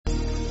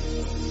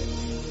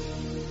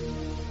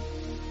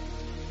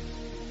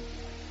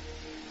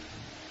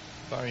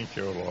Thank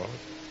you, Lord.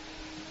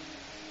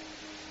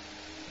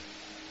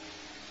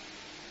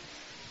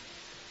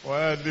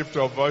 Well, lift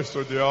your voice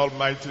to the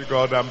Almighty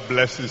God and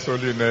bless His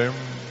holy name.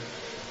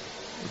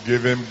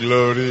 Give Him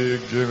glory,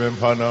 give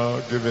Him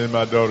honor, give Him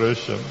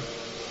adoration.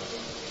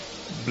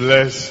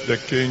 Bless the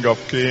King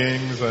of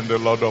Kings and the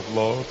Lord of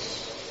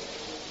Lords.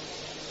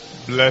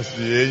 Bless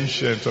the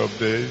Ancient of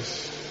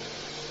Days.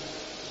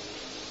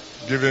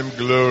 Give Him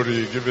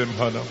glory, give Him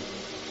honor.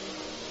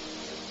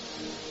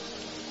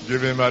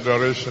 Give Him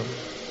adoration.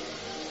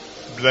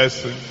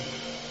 Bless Him.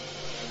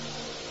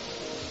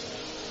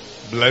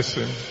 Bless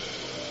Him.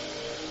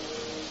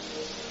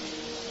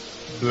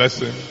 Bless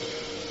Him.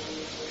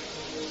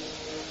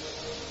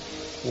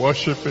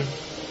 Worship Him.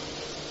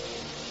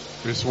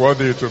 He's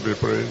worthy to be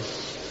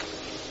praised.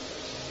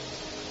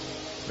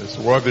 He's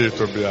worthy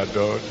to be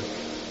adored.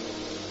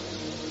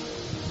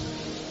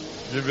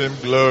 Give Him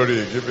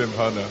glory, give Him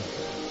honor,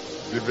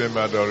 give Him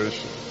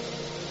adoration.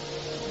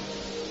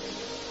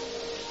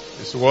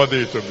 He's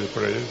worthy to be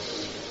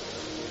praised.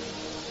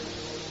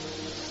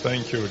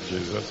 Thank you,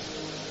 Jesus.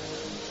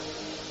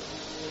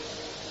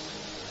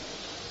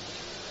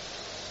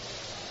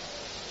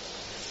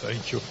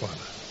 Thank you,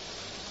 Father.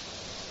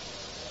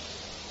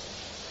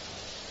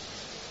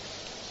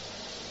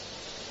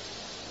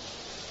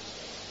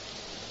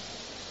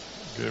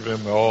 Give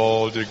Him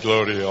all the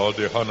glory, all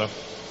the honor,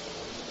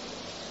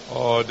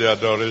 all the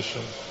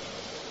adoration.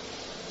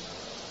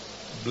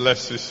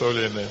 Bless His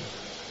holy name.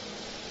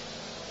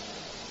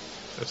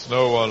 There's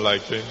no one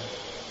like Him.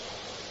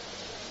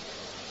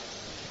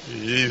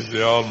 He is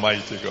the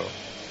Almighty God.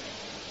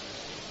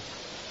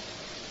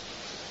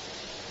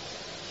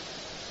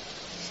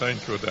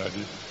 Thank you,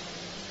 Daddy.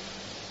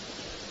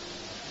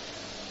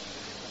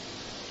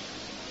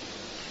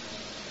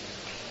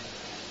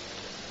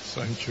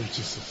 Thank you,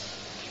 Jesus.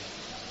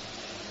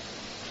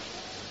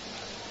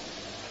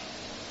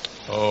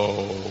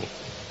 Oh,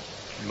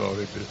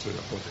 glory be to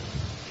your holy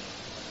name.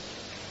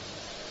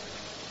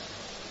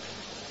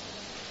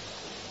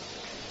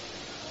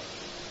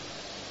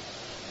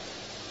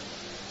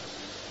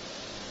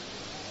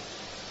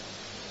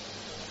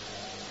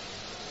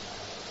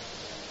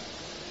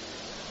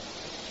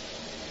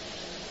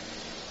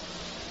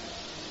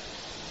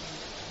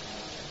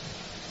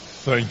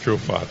 Thank you,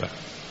 Father.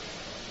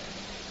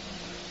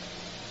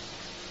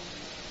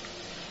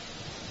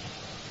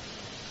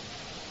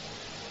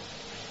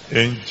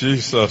 In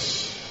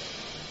Jesus'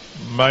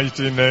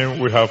 mighty name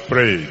we have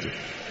prayed.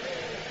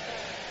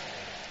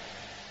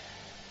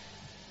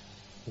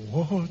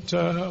 What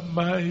a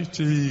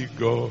mighty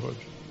God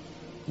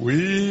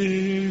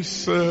we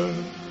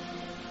serve.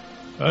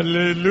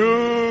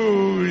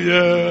 Hallelujah.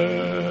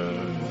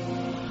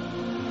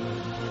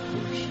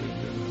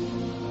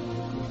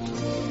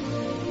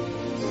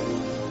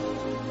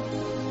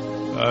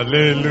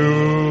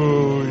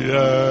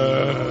 Hallelujah.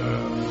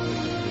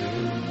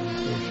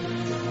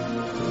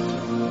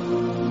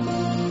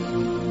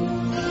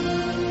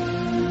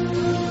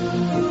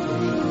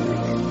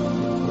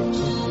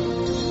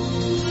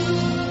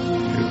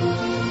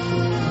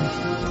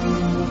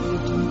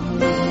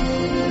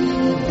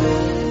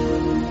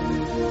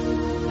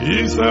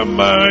 He's a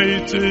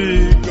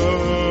mighty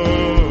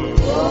God.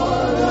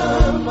 What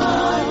a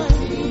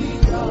mighty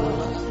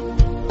God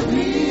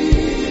we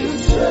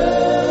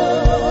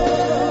serve.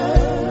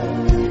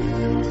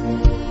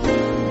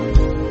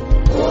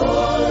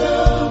 What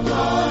a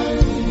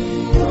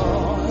mighty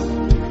God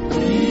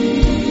we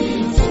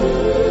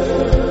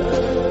serve.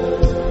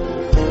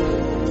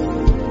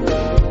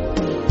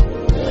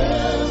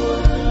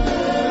 Heaven and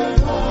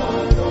earth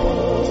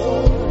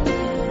adore.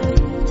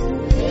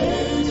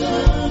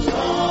 Angels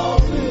bow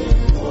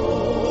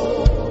before.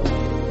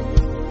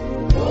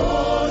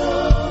 What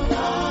a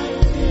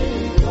mighty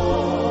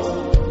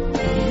God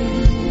we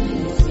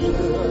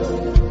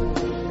serve.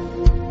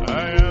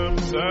 I am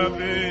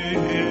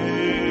serving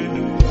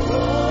Him.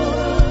 What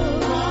a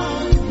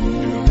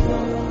mighty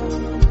God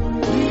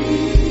we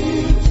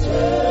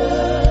serve.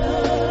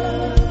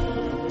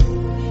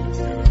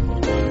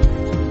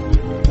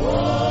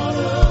 What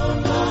a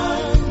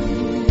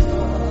mighty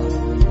God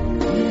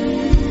we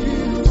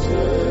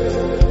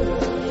serve.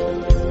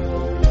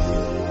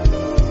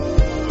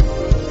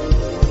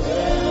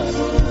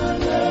 Heaven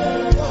and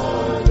earth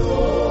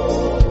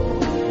adore.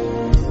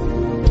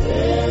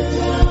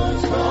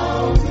 Angels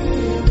bow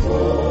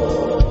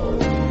before.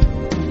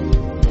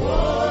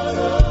 What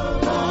a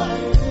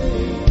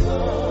mighty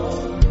God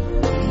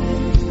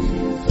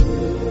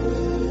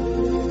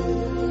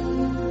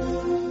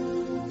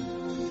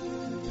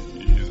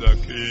He's a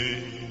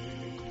King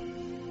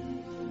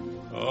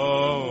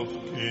of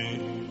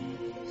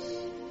kings.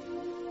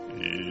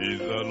 He is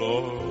the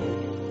Lord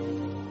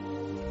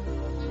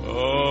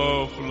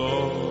of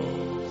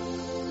lords.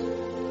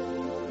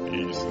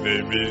 His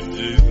name is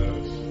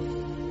Jesus.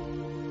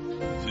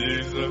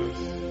 Jesus.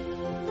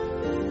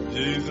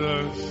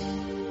 Jesus.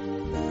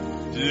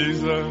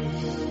 Jesus.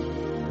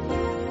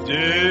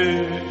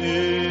 J-E-S-U-S.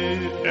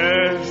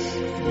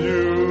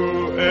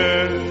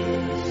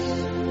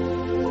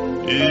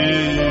 He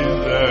is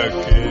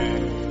the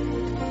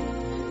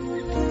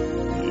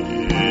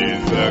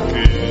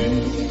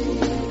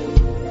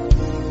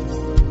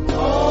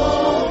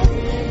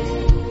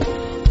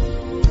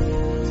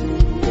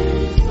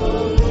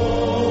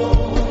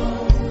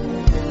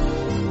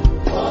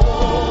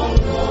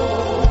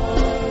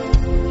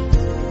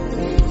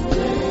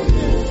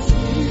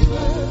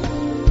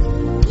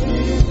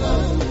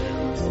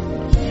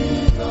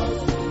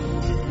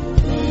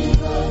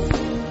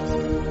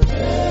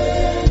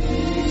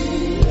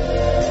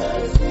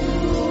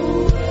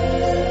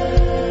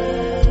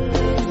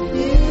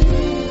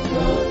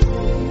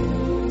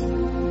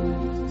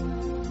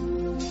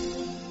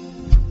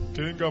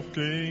King of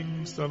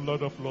kings and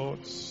Lord of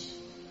lords,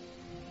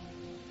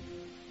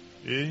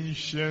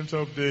 Ancient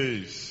of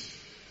days,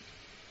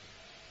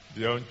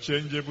 the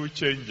unchangeable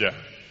changer,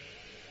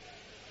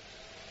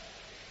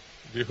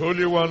 the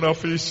Holy One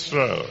of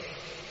Israel,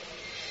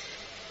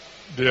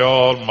 the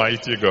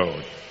Almighty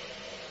God,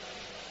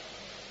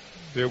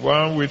 the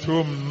one with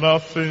whom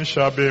nothing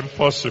shall be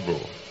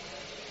impossible,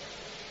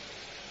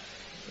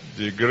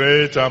 the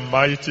great and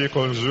mighty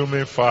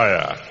consuming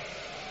fire.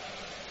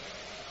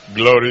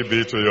 Glory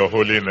be to your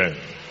holy name.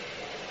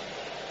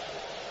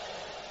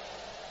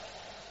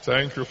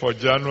 Thank you for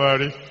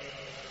January.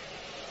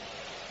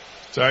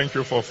 Thank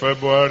you for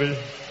February.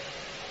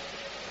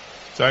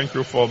 Thank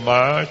you for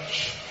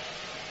March.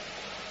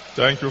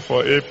 Thank you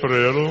for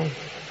April.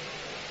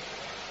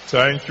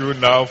 Thank you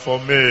now for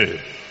May.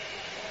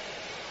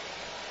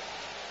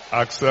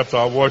 Accept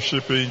our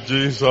worship in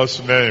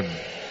Jesus' name.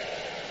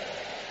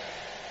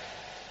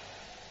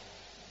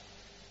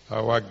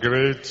 Our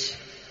great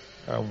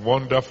and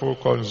wonderful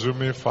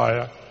consuming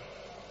fire,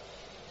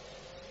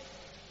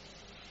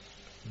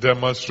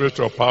 demonstrate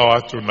your power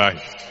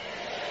tonight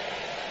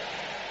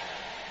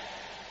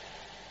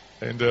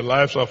in the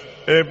lives of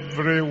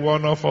every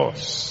one of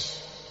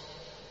us.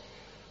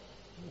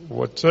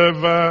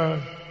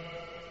 Whatever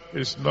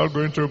is not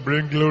going to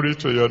bring glory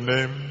to your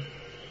name,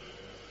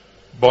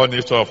 burn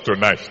it off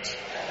tonight.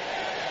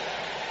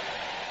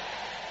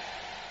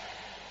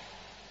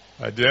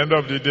 At the end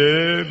of the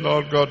day,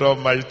 Lord God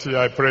Almighty,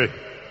 I pray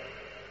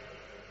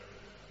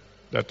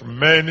that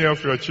many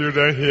of your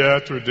children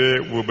here today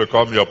will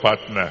become your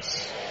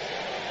partners.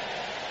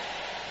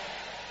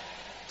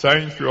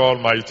 Thank you,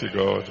 Almighty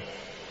God.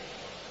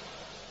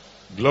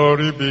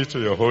 Glory be to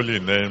your holy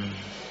name.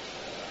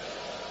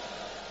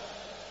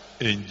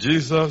 In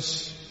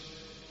Jesus'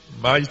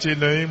 mighty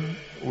name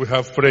we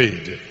have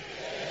prayed.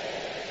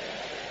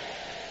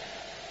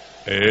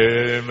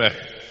 Amen.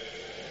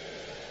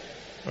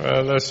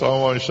 Well, let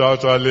someone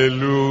shout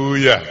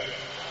hallelujah.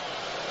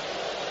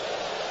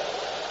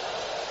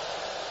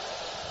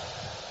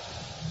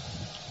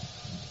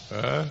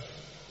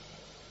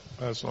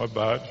 That's not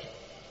bad.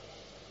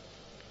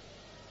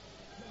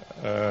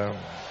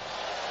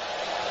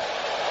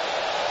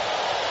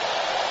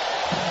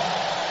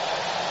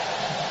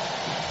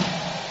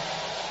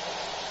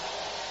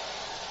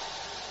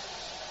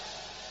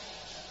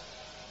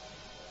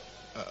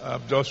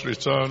 I've just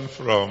returned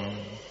from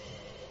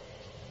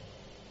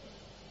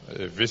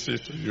a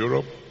visit to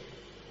Europe,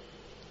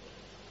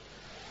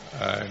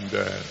 and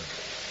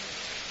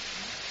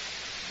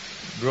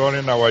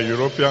during our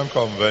European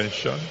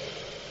convention,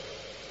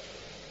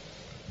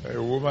 a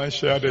woman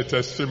shared a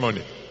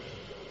testimony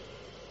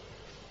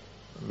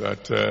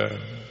that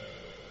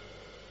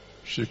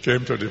she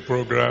came to the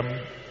program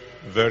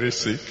very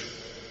sick.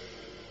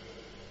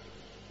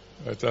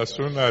 But as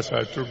soon as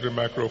I took the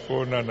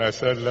microphone and I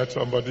said, let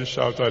somebody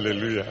shout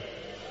hallelujah,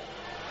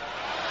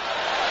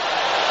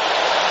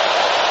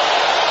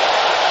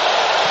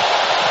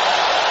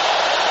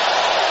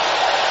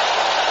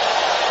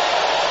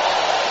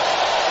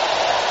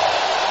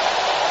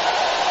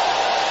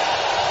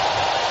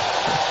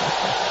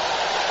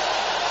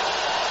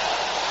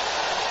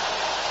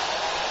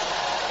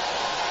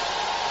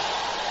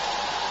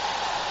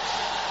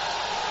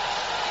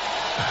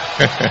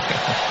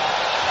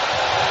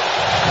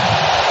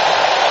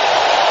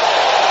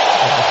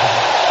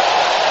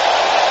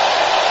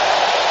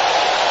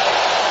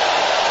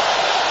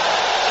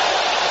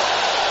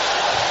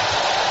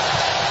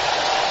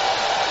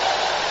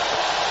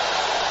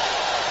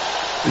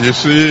 You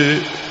see,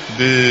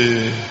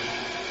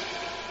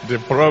 the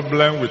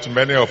problem with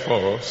many of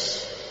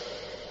us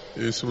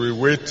is we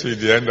wait till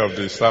the end of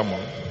the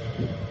sermon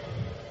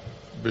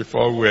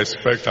before we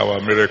expect our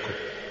miracle.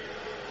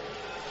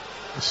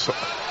 So,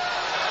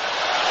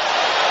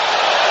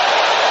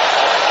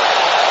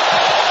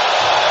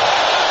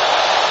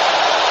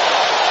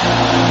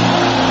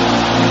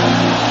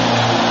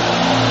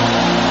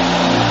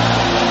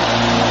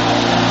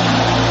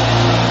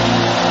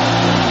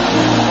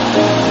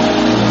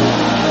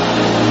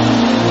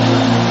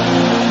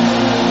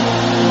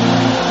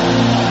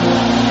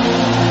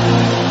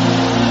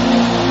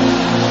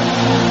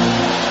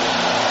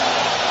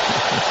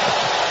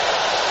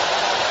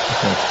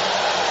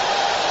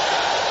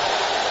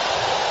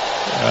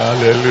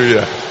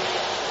 hallelujah.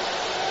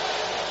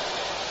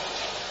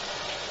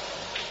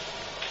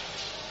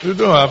 You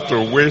don't have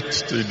to wait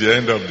till the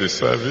end of the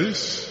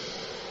service.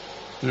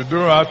 You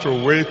don't have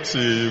to wait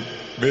till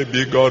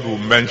maybe God will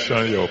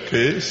mention your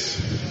case.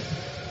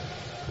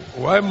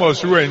 Why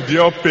must you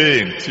endure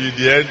pain till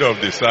the end of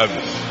the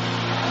service?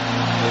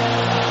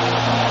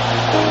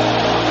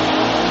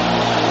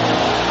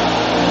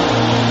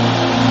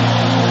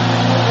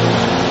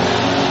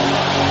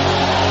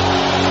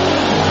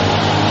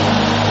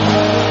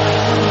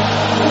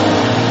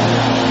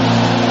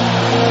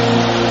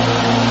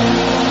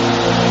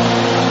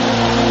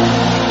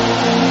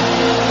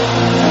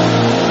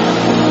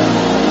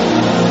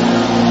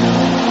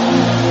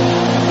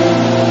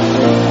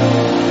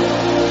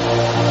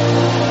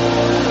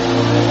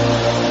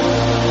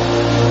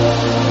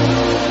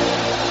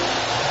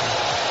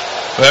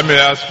 Let me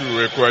ask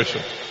you a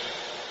question.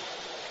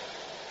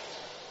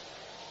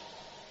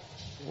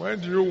 When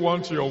do you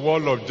want your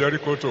wall of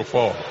Jericho to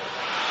fall?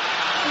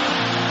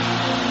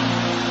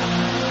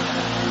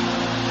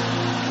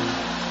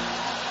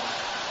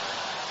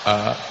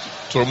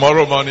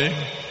 Tomorrow morning?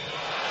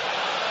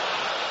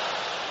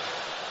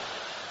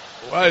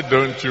 Why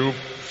don't you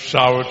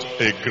shout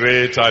a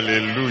great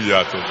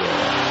hallelujah to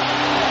God?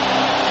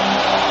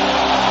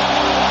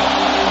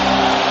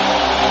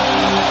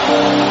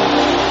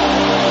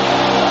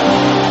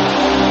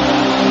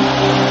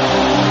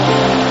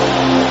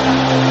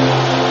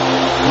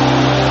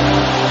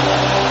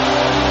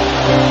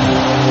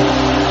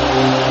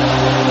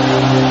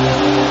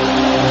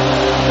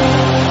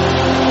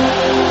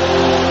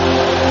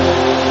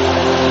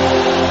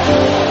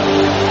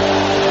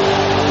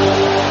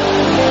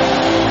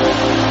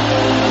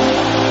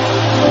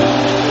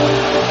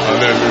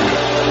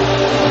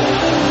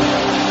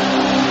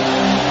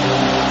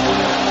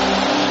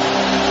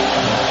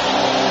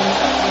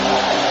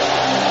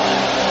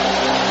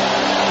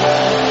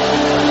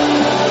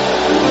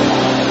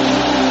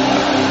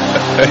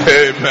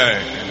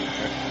 Amen.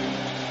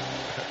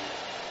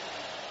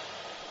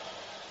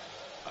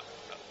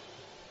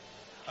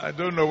 I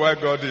don't know why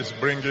God is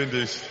bringing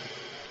this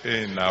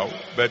in now,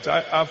 but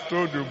I've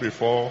told you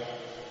before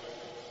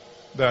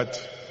that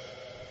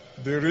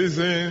the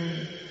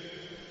reason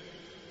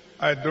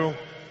I don't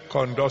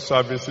conduct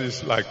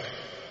services like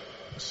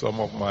some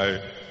of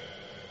my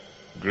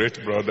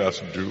great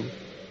brothers do,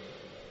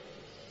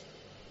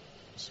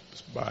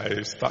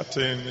 by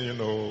starting,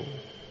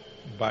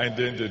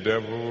 binding the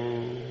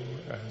devil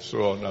and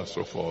so on and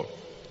so forth.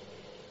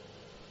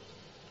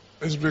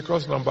 It's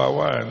because, number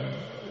one,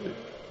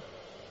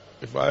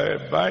 if I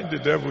bind the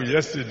devil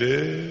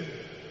yesterday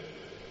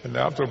and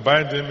I have to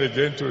bind him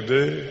again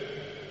today,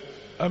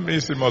 that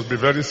means he must be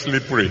very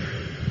slippery.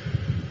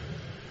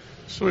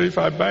 So if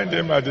I bind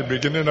him at the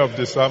beginning of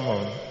the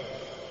sermon,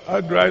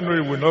 how do I know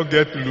he will not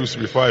get loose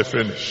before I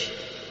finish?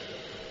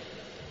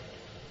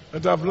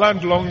 But I've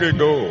learned long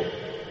ago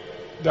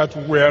that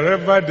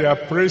wherever they are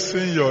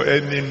praising your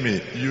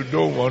enemy, you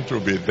don't want to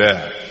be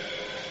there.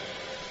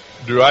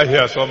 Do I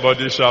hear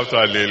somebody shout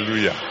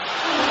hallelujah?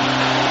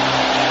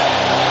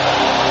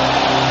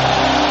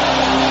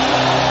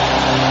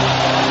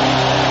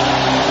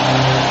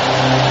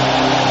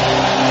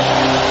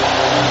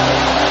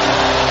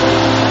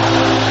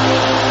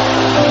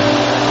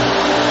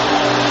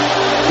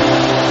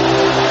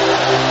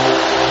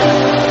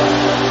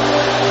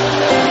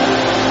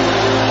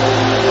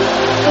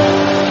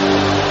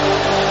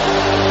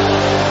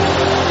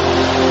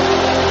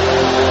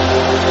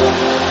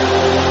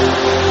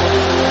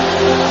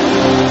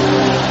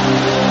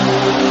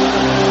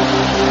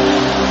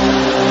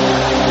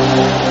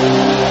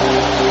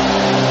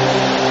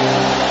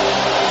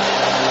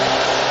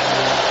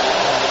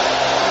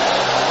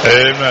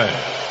 Amen.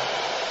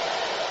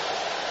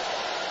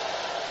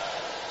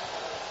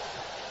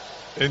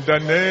 In the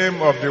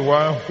name of the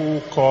one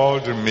who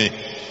called me,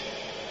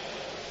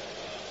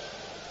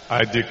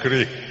 I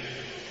decree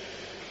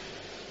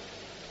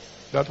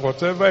that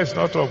whatever is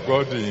not of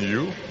God in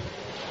you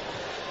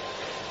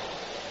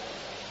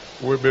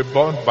will be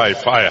burnt by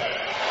fire.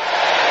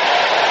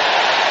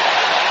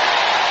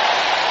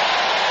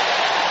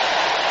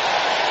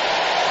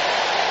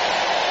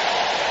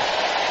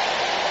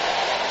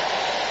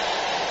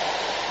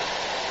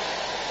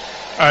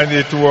 And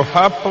it will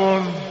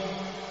happen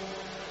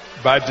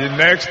by the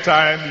next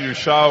time you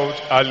shout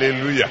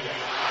hallelujah.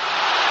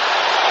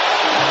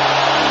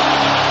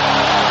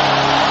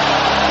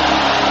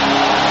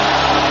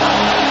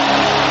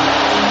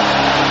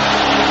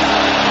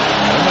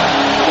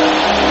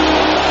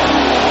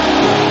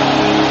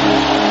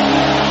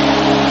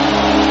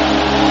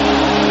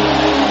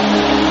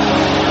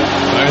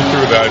 Thank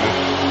you, Daddy.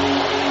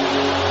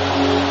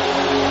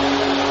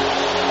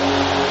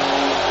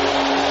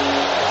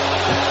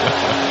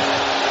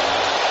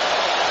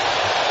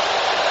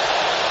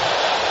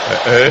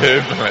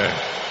 Amen.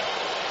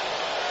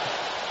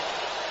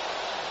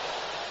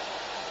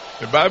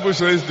 The Bible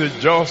says the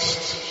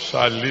just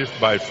shall live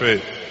by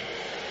faith.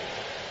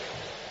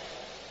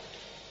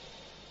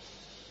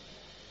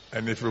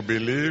 And if you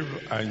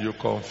believe and you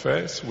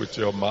confess with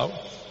your mouth,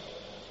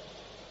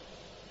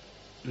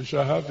 you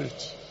shall have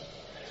it.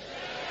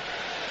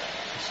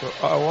 So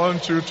I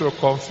want you to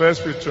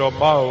confess with your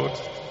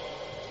mouth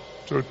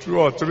to 2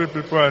 or 3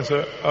 people and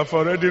say, I've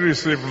already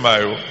received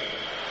my own.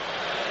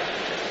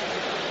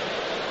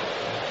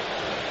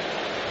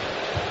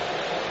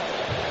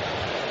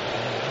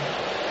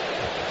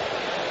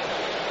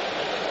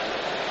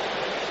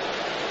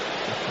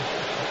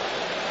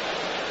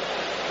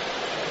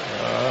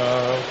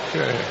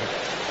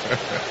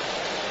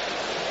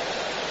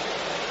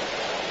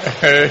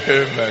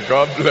 Amen.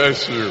 God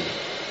bless you.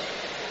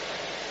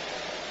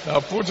 Now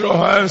put your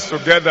hands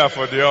together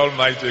for the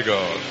Almighty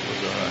God.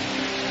 Put your hands.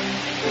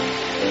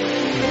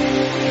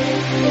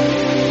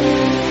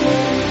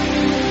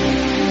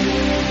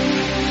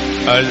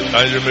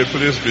 And you may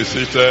please be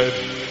seated.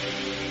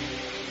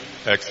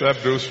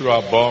 except those who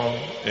are born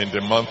in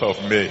the month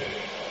of May.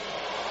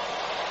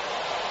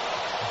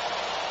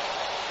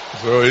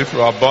 So if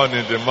you are born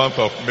in the month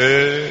of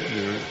May,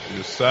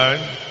 you sang.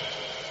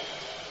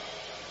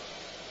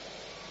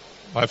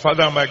 My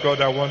Father and my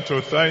God, I want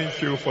to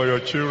thank you for your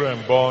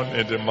children born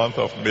in the month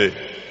of May.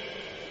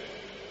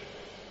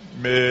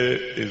 May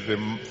is the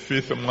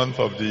 5th month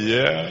of the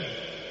year.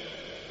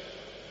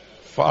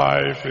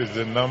 5 is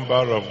the number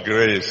of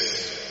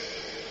grace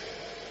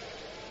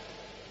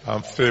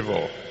and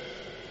favor.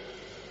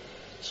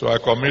 So I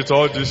commit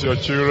all these your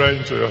children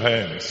into your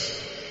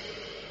hands.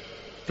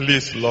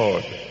 Please,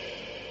 Lord,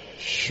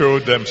 show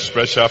them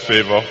special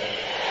favor.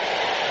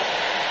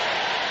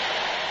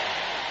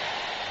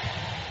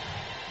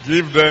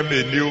 Give them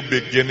a new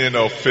beginning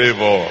of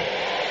favor.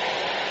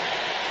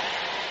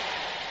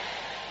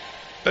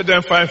 Let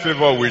them find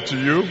favor with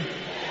you.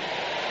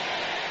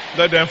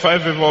 Let them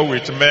find favor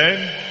with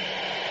men.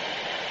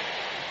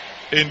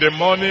 In the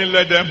morning,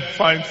 let them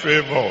find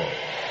favor.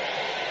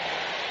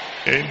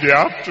 In the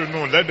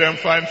afternoon, let them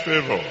find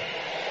favor.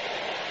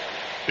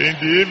 In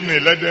the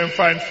evening, let them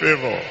find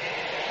favor.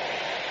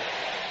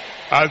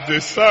 As they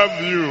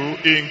serve you,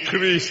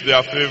 increase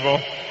their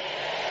favor.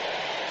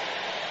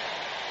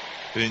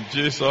 In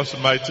Jesus'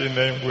 mighty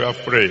name we have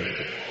prayed.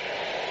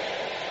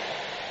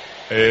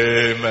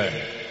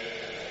 Amen.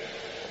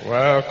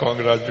 Well,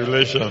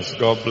 congratulations.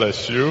 God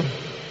bless you.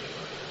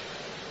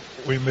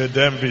 We may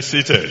then be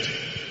seated.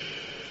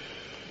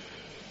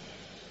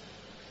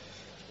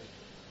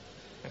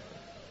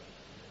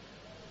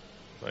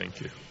 Thank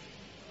you.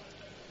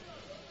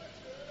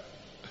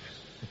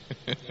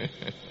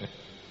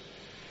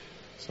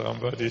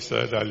 Somebody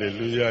said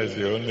hallelujah is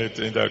the only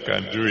thing that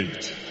can do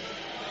it.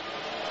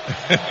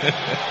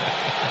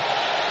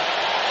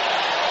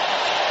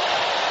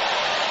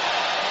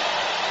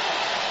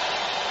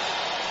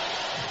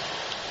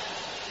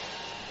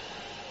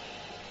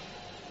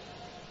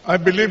 I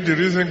believe the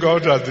reason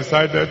God has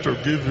decided to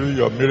give you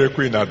your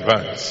miracle in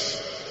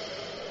advance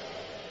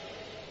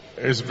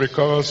is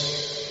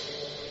because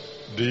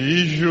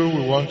the issue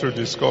we want to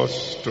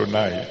discuss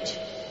tonight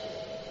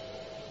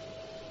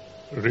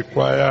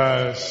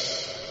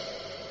requires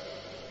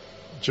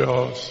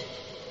just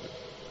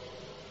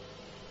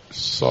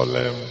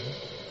solemn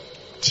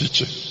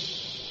teaching.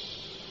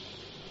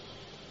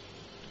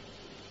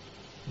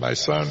 My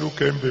son who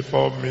came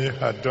before me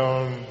had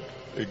done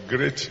a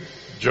great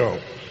job.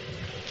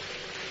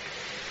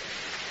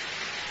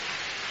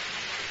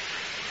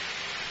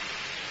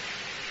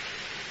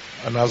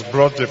 And has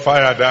brought the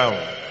fire down.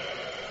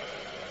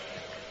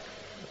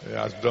 He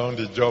has done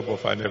the job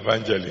of an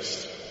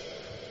evangelist.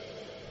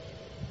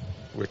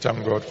 We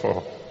thank God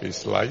for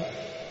his life.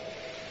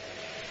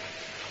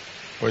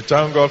 We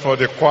thank God for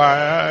the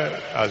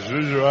choir. As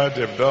usual,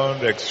 they've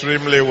done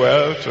extremely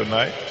well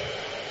tonight.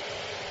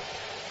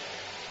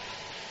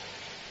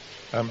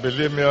 And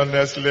believe me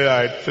honestly,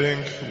 I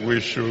think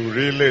we should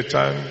really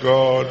thank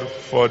God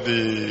for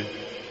the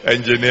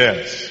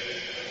engineers.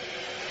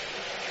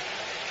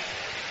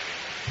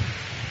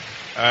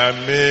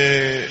 And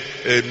may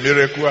a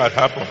miracle had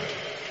happened.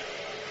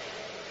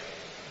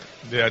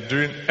 They are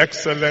doing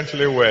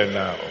excellently well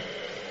now.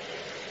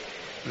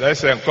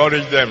 Let's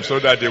encourage them so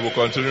that they will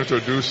continue to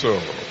do so.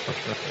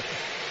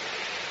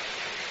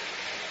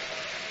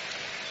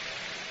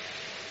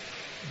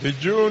 The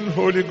June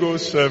Holy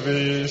Ghost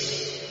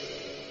service,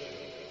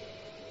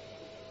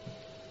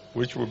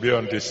 which will be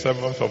on the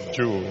 7th of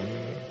June,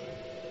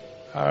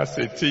 has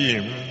a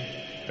theme,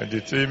 and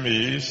the theme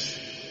is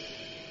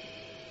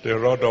the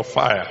rod of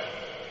fire.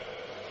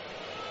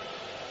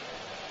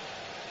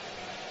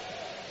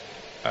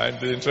 And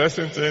the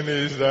interesting thing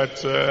is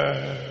that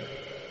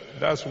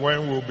that's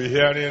when we'll be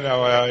hearing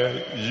our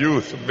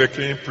youth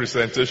making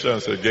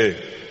presentations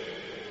again.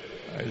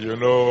 And you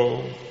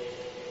know,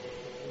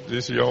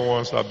 these young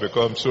ones have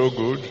become so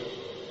good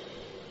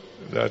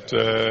that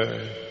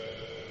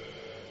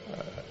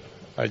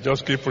I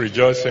just keep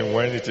rejoicing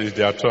when it is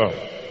their turn.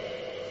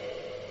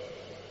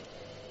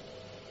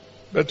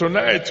 But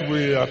tonight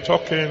we are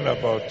talking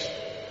about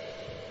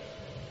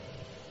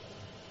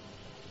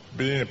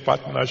being in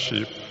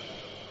partnership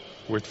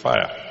with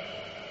fire.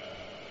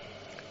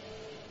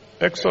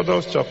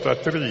 Exodus chapter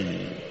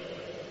 3,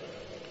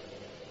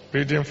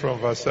 reading from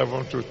verse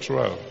 7 to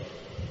 12.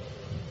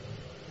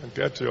 And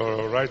get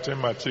your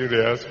writing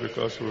materials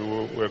because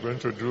we're going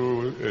to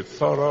do a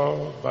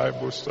thorough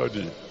Bible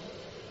study.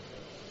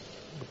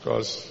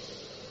 Because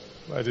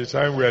by the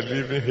time we are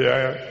leaving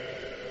here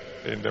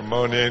in the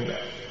morning,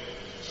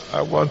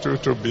 I want you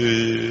to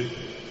be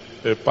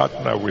a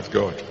partner with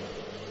God.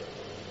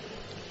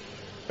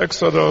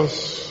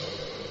 Exodus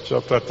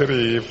chapter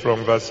 3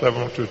 from verse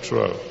 7 to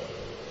 12.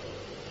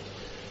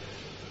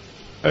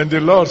 And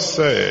the Lord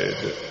said,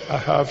 I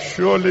have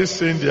surely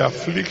seen the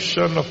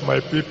affliction of my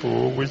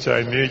people which are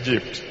in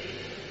Egypt,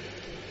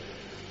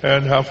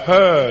 and have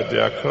heard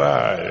their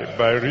cry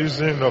by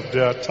reason of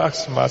their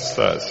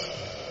taskmasters,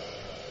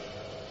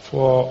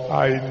 for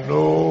I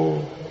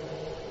know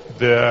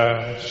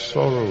their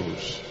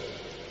sorrows.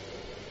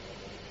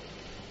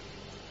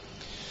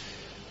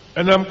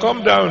 And I'm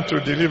come down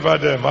to deliver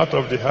them out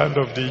of the hand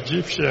of the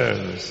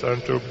Egyptians,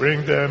 and to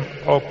bring them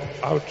up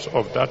out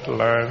of that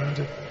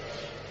land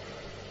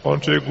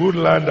unto a good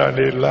land and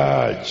a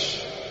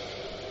large,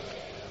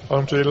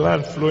 unto a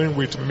land flowing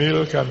with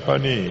milk and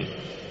honey,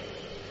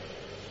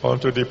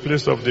 unto the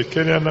place of the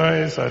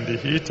Canaanites and the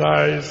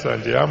Hittites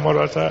and the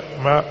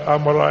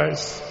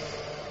Amorites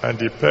and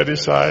the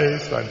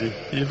Perizzites and the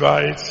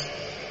Hivites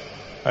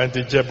and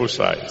the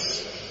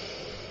Jebusites.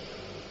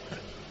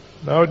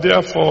 Now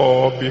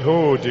therefore,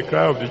 behold, the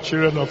cry of the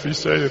children of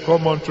Israel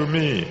come unto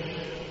me,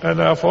 and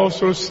I have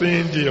also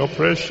seen the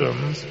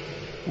oppressions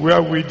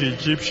wherewith the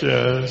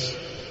Egyptians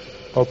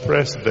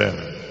oppressed them.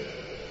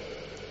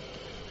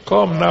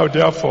 Come now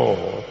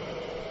therefore,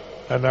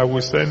 and I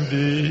will send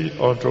thee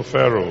unto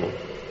Pharaoh,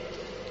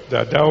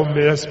 that thou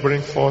mayest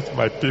bring forth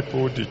my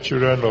people, the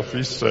children of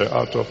Israel,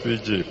 out of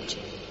Egypt.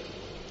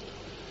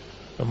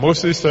 And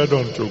Moses said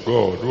unto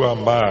God, Who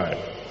am I,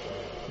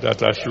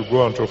 that I should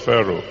go unto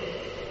Pharaoh,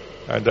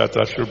 and that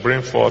I should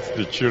bring forth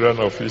the children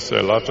of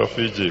Israel out of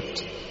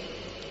Egypt?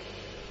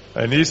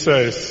 And he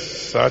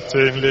says,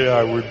 Certainly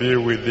I will be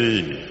with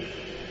thee.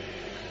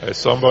 As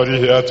somebody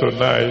here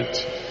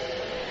tonight,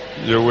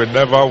 you will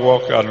never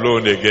walk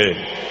alone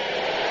again.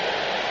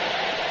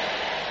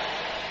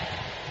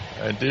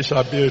 And this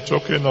shall be a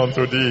token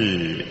unto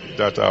thee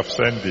that I have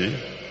sent thee.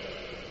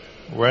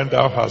 When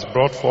thou hast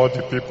brought forth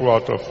the people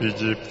out of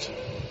Egypt,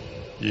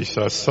 ye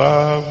shall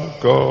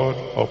serve God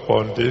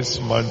upon this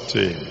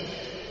mountain.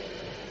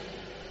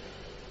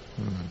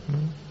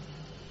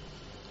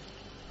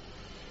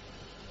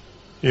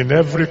 In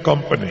every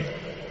company,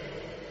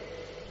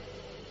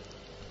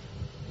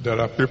 there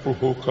are people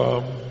who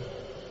come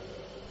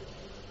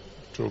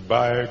to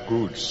buy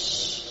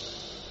goods.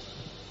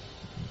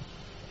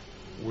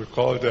 We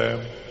call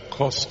them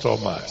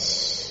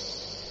customers.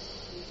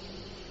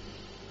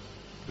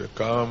 They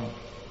come,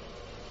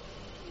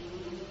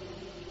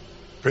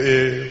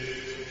 pay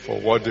for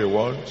what they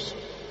want,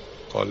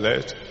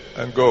 collect,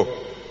 and go.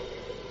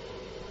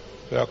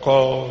 They are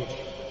called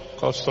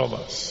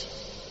customers.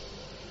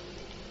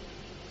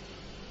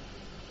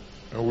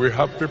 And we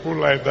have people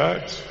like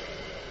that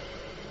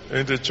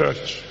in the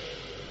church.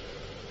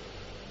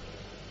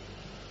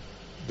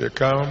 They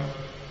come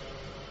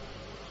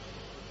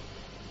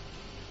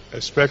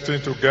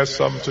expecting to get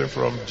something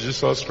from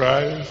Jesus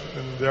Christ,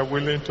 and they're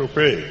willing to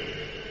pay.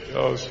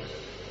 Just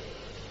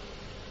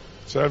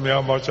tell me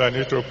how much I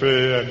need to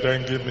pay, and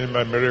then give me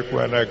my miracle,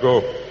 and I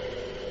go.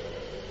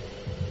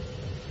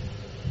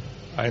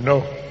 I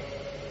know.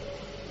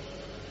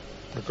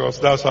 Because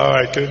that's how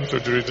I came to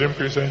the Redeemed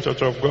Christian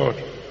Church of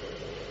God.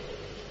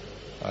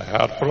 I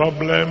had a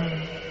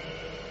problem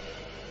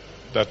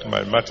that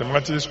my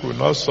mathematics could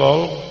not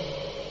solve.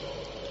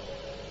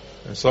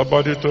 And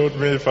somebody told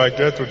me if I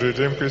get to the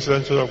Redeemed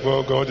Christian Church of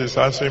God, God is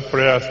answering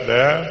prayers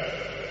there.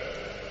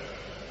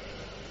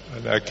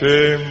 And I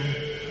came,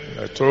 and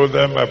I told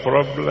them my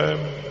problem.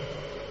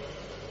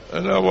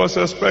 And I was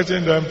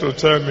expecting them to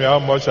tell me how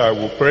much I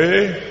will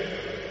pay,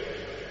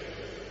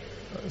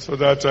 so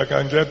that I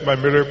can get my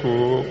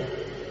miracle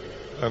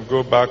and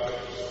go back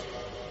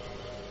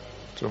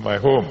to my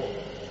home.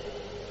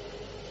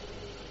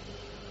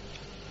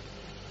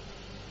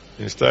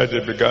 Instead,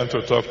 they began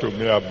to talk to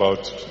me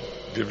about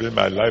giving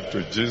my life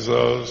to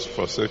Jesus,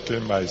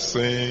 forsaking my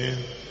sin,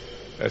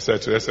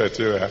 etc.,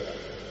 etc.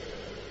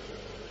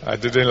 I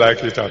didn't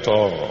like it at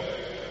all.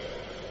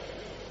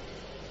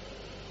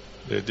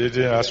 They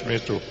didn't ask me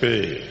to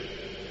pay.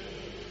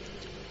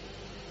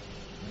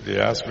 They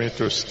asked me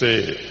to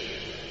stay.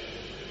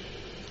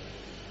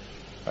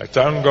 I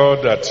thank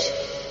God that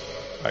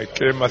I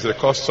came as a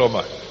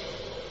customer.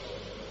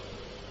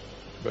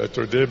 But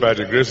today, by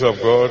the grace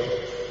of God,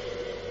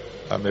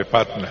 I'm a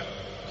partner.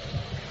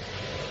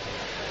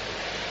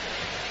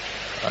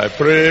 I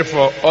pray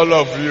for all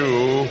of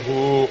you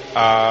who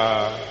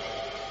are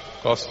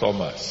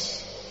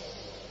customers,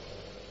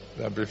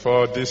 that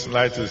before this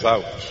night is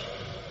out,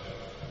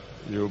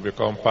 you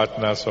become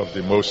partners of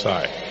the Most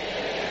High.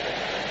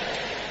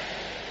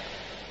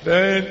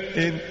 Then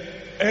in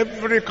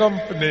every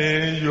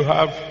company you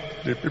have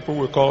the people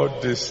we call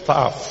the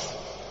staff.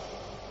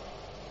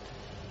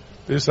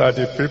 These are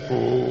the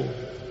people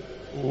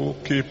who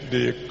keep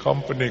the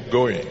company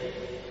going.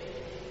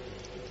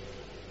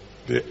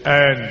 They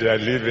earn their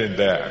living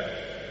there.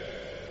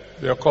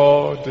 They are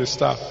called the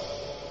staff.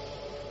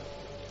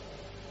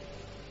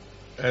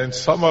 And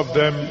some of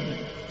them,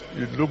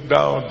 you look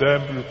down on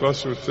them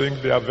because you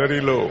think they are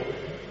very low.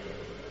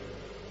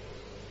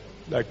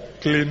 Like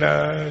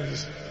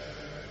cleaners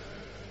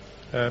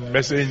and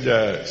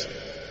messengers.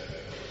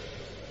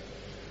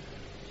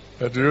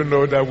 But do you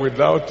know that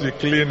without the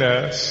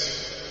cleaners,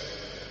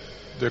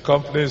 the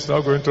company is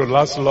not going to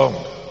last long,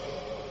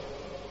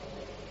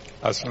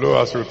 as low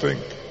as you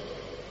think.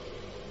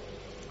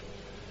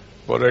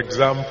 For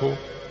example,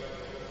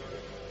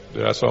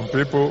 there are some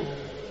people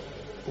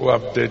who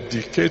have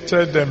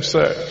dedicated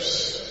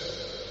themselves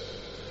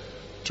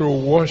to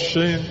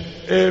washing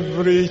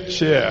every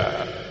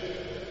chair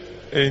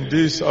in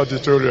these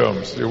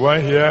auditoriums, the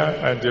one here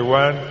and the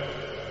one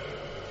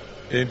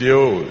in the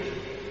old.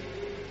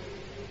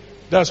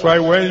 That's why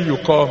when you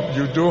come,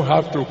 you don't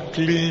have to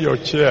clean your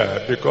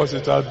chair because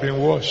it has been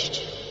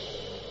washed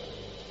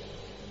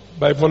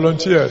by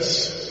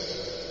volunteers.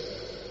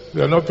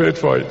 They are not paid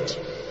for it.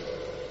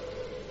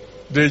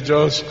 They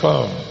just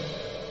come.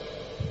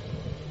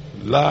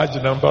 Large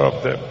number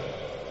of them.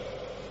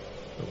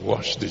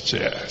 Wash the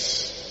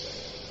chairs.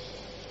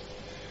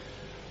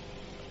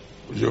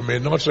 You may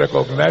not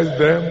recognize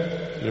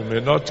them. You may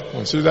not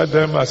consider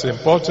them as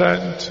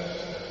important.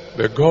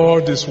 But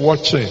God is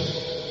watching.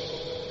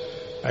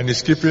 And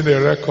is keeping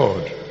a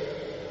record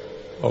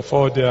of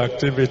all their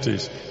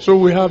activities. So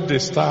we have the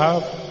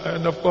staff.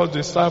 And of course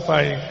the staff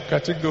are in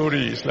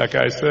categories. Like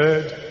I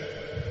said.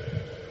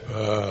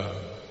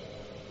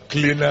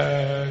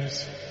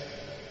 Cleaners,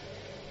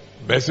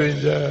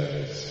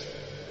 messengers,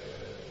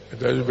 and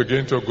then you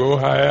begin to go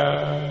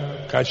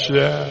higher,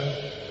 cashier,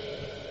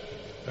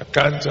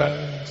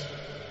 accountant,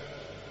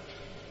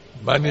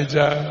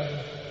 manager,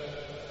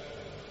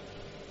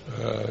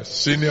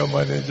 senior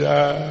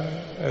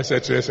manager,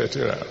 etc.,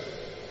 etc.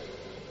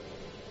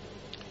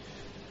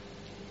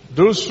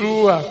 Those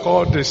who are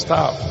called the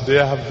staff,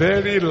 their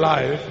very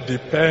life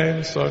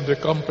depends on the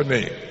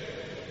company.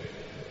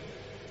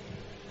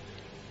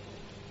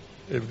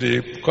 If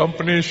the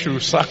company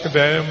should sack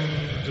them,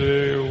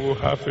 they will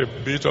have a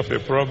bit of a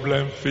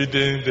problem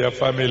feeding their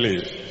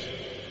families.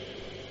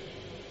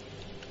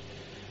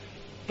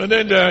 And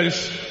then there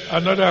is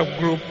another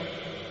group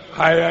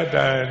higher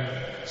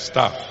than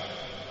staff.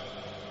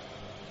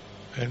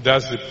 And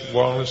that's the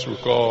ones we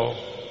call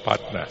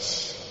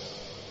partners.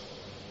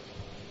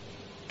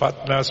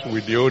 Partners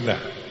with the owner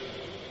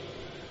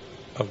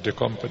of the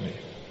company.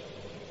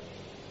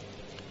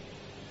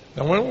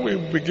 Now when we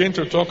begin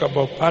to talk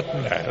about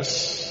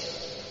partners,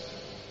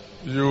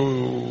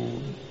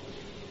 I'm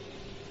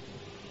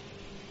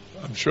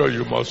sure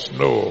you must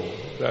know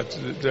that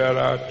there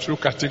are two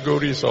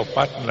categories of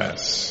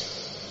partners.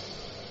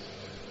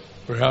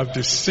 We have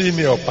the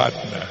senior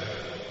partner,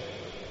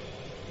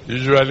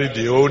 usually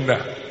the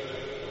owner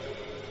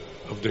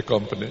of the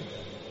company.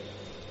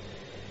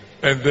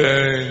 And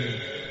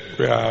then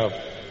we have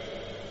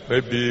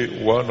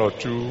maybe one or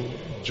two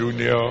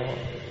junior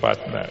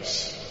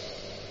partners.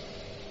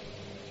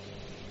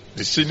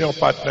 The senior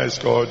partner is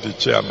called the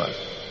chairman.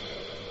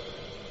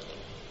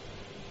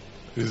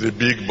 He's the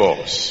big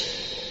boss.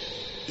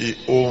 He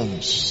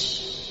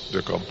owns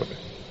the company.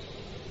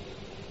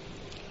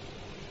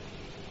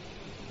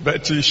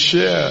 But he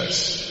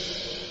shares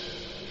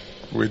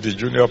with the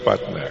junior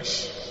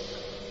partners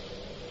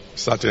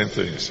certain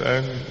things.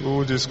 And we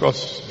will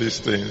discuss these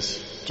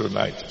things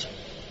tonight.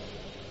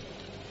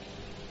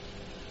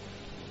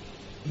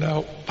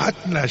 Now,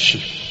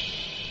 partnership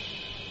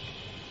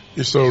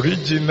is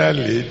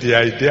originally the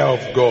idea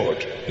of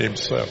God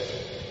Himself.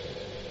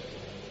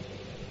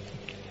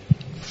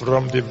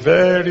 From the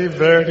very,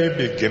 very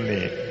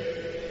beginning,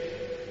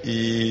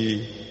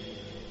 He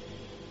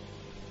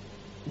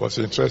was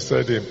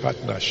interested in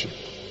partnership.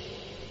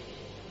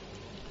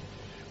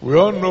 We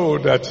all know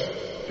that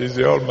He's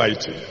the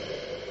Almighty.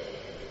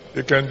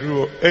 He can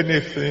do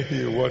anything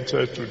He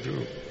wanted to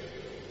do.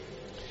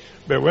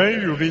 But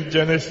when you read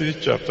Genesis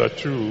chapter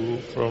 2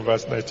 from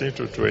verse 19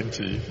 to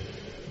 20,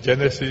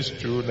 Genesis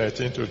 2,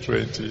 19 to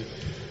 20.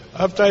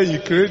 After He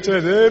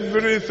created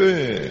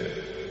everything,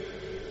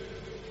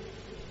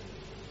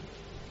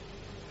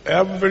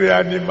 every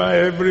animal,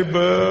 every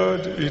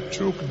bird, He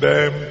took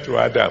them to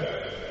Adam.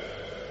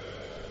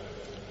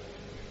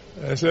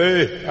 And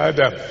said, hey,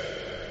 Adam,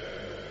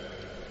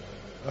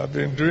 I've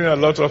been doing a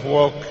lot of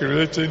work,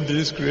 creating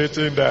this,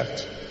 creating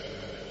that.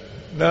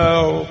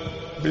 Now,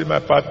 be my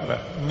partner.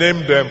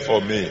 Name them for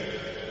me.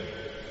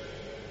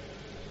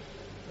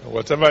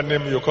 Whatever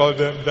name you call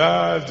them,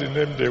 that's the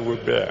name they will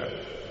bear.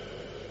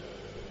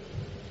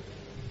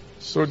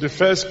 So the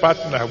first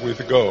partner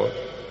with God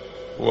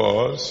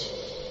was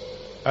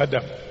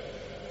Adam.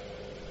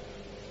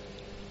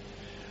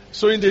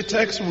 So in the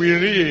text we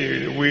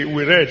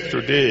read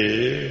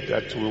today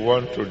that we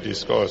want to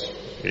discuss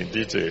in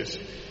details,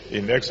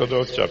 in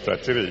Exodus chapter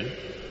 3,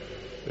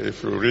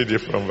 if you read it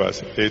from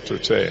verse 8 to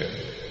 10,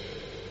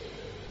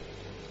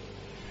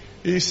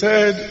 He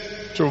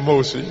said to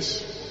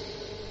Moses,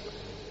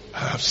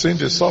 I have seen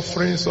the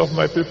sufferings of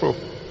my people.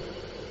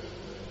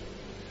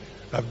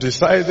 I've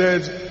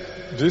decided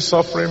this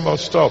suffering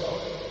must stop.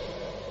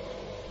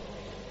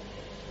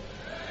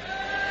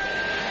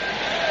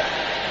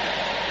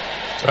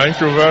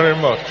 Thank you very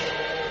much.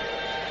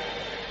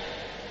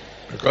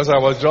 Because I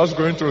was just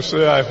going to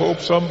say, I hope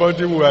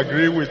somebody will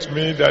agree with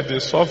me that the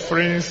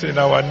sufferings in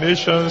our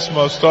nations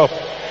must stop.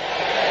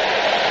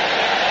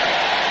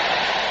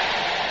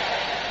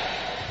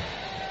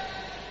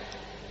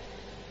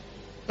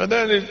 And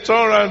then he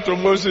turned around to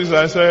Moses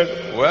and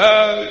said,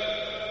 well,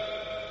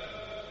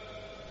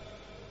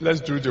 let's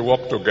do the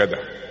work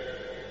together.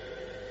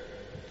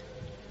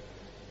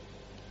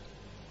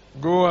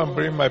 Go and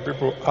bring my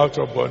people out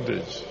of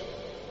bondage.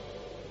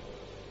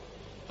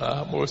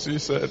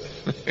 Moses said,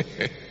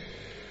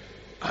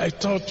 I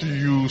thought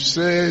you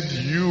said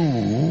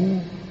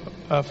you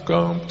have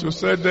come to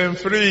set them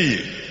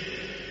free.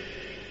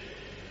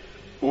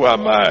 Who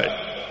am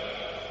I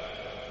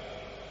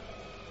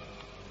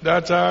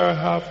that I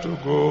have to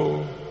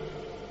go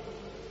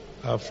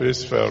and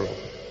face Pharaoh?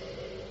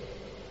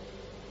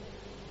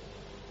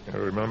 And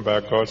remember,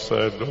 God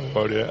said, don't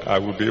worry, I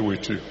will be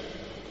with you.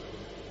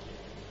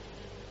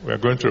 We are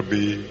going to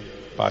be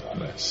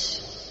partners.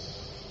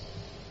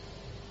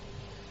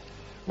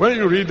 When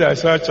you read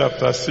Isaiah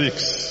chapter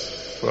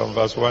 6 from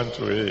verse 1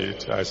 to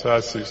 8,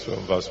 Isaiah 6 from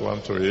verse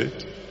 1 to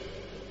 8,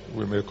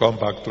 we may come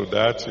back to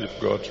that if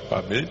God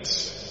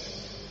permits.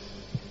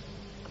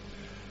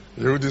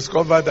 You will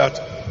discover that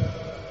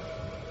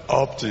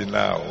up till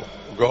now,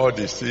 God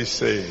is still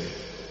saying,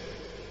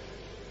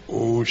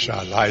 who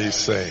shall I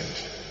send?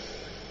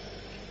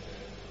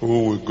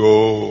 Who will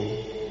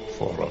go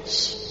for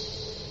us?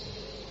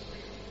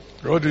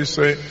 God is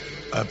saying,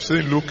 I'm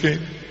still looking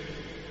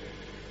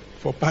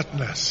for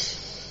partners.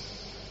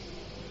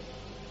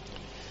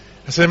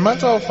 As a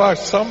matter of fact,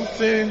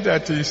 something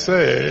that he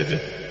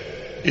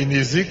said in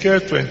Ezekiel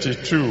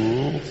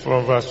 22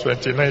 from verse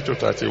 29 to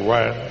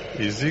 31,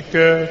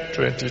 Ezekiel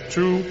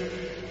 22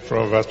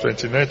 from verse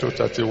 29 to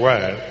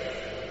 31,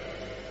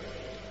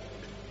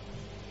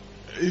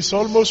 is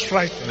almost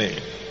frightening.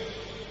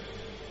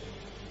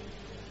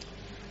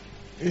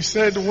 He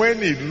said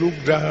when he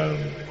looked down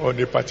on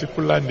a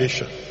particular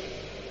nation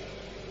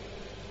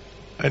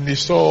and he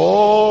saw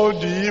all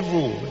the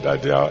evil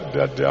that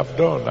they have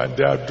done and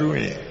they are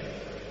doing,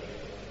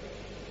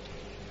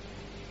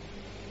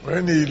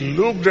 when he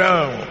looked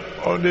down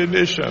on the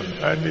nation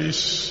and he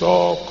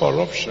saw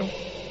corruption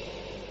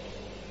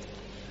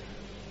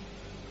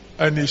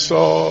and he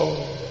saw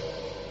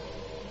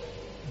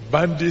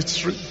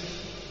banditry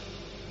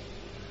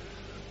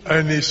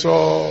and he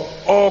saw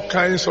all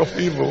kinds of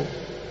evil,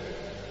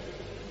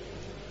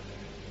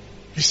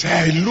 he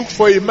said, I look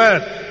for a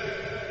man.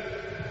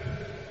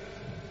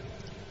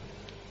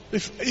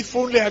 If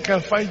only I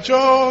can find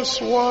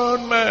just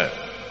one man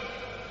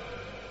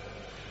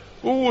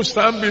who will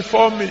stand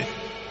before me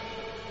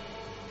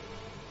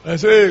and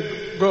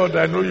say, God,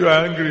 I know you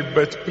are angry,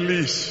 but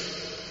please,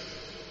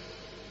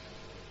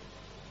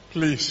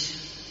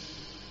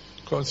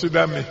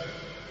 consider me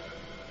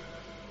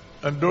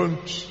and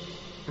don't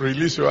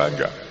release your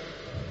anger.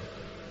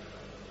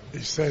 He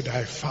said,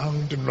 I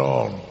found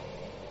none.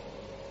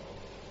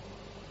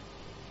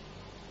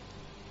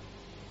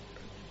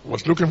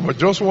 Was looking for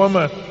just one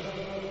man.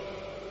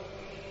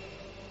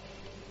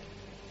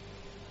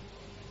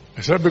 I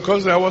said,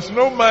 because there was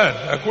no man,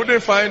 I couldn't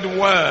find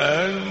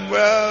one,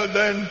 well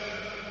then,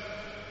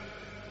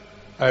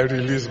 I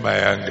released my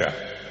anger.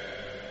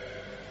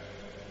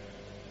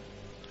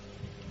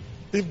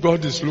 If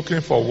God is looking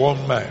for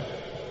one man,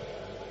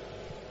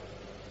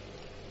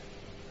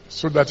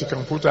 so that he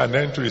can put an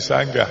end to his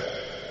anger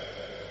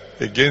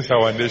against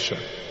our nation,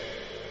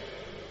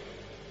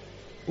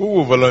 who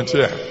will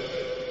volunteer?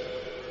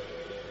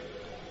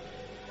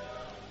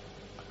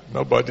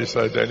 Nobody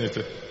said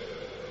anything.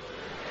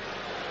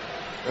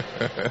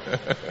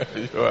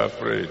 You're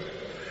afraid.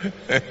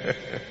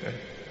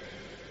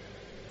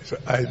 So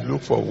I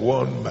look for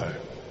one man.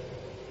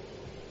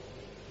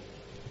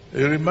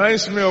 It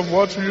reminds me of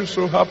what used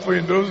to happen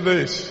in those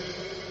days.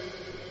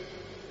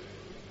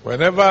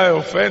 Whenever I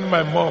offend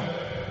my mom,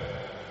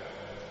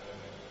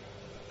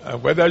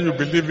 and whether you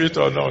believe it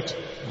or not,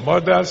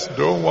 mothers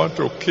don't want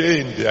to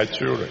cane their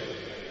children.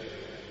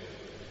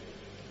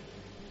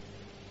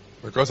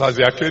 Because as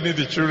they are caning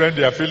the children,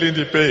 they are feeling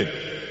the pain.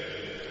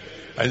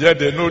 And yet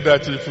they know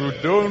that if you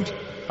don't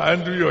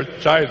handle your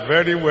child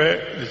very well,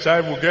 the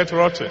child will get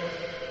rotten.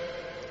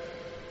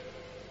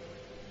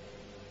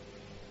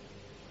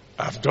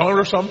 I've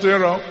done something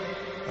wrong.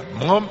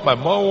 My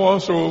mom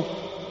wants to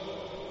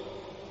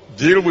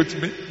deal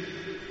with me.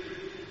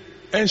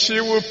 And she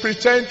will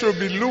pretend to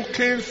be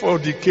looking for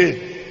the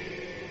cane,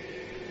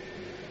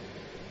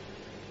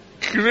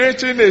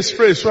 creating a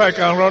space so I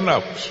can run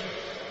out.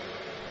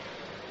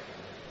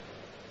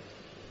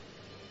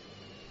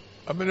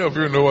 How many of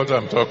you know what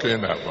I'm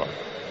talking about?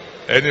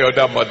 Any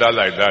other mother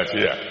like that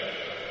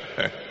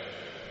here?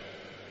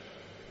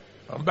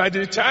 And by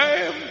the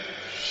time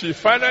she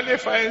finally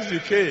finds the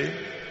cane,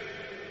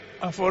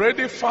 I've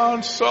already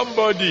found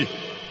somebody,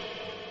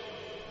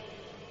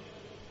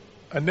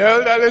 an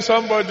elderly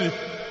somebody,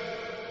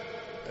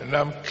 and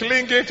I'm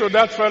clinging to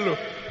that fellow.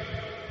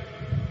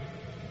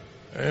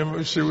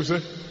 And she will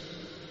say,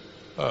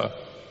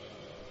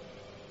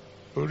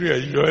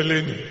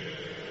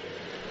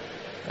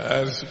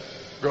 as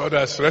God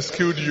has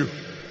rescued you.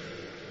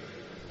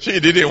 She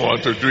didn't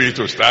want to do it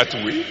to start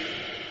with.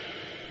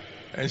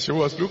 And she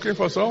was looking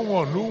for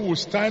someone who would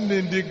stand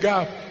in the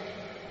gap.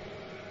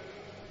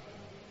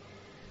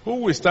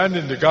 Who will stand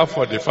in the gap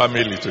for the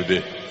family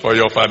today? For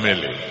your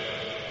family?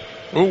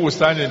 Who will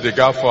stand in the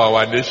gap for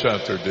our nation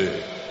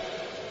today?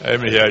 Let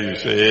me hear you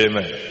say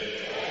amen.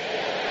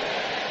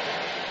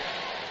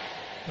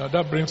 Now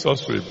that brings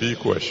us to a big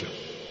question.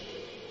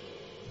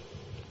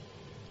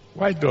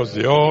 Why does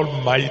the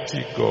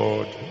Almighty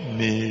God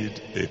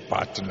need a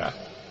partner?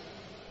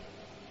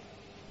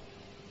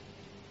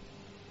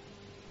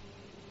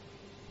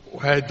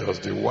 Why does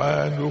the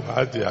one who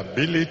has the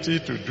ability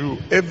to do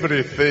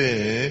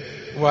everything,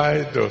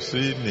 why does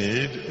he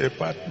need a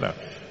partner?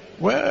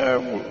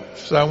 Well,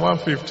 Psalm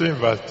 115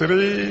 verse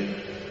 3,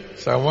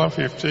 Psalm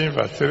 115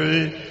 verse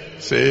 3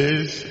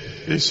 says,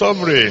 he's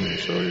sovereign,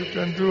 so you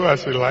can do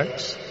as he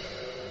likes.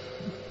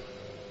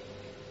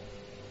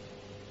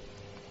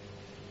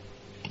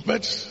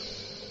 But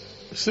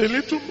it's a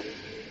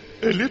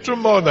little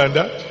more than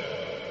that.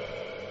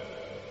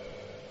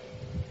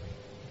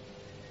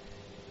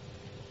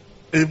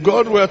 If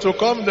God were to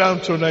come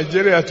down to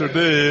Nigeria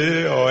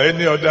today or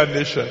any other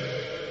nation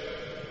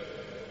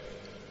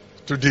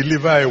to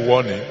deliver a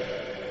warning,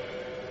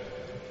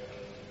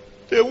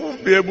 they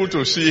won't be able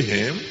to see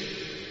him.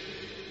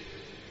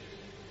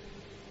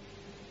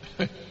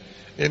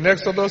 In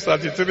Exodus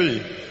 33,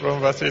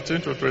 from verse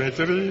 18 to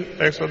 23,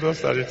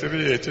 Exodus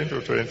 33, 18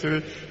 to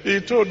 23,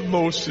 he told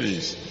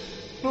Moses,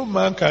 no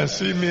man can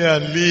see me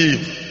and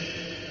live.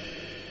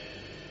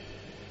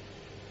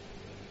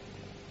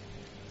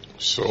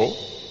 So,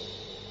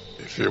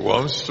 if he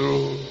wants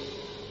to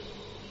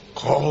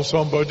call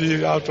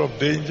somebody out of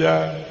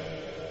danger,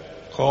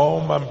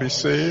 come and be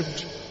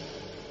saved,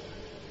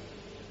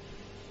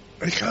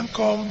 he can't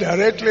come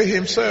directly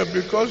himself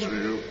because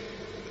you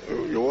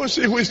won't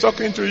see who is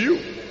talking to you.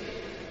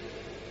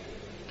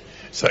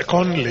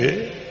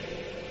 Secondly,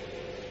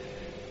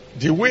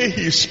 the way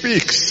he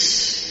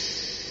speaks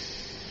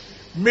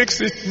makes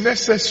it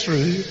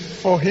necessary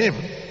for him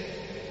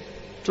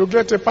to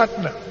get a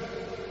partner.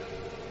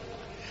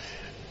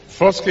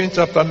 1 Kings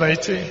chapter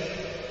 19,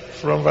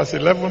 from verse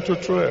 11 to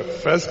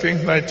 12. 1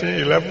 Kings 19,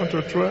 11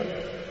 to 12.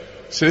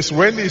 Says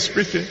when he's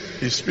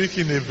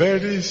speaking in a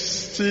very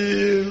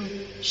still,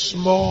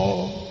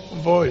 small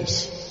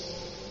voice.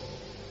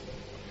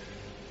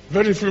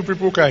 Very few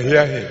people can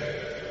hear him.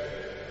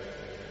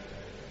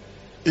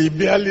 He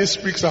barely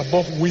speaks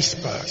above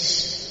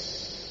whispers.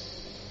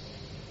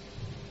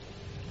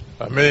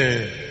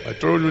 I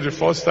told you the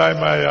first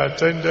time I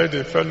attended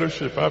a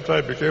fellowship after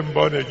I became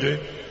born again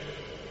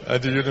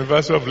at the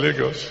University of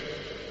Lagos.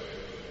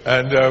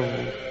 And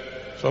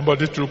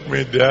somebody took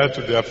me there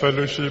to their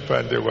fellowship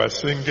and they were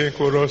singing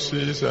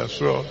choruses and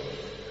so on.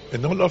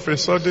 And all of a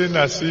sudden,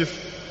 as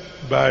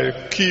if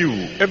by cue,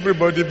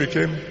 everybody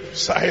became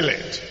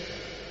silent.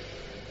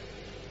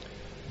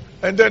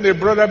 And then a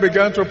brother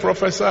began to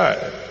prophesy.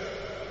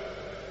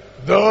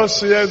 Thus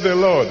saith the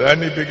Lord.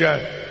 And he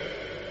began.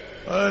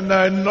 And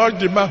I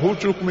knocked the man who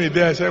took me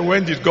there. I said,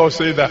 when did God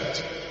say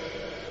that?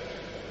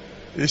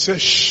 He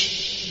said,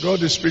 shh, God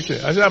is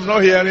speaking. I said, I'm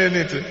not hearing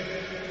anything.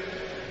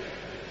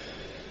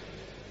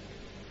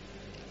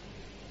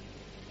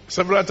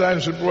 Several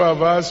times people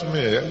have asked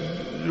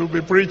me, you'll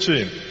be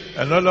preaching.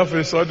 And all of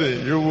a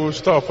sudden you will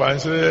stop and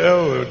say,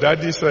 oh,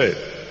 Daddy said.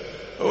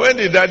 When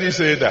did Daddy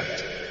say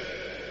that?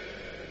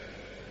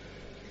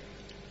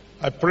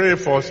 I pray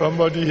for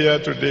somebody here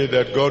today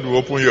that God will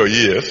open your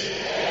ears.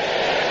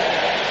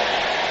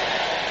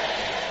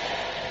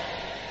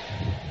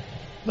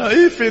 Now,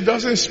 if he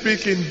doesn't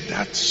speak in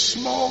that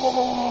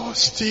small,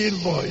 still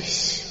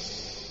voice,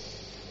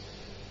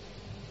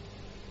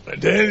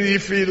 then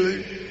if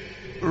he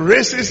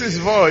raises his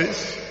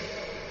voice,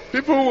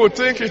 people will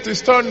think it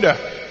is thunder.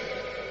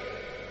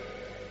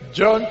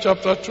 John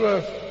chapter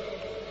 12,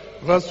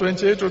 verse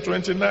 28 to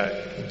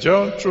 29.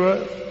 John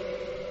 12.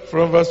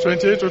 From verse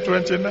 28 to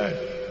 29.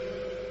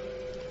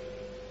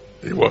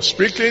 He was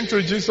speaking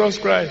to Jesus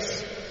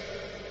Christ.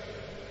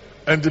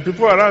 And the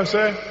people around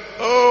said,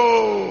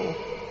 oh,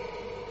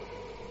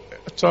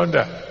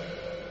 thunder.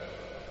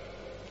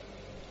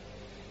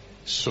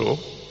 So,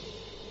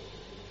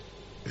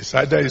 it's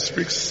either he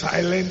speaks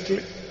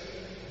silently,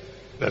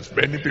 that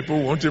many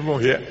people won't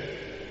even hear,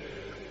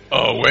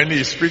 or when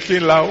he's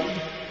speaking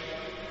loud,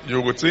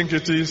 you would think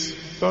it is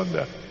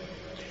thunder.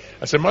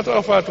 As a matter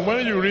of fact,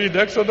 when you read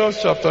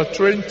Exodus chapter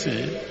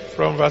 20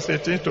 from verse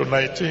 18 to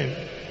 19,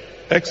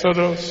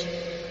 Exodus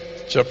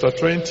chapter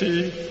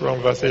 20 from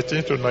verse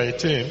 18 to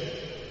 19,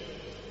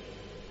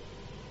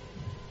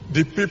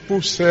 the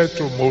people said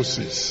to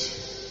Moses,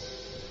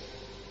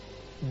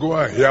 go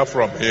and hear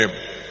from him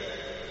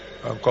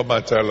and come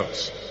and tell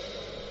us.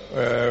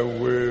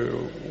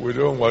 We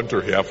don't want to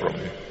hear from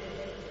him.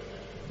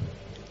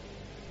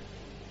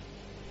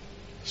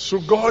 So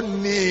God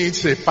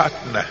needs a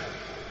partner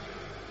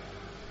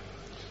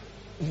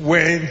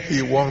when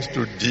he wants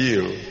to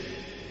deal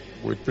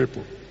with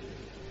people.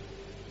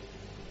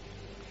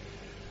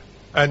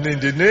 And in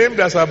the name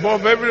that's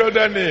above every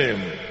other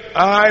name,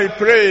 I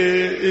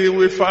pray he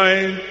will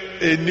find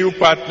a new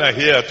partner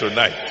here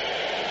tonight.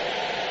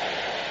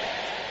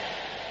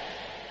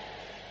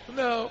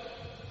 Now,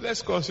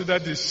 let's consider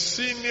the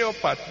senior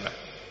partner,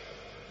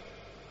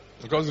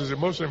 because he's the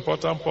most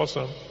important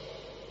person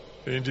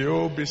in the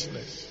whole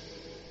business.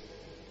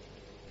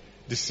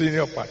 The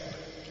senior partner.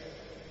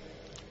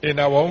 In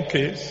our own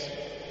case,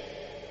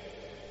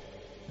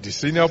 the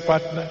senior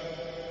partner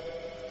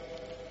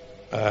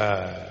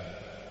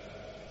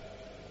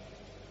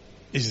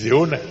is the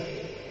owner.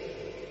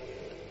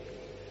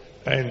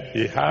 And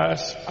he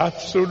has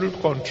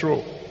absolute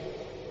control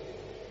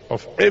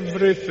of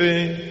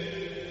everything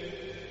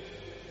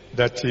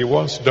that he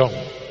wants done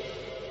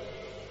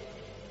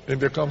in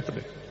the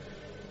company.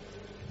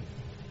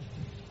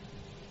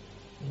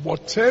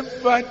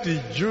 Whatever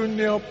the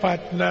junior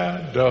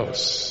partner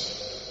does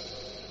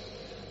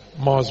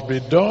must be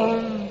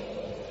done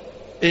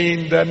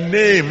in the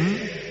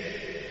name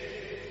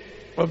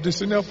of the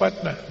senior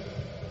partner.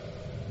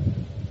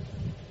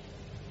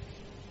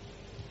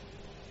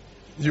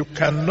 You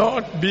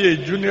cannot be a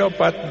junior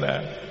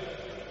partner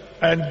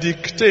and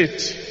dictate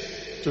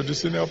to the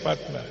senior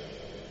partner.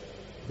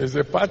 There's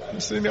a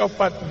senior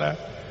partner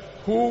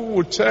who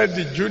will tell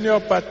the junior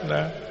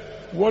partner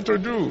what to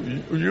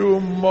do. You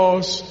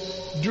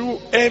must do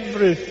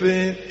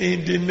everything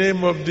in the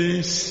name of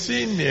the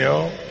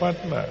senior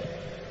partner.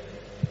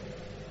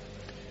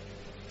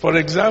 For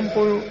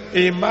example,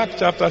 in Mark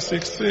chapter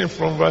 16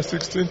 from verse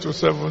 16 to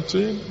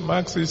 17,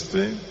 Mark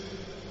 16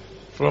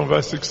 from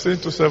verse 16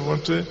 to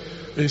 17,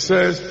 he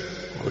says,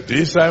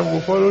 this I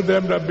will follow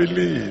them that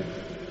believe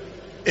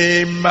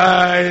in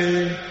my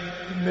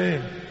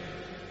name.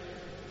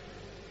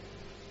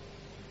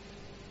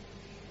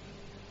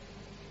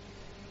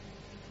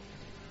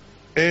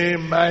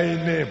 In my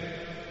name.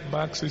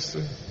 Mark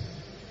 16,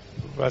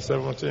 verse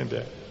 17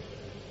 there.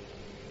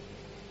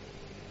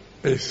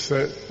 He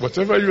said,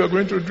 whatever you are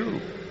going to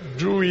do,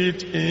 do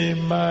it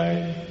in my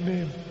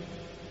name.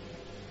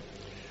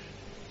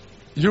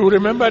 You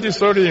remember the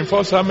story in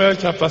 1 Samuel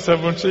chapter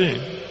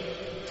 17,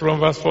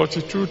 from verse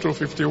 42 to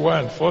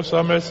 51. 1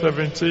 Samuel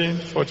 17,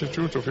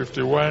 42 to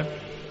 51.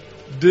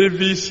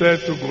 David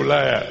said to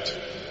Goliath,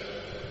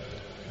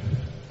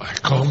 I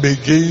come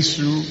against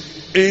you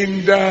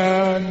in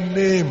the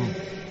name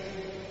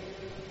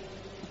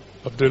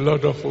of the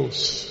Lord of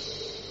hosts.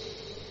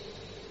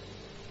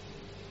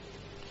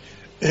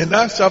 In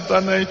Acts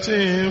chapter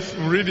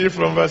 19, read it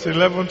from verse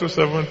 11 to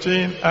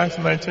 17. Acts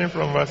 19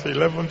 from verse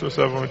 11 to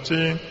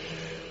 17.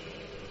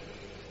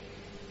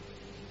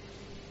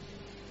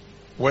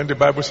 When the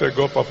Bible said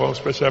God performed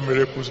special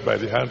miracles by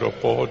the hand of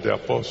Paul the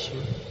apostle.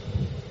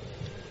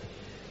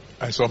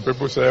 And some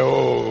people say,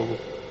 oh,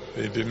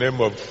 in the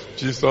name of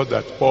Jesus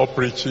that Paul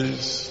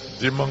preaches,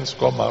 demons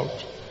come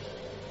out.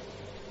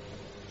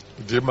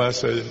 The demons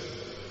say,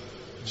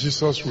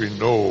 Jesus we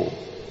know.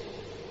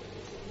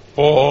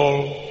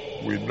 Paul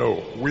we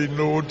know. We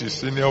know the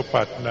senior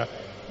partner.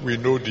 We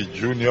know the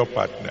junior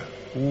partner.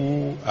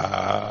 Who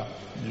are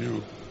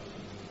you?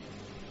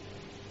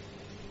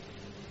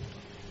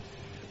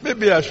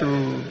 Maybe I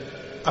should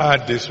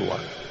add this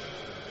one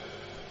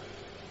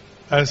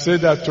and say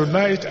that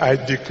tonight I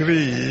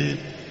decree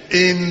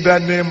in the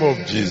name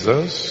of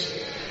Jesus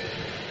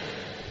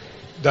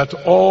that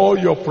all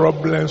your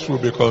problems will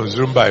be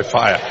consumed by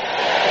fire.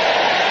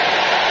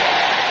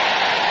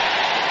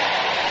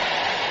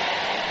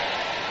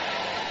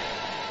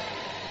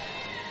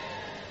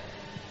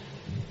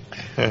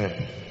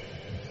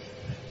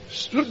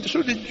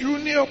 So the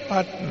junior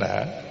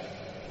partner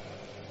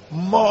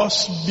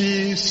must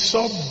be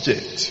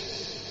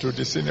subject to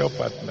the senior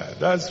partner.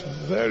 That's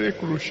very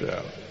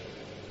crucial.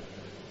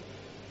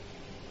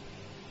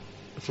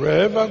 If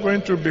we're ever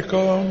going to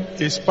become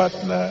his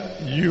partner,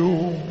 you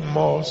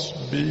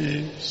must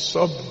be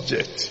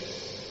subject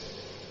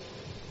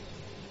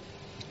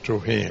to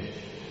him.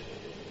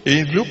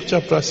 In Luke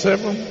chapter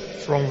 7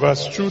 from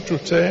verse 2 to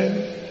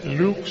 10,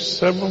 Luke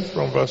 7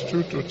 from verse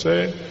 2 to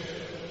 10,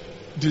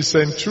 the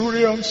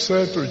centurion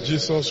said to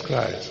Jesus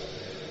Christ,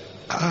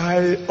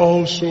 I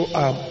also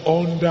am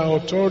under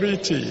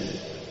authority.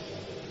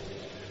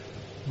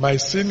 My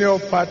senior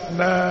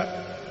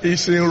partner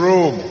is in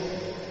Rome.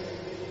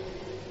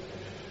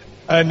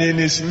 And in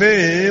his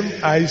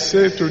name, I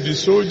say to the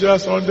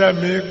soldiers under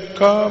me,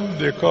 come,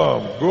 they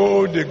come.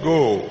 Go, they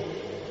go.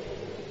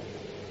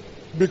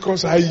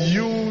 Because I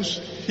use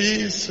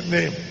his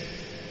name.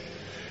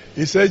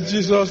 He said,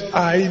 Jesus,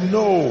 I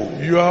know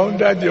you are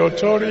under the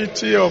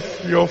authority of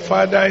your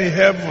Father in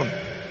heaven.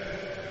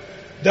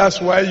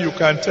 That's why you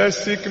can tell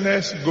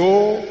sickness,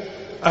 go,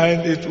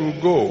 and it will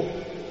go.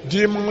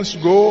 Demons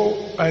go,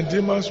 and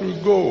demons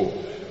will go.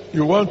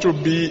 You want to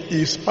be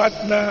his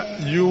partner,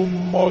 you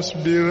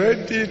must be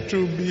ready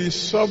to be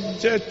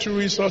subject to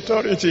his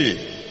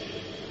authority.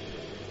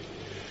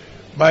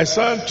 My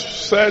son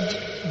said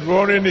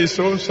during his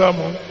own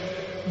sermon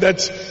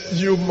that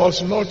you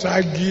must not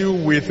argue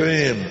with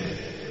him.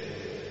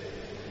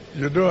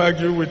 You don't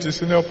argue with his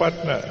senior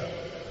partner.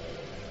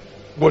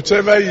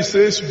 Whatever he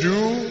says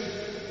do,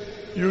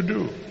 you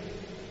do.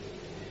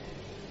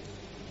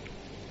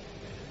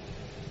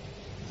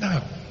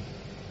 Now,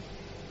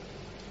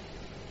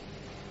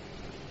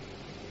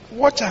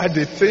 what are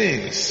the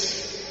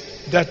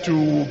things that you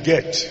will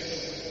get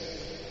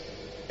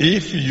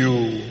if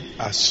you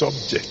are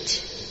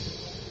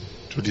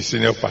subject to the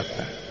senior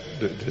partner?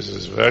 This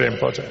is very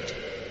important.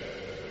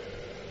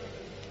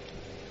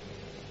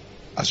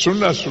 As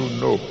soon as you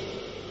know,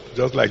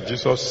 just like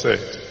Jesus said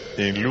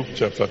in Luke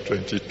chapter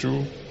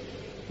 22,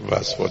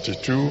 verse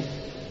 42.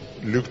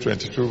 Luke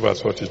 22,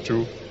 verse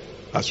 42.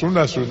 As soon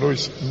as you know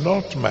it's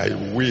not my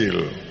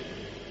will,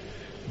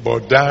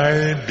 but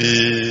thine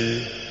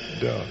be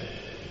done.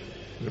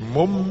 The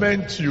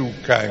moment you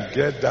can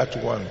get that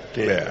one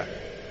clear,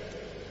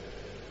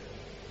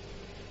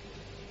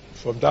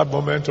 from that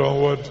moment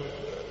onward,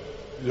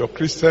 your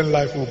Christian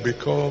life will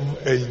become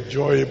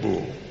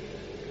enjoyable.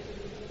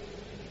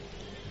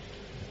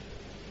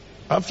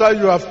 After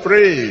you have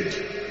prayed,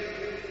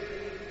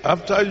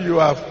 after you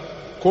have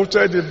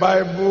quoted the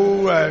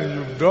Bible and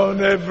you've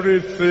done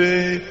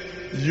everything,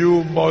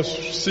 you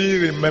must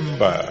still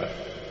remember,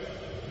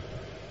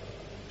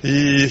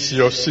 He is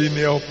your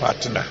senior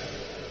partner.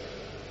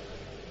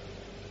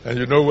 And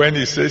you know, when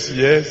He says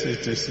yes,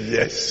 it is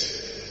yes.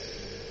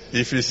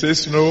 If He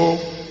says no,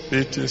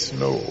 it is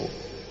no.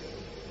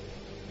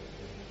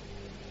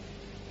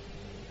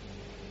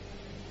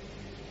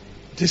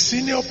 The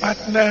senior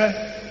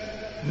partner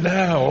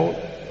now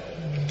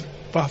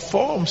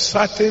performs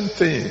certain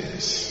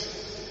things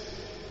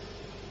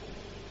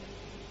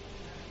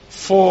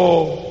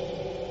for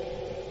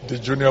the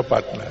junior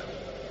partner.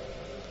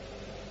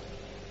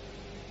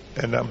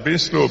 And I'm being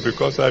slow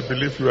because I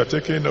believe you are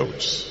taking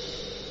notes.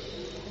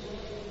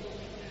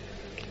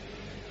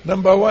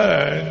 Number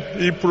one,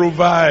 he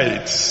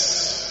provides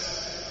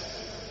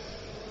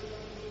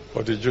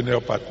for the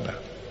junior partner.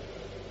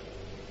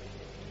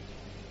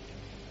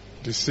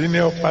 The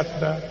senior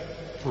partner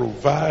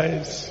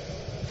provides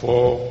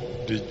for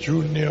the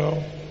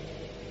junior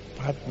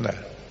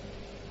partner.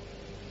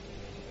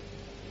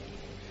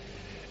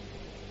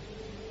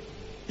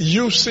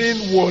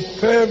 Using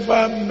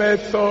whatever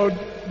method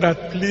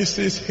that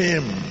pleases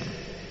him.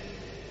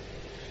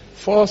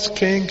 1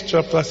 Kings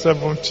chapter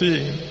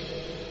 17,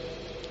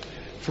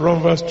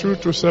 from verse 2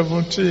 to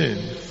 17.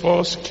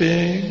 1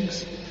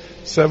 Kings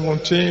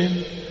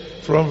 17,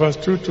 from verse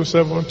 2 to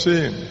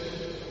 17.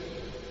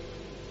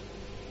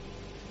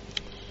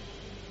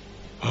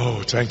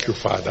 Oh, thank you,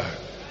 Father.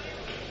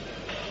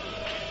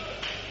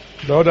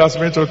 Lord asked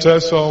me to tell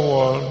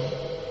someone,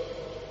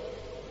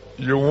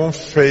 you won't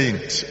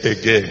faint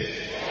again.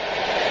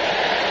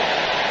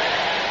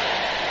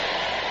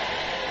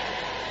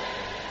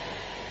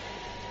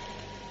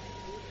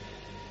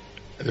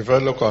 The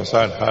fellow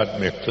concerned heard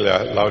me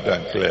clear, loud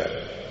and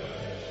clear.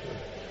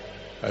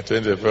 I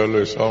think the fellow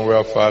is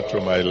somewhere far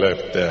to my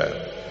left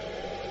there.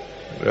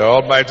 The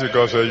Almighty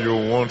God said, you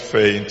won't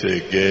faint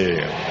again.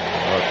 You're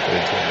not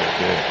fainting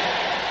again.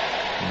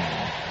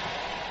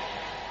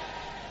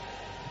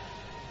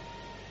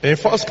 In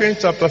 1 Kings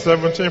chapter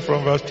 17,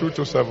 from verse 2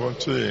 to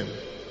 17,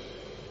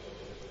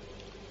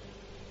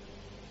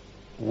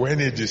 when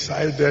he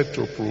decided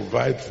to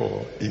provide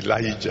for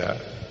Elijah,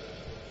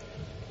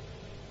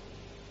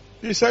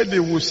 he said he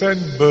would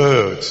send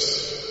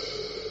birds,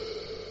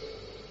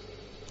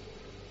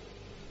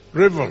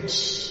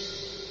 ravens,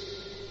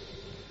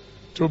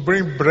 to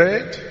bring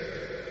bread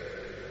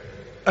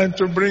and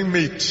to bring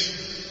meat.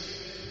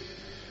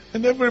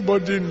 And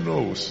everybody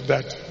knows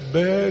that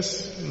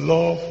birds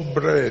love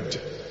bread.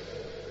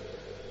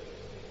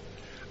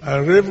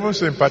 And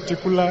ravens in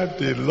particular,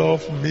 they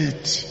love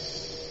meat.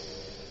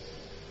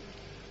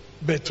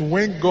 But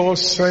when God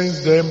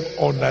sends them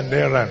on an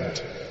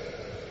errand,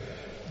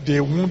 they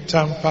won't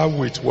tamper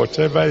with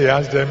whatever He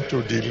asks them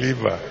to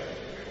deliver.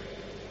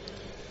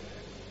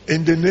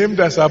 In the name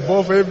that's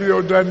above every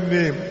other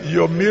name,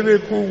 your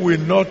miracle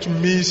will not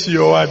miss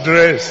your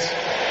address.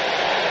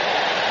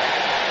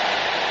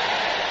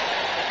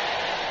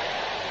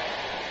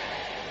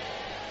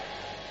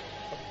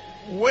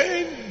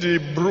 When the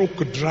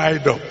brook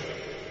dried up,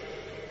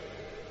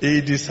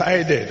 he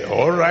decided,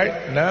 all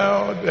right,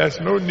 now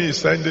there's no need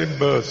sending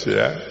birds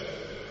here.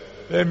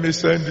 Let me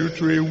send you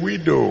to a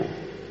widow.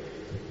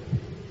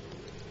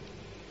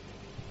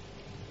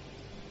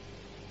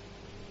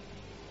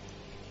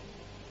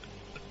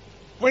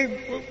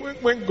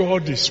 When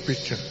God is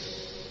speaking,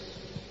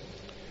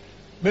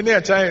 many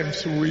a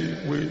times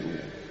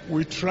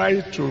we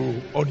try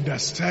to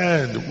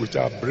understand with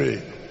our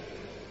brain.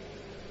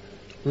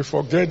 We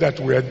forget that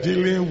we are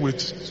dealing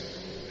with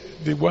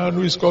the one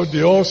who is called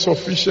the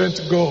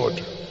all-sufficient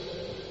God.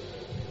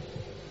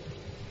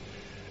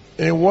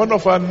 In one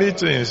of our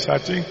meetings, I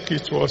think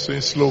it was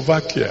in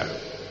Slovakia,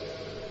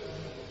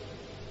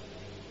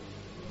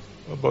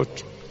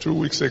 about 2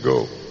 weeks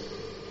ago,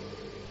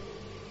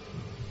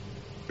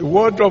 the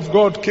word of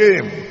God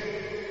came.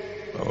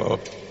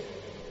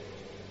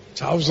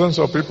 Thousands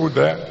of people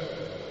there.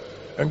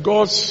 And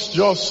God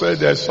just said,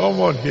 there's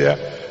someone here,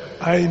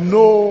 I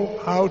know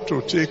how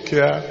to take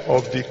care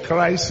of the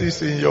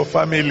crisis in your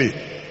family.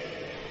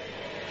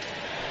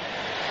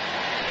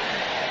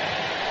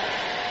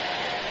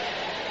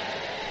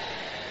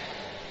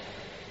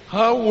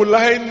 How will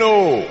I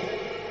know?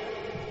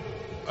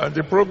 And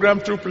the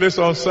program took place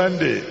on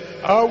Sunday.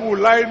 How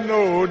will I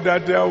know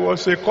that there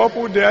was a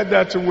couple there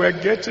that were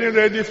getting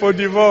ready for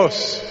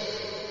divorce?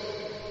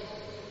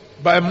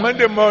 By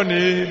Monday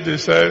morning, they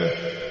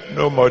said,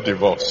 no more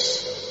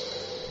divorce.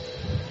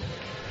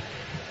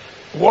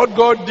 what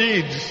God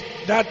did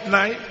that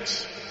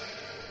night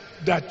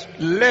that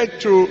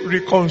led to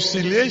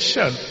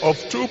reconciliation of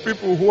two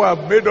people who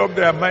have made up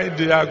their mind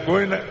they are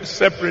going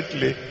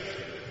separately,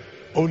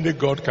 only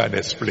God can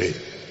explain.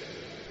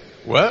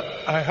 Well,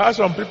 I heard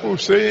some people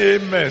say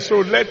amen, so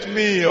let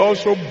me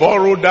also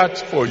borrow that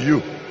for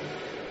you.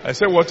 I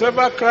say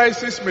whatever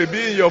crisis may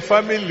be in your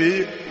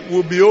family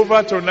will be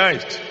over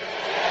tonight.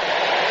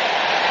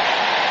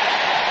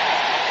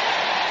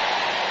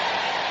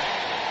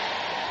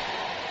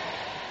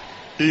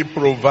 He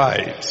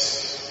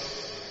provides.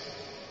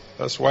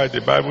 That's why the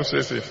Bible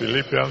says in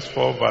Philippians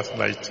 4 verse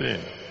 19,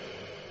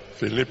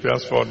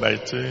 Philippians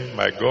 4:19,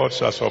 my God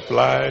shall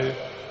supply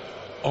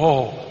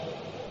all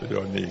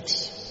your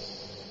needs.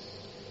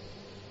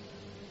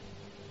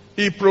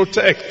 He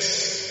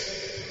protects.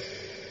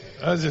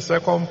 That's the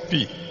second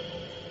P.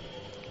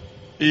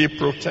 He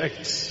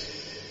protects.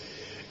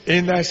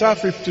 In Isaiah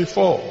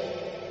 54,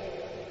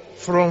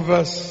 from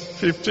verse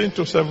 15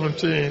 to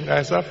 17,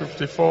 Isaiah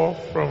 54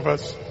 from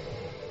verse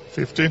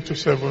 15 to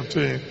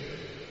 17,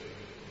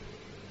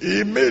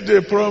 he made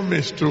a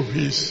promise to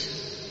his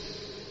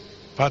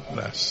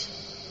partners.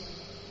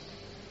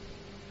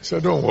 He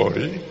said, don't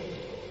worry.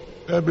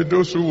 There'll be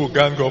those who will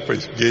gang up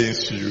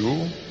against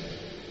you.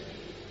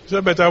 He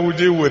said, but I will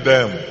deal with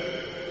them.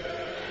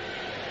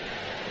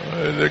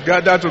 They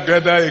gather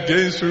together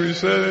against you. He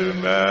said,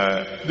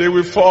 nah, they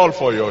will fall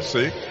for your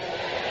sake.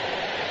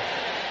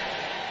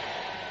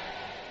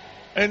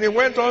 And he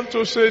went on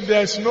to say,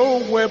 there's no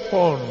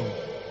weapon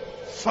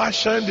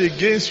fashioned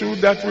against you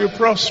that will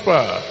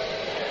prosper.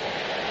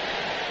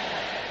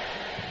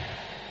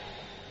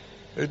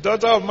 A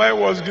daughter of mine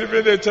was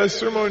giving a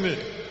testimony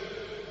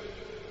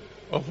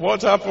of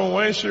what happened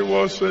when she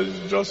was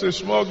just a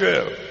small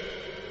girl.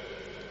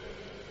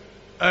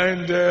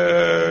 And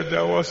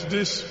there was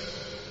this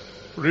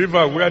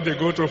river where they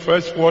go to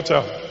fetch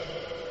water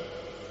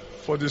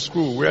for the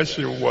school where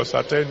she was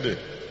attending.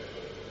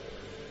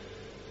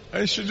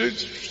 And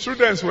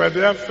students were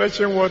there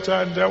fetching water,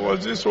 and there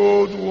was this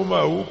old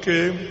woman who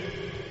came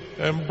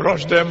and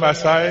brushed them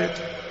aside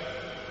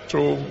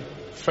to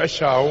fetch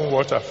her own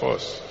water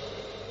first.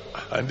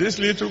 And this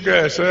little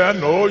girl said,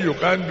 no, you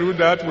can't do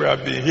that, we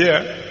have been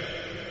here.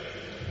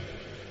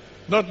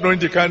 Not knowing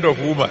the kind of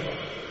woman.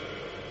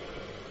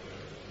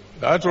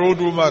 That old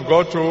woman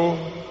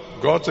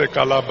got a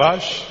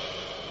calabash,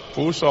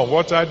 put some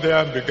water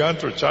there and began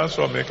to chant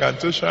some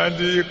incantation, and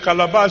the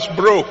calabash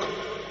broke.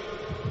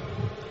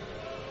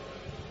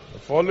 The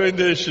following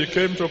day she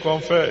came to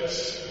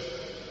confess.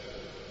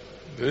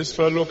 This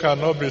fellow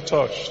cannot be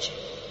touched.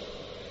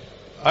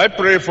 I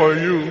pray for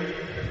you.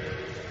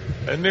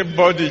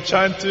 Anybody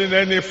chanting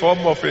any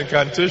form of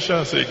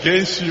incantations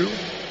against you,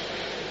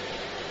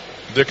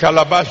 the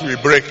calabash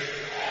will break.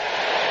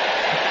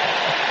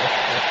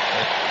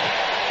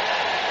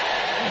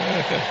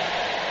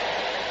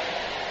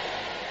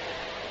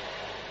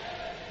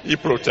 He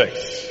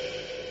protects.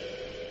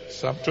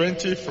 Psalm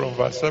 20 from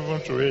verse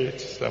 7 to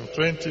 8. Psalm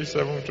 20,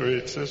 7 to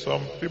 8 says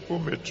some people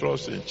may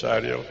trust in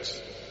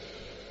chariots,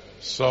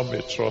 some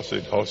may trust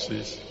in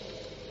horses,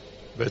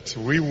 but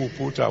we will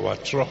put our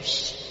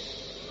trust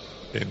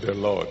in the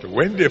Lord.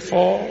 When they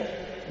fall,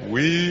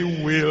 we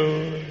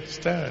will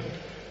stand.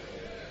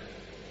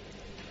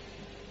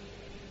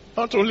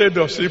 Not only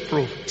does he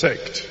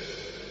protect,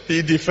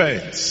 he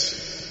defends.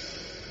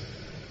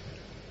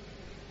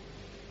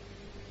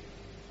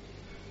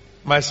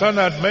 My son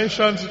had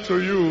mentioned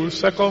to you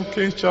 2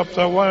 Kings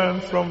chapter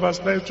 1 from verse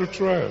 9 to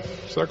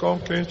 12. 2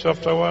 Kings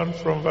chapter 1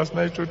 from verse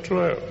 9 to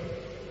 12.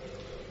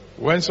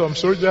 When some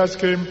soldiers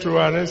came to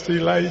arrest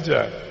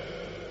Elijah,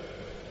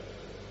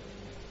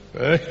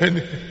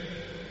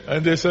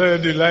 and they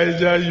said,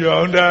 Elijah, you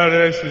are under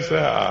arrest. He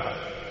said,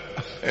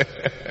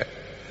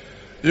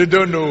 you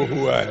don't know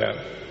who I am.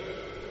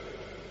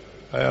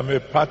 I am a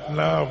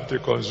partner of the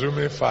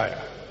consuming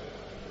fire.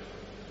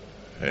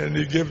 And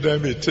he gave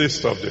them a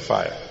taste of the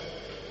fire.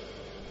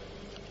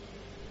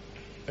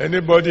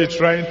 Anybody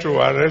trying to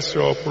arrest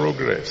your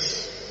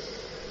progress,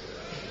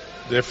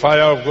 the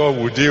fire of God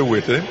will deal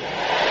with him.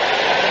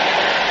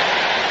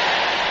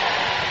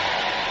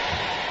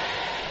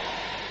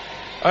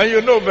 And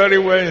you know very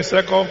well in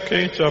 2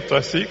 Kings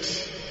chapter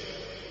 6.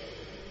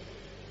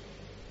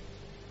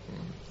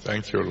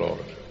 Thank you,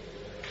 Lord.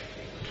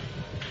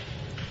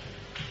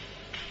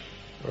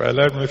 Well,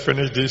 let me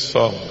finish this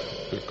song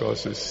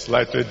because it's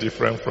slightly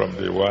different from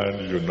the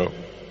one you know.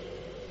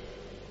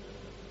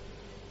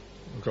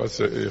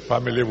 Because a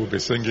family will be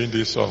singing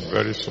this song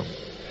very soon.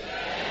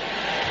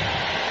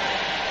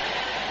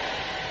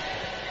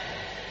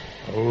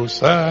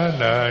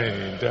 Hosanna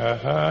in the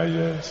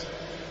highest.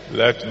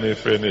 Let me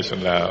finish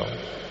now.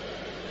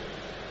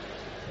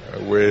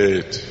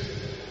 Wait.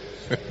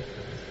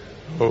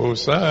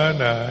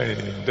 Hosanna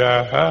in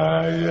the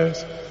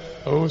highest.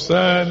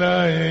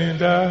 Hosanna in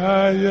the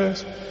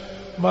highest.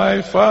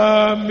 My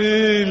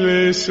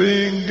family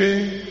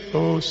singing.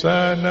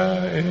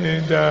 Hosanna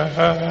in the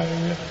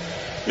highest.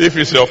 If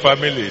it's your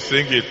family,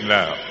 sing it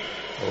now.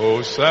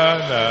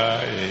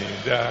 Hosanna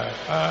in the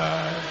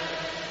highest.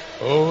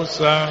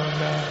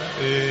 Hosanna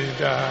in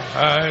the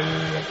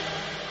highest.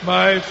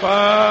 My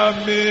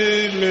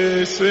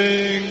family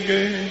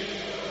singing.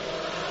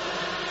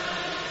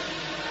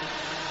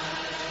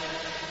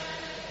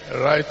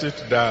 Write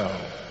it down.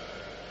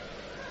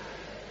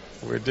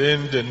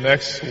 Within the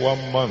next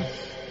 1 month,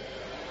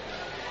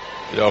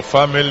 your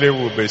family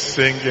will be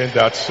singing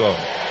that song.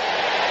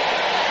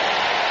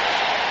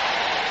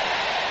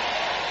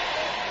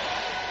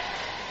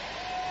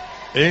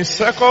 In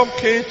 2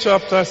 Kings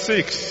chapter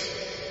 6,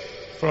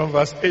 from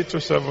verse 8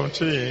 to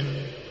 17,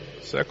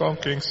 2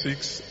 Kings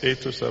 6,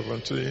 8 to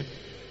 17,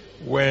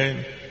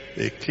 when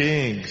a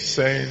king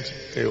sent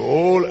a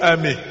whole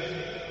army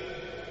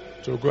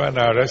to go and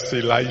arrest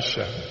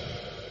Elisha.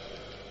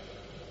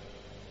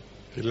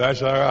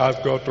 Elisha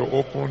asked God to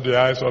open the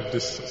eyes of the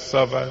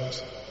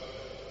servant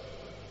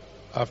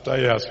after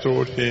he has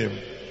told him,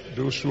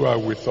 those who are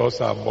with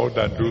us are more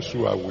than those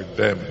who are with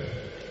them.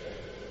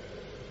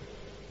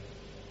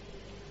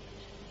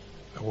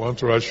 I want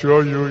to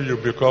assure you, you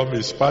become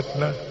his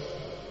partner.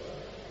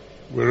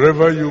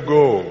 Wherever you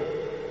go,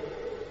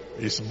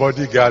 his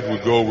bodyguard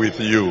will go with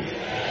you.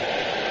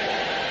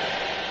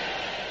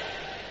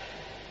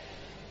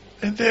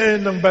 And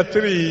then number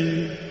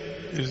 3,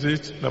 is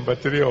it number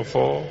 3 or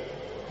 4?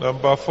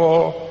 Number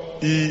 4,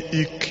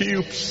 he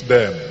equips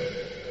them.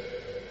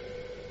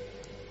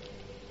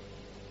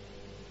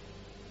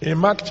 In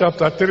Mark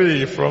chapter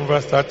 3 from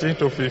verse 13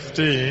 to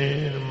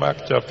 15, Mark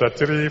chapter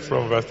 3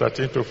 from verse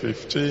 13 to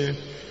 15,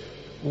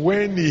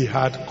 when he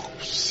had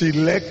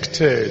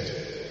selected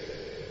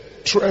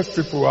 12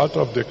 people out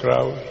of the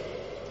crowd,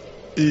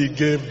 he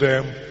gave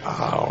them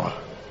power.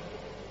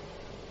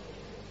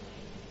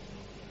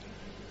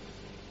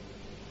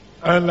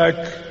 And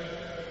like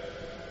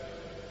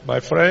my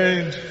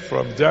friend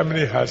from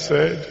Germany has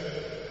said,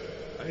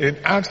 in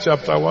Acts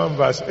chapter 1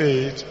 verse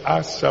 8,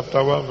 Acts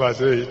chapter 1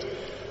 verse 8,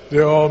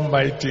 the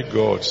Almighty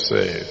God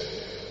said,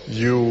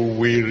 you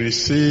will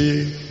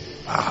receive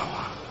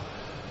power.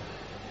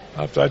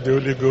 After the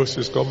Holy Ghost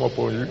is come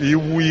upon you, He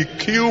will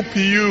equip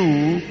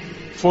you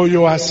for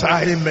your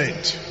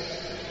assignment.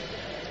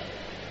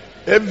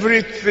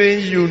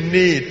 Everything you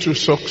need to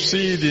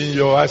succeed in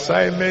your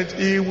assignment,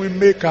 He will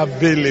make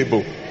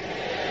available.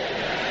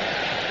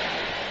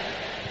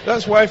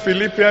 That's why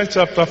Philippians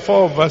chapter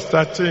 4 verse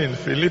 13,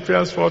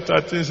 Philippians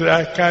 4:13 says,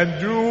 I can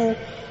do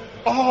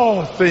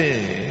all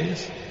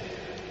things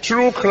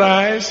through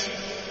Christ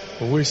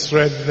who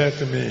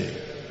strengtheneth me.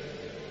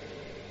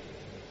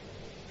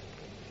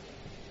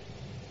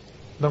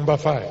 Number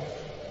 5,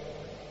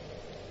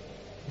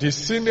 the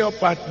senior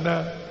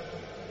partner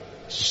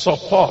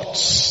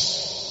supports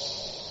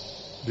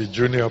the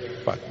junior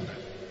partner.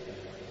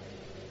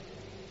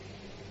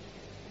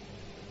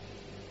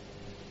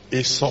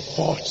 He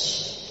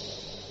supports.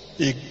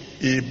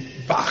 He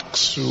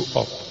backs you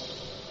up.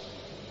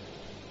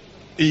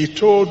 He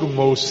told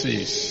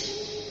Moses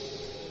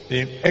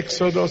in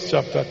Exodus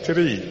chapter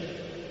 3.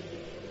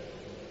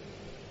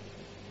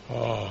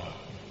 Oh,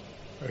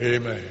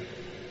 amen.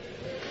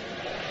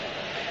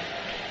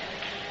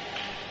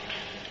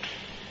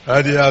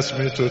 And he asked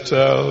me to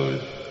tell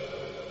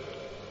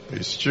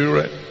his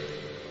children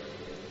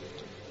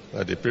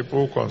that the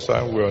people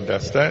concerned will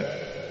understand.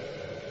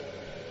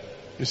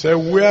 He said,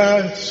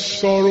 where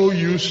sorrow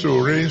used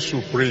to reign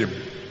supreme,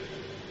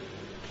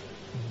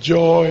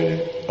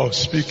 joy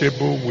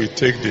unspeakable will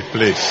take the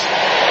place.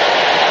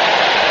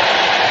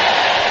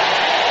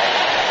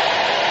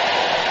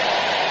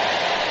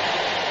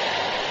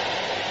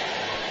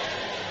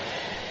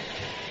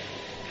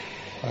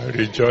 I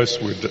rejoice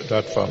with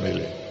that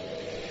family.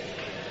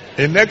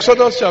 In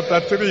Exodus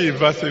chapter 3,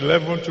 verse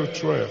 11 to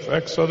 12,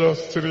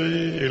 Exodus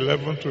 3,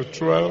 11 to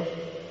 12,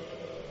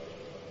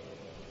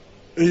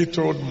 he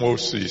told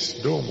Moses,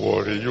 don't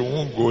worry, you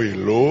won't go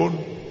alone.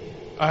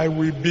 I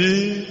will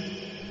be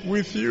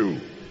with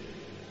you.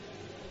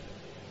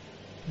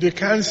 They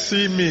can't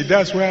see me,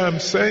 that's why I'm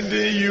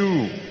sending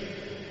you.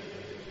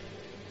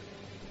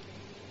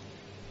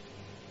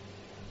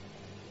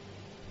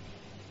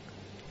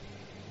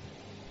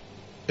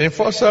 In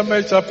 1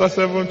 Samuel chapter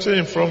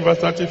 17, from verse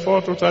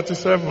 34 to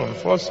 37,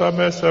 1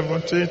 Samuel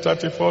 17,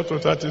 34 to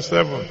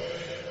 37,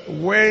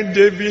 when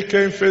David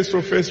came face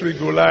to face with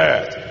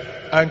Goliath,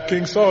 and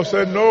King Saul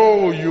said,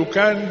 no, you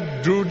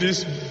can't do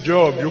this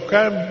job, you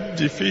can't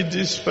defeat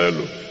this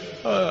fellow.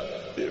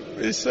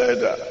 He said,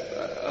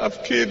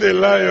 I've killed a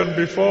lion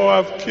before,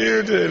 I've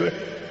killed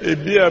a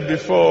bear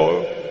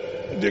before.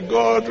 The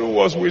God who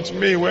was with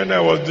me when I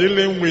was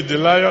dealing with the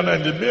lion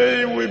and the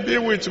bear, He will be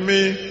with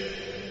me.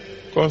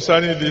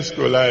 Concerning this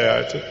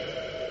Goliath,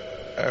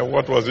 and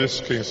what was this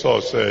King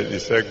Saul said? He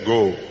said,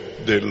 go,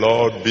 the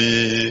Lord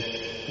be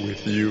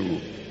with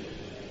you.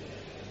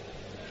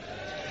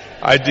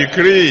 I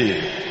decree,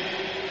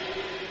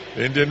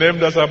 in the name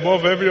that's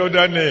above every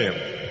other name,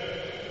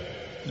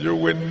 you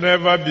will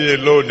never be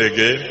alone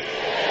again.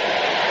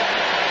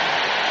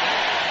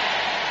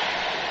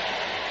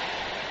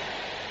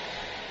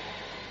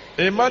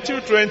 In Matthew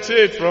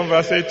 28, from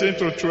verse 18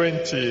 to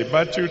 20,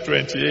 Matthew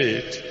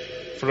 28,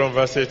 from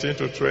verse 18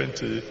 to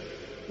 20,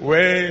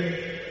 when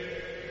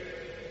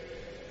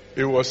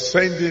he was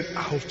sending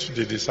out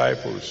the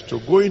disciples to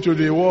go into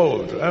the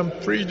world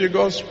and preach the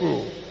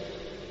gospel,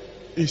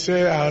 he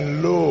said,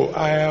 and lo,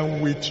 I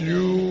am with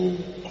you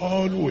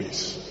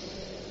always.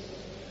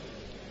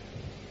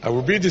 I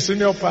will be the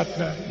senior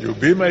partner. You'll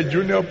be my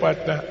junior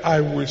partner.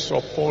 I will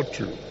support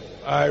you.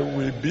 I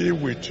will be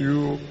with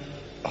you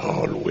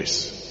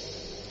always.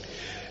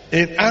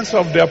 In Acts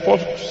of the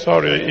Apostles,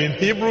 in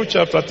Hebrews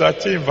chapter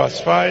 13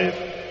 verse 5,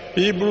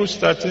 Hebrews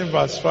 13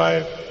 verse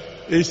 5,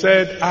 he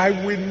said, I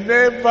will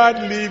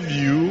never leave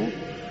you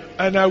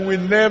and I will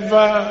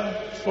never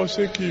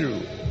forsake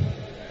you.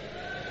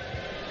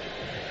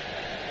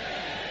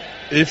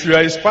 If you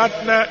are his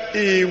partner,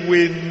 he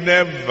will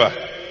never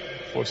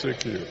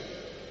forsake you.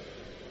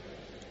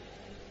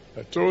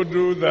 I told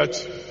you that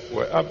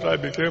after I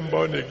became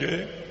born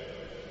again,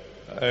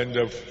 and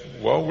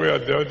one way or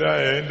the other,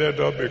 I ended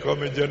up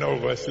becoming general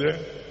overseer.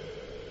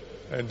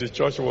 And the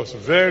church was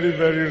very,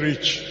 very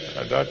rich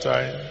at that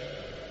time.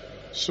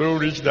 So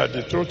rich that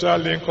the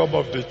total income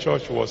of the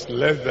church was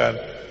less than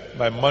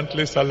my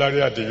monthly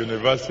salary at the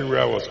university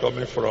where I was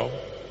coming from.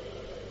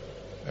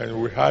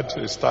 And we had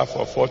a staff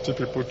of 40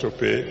 people to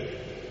pay.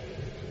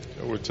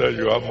 I will tell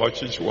you how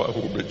much each one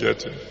will be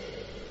getting.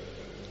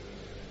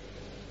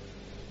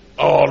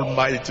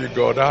 Almighty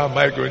God, how am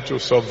I going to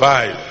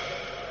survive?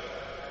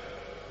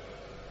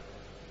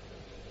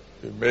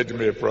 He made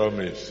me a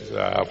promise. He said,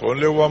 I have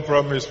only one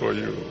promise for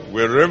you.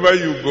 Wherever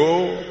you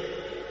go,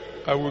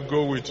 I will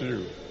go with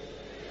you.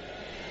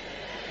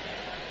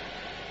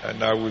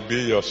 And I will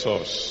be your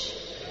source.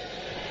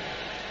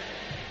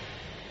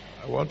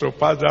 I want to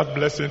pass that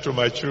blessing to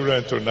my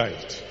children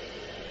tonight.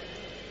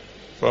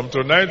 From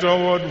tonight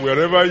onward,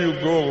 wherever you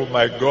go,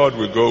 my God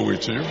will go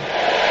with you.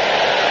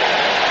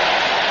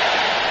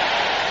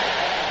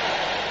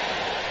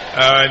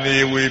 And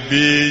he will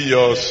be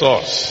your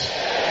source.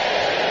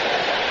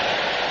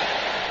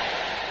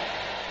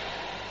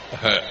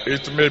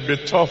 It may be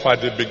tough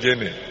at the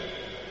beginning,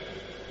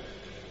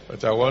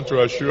 but I want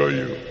to assure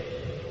you,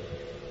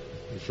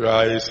 if you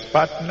are his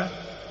partner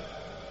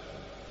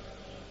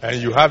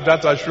and you have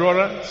that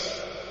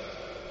assurance,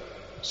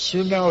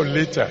 sooner or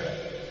later,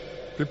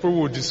 people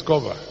will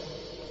discover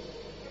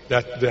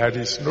that there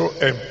is no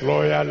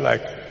employer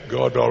like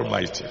God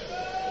Almighty.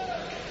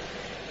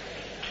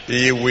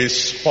 He will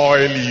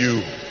spoil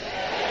you.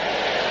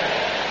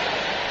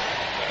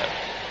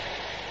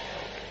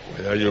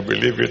 Whether you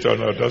believe it or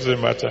not,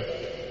 doesn't matter.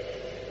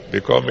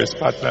 Become his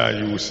partner and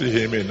you will see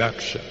him in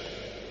action.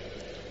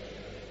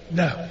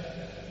 Now,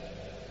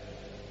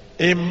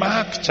 in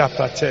Mark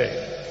chapter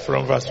 10,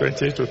 from verse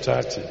 20 to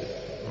 30,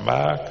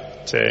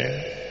 Mark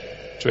 10,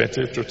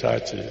 20 to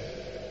 30,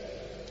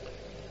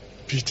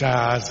 Peter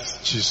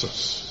asked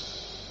Jesus,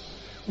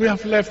 we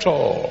have left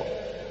all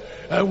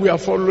and we are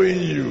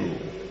following you.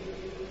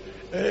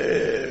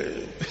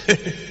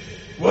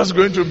 What's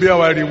going to be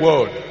our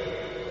reward?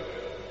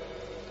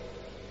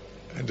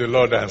 And the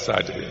Lord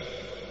answered him.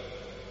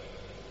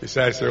 He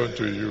said, I say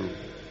unto you,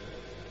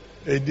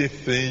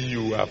 anything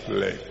you have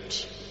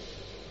left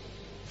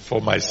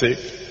for my sake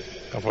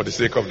and for the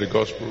sake of the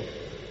gospel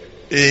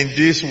in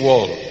this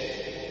world,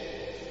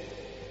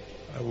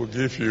 I will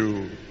give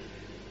you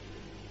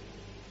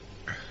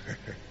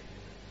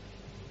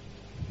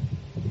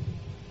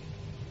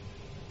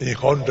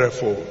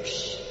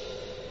 100-folds.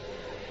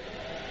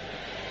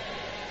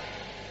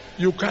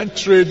 You can't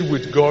trade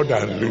with God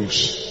and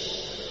lose.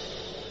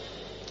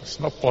 It's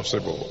not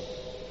possible.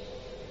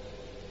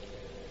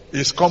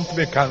 His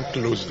company can't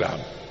close down.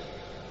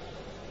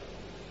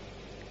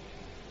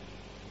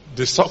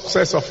 The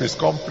success of his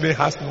company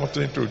has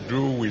nothing to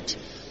do with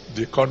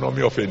the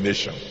economy of a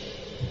nation.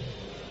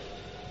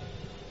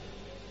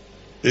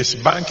 His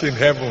bank in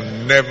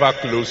heaven never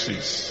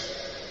closes.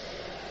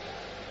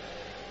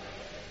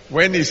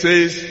 When he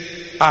says,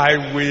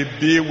 I will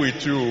be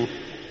with you,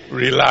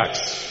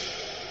 relax.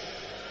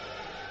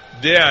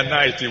 Day and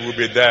night he will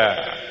be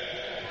there.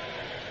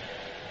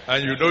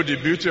 And you know the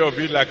beauty of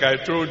it, like I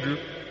told you,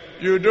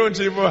 you don't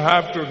even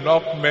have to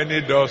knock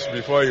many doors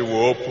before it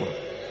will open.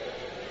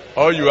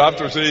 All you have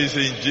to say is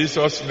in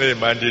Jesus'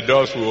 name and the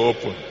doors will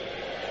open.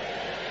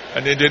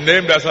 And in the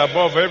name that's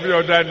above every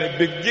other name,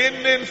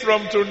 beginning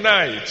from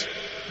tonight,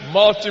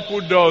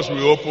 multiple doors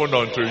will open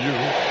unto you.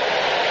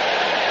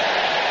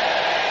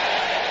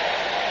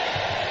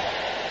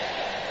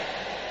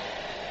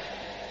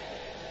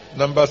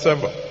 Number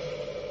 7.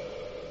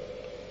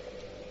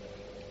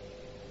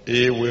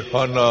 He will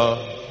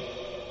honor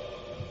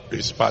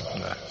his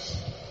partners.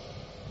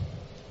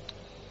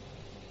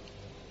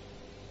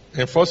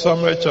 In 1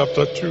 Samuel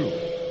chapter 2.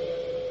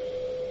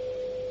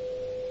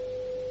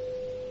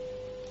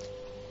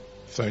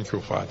 Thank you,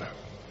 Father.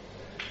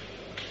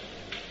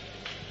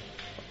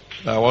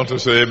 Now I want to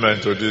say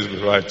amen to this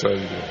before I tell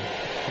you.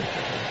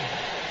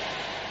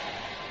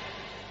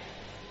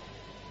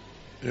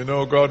 You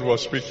know, God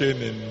was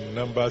speaking in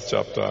Numbers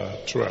chapter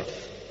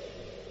 12.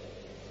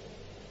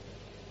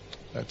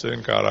 I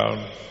think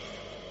around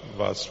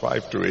verse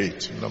 5 to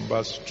 8,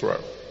 Numbers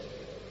 12.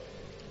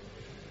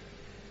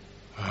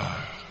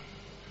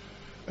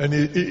 And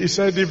he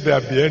said if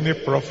there be any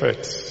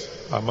prophets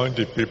among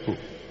the people,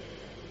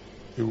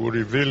 he will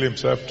reveal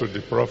himself to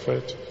the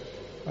prophet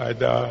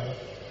either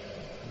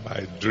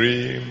by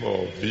dream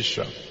or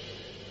vision.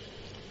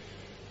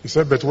 He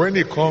said, but when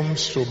it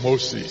comes to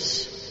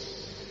Moses,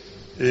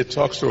 he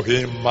talks to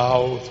him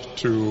mouth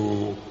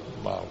to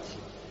mouth.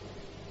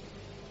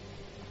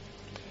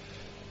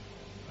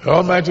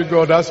 Almighty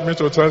God asked me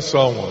to tell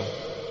someone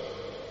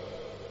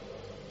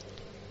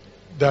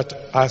that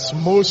as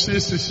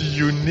Moses is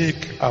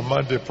unique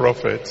among the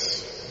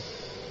prophets,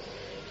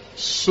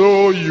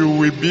 so you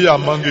will be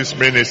among his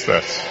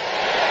ministers.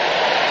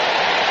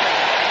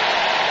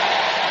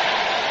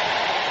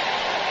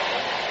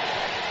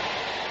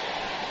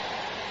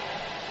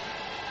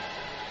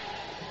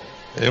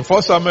 In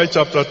 1 Samuel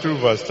chapter 2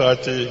 verse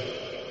 30,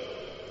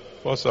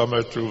 1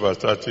 Samuel 2 verse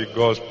 30,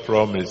 God's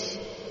promise,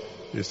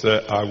 he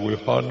said, I will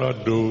honor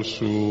those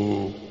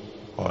who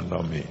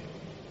honor me.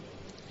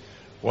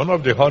 One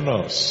of the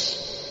honors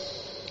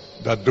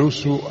that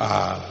those who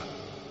are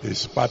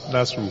his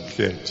partners will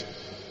get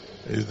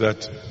is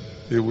that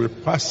he will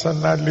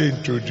personally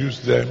introduce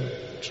them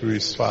to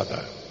his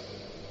Father.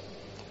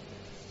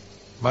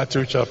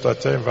 Matthew chapter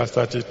 10 verse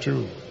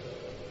 32.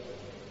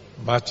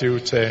 Matthew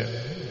 10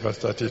 verse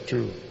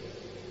 32.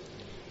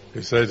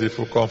 He said, if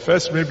you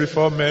confess me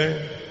before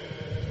men,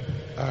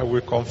 I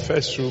will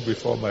confess you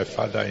before my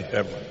Father in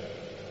heaven.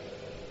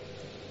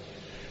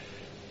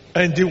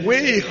 And the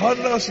way he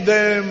honors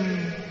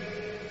them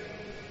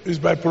is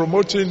by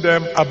promoting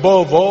them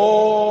above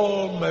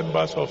all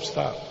members of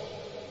staff.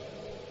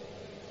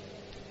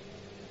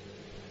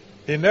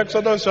 In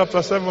Exodus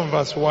chapter 7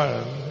 verse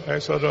 1,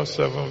 Exodus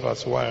 7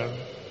 verse 1,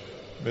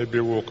 maybe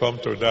we'll come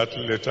to that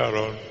later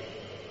on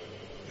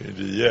in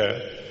the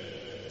year.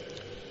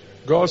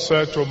 God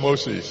said to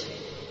Moses,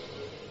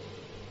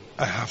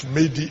 I have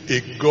made thee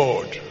a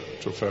God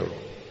to Pharaoh.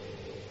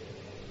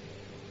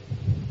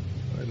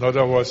 In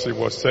other words, he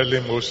was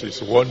telling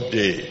Moses, one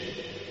day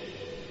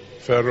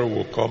Pharaoh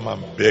will come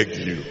and beg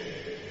you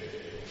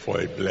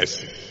for a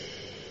blessing.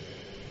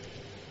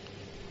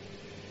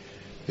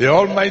 The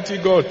Almighty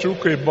God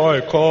took a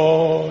boy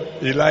called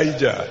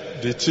Elijah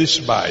the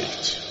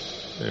Tishbite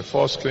in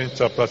 1 Kings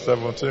chapter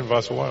 17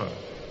 verse 1.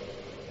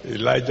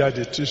 Elijah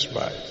the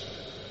Tishbite.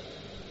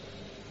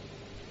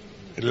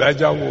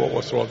 Elijah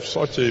was from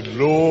such a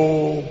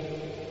low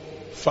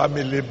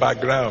family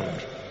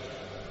background.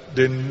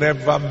 They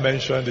never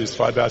mentioned his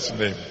father's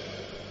name.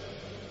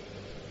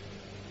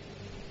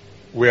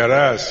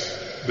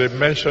 Whereas they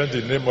mentioned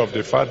the name of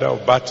the father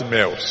of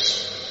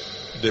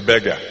Bartimaeus, the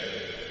beggar.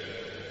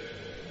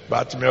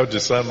 Bartimaeus, the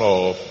son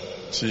of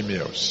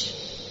Timaeus.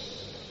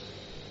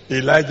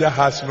 Elijah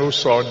has no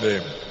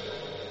surname.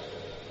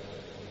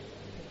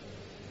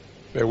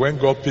 But when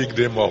God picked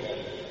him up,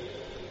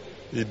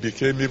 he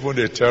became even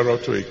a terror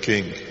to a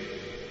king.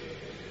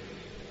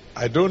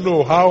 I don't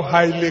know how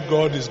highly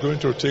God is going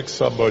to take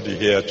somebody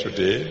here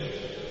today,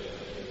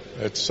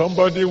 that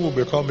somebody will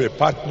become a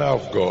partner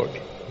of God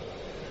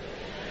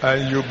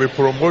and you'll be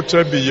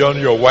promoted beyond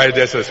your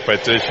wildest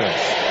expectations.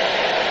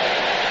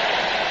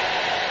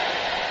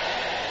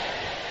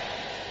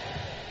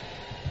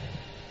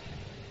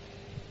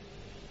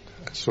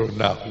 So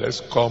now, let's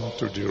come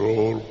to the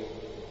role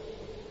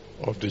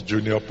of the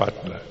junior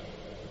partner.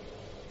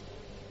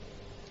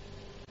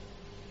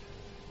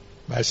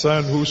 My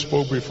son who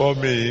spoke before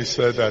me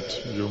said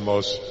that you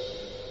must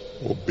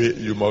obey,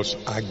 you must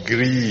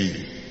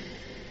agree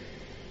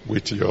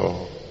with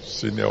your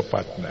senior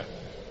partner.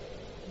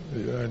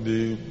 And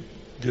he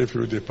gave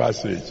you the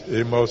passage,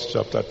 Amos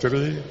chapter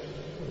 3,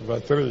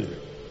 verse 3.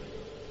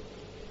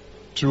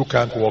 Two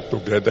can't walk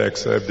together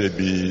except they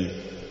be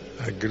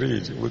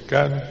agreed. We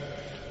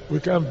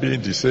can't be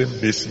in the same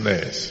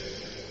business.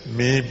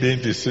 Me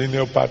being the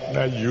senior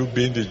partner, you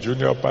being the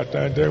junior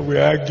partner, and then we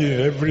argue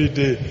every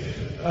day.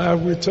 I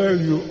will tell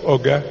you,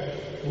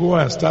 Oga, go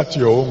and start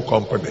your own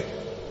company.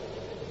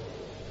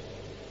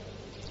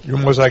 You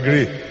must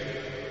agree.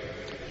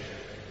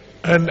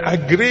 And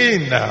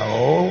agreeing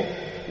now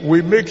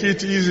will make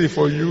it easy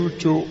for you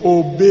to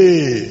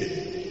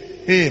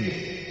obey him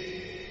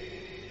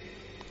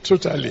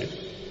totally.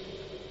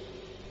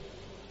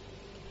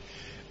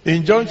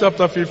 In John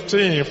chapter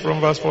 15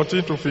 from verse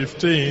 14 to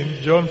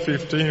 15, John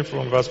 15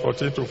 from verse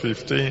 14 to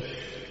 15,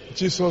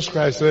 Jesus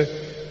Christ said,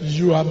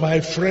 you are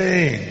my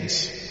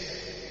friends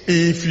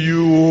if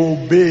you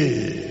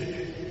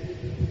obey,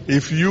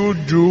 if you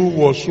do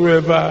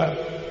whatsoever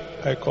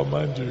I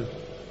command you.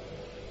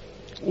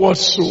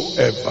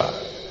 Whatsoever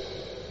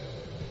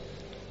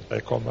I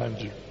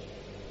command you.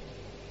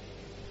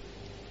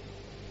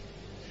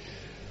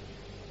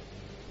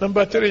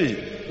 Number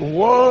 3,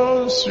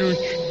 once you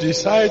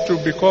decide to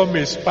become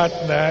his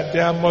partner,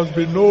 there must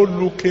be no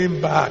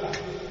looking back.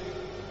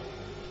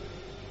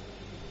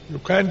 You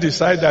can't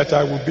decide that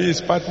I will be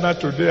his partner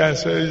today and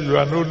say you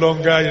are no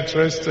longer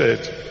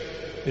interested.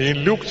 In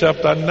Luke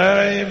chapter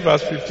 9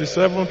 verse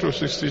 57 to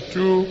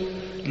 62,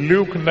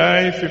 Luke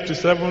 9,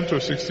 57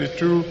 to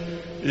 62,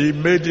 He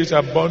made it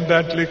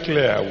abundantly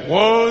clear.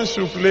 Once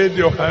you've laid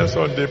your hands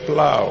on the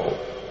plow,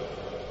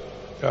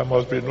 there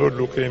must be no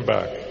looking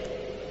back.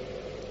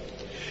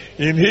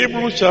 In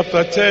Hebrews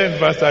chapter 10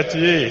 verse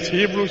 38,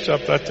 Hebrews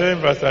chapter 10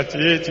 verse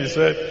 38, he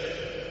said,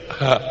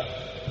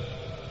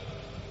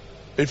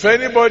 if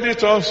anybody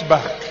turns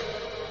back,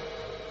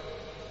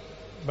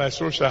 my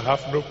soul shall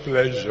have no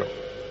pleasure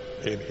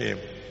in him.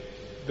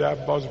 There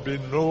must be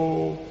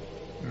no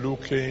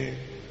looking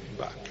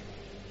back.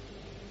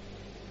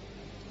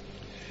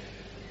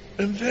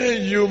 And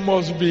then you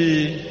must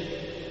be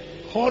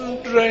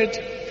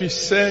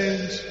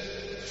 100%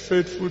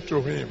 faithful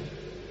to him.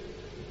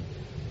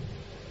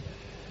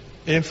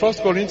 In 1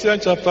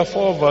 Corinthians chapter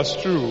 4 verse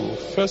 2,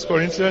 1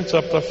 Corinthians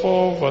chapter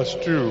 4 verse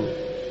 2,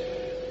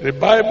 the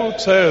Bible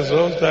tells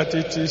us that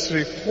it is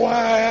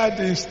required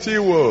in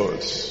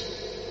stewards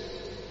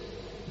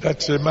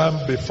that a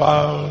man be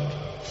found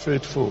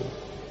faithful.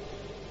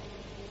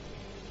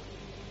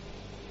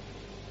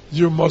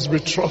 You must be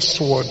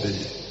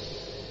trustworthy.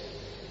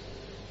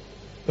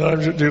 Now,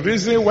 the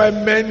reason why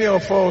many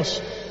of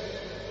us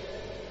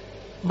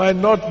might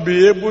not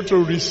be able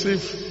to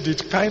receive the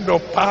kind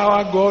of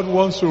power God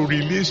wants to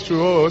release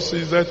to us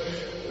is that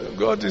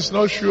God is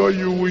not sure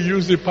you will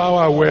use the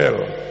power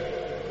well.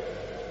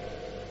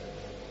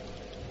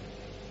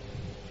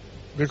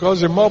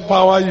 Because the more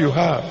power you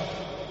have,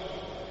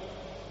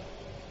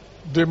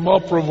 the more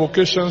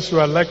provocations you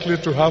are likely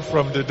to have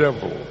from the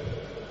devil.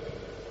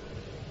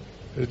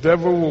 The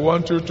devil will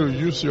want you to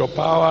use your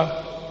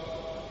power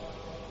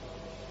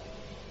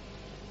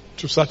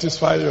to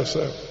satisfy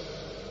yourself.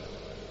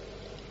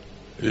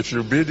 If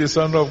you be the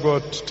Son of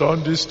God,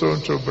 turn this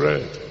stone to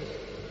bread,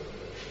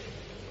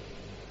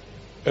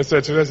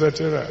 etc.,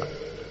 etc.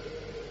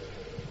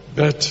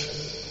 But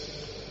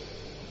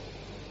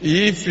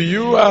if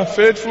you are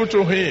faithful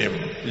to him,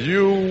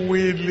 you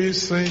will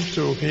listen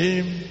to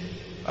him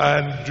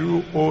and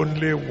do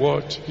only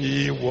what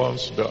he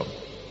wants done.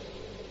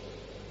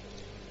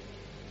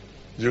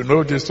 You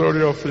know the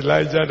story of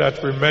Elijah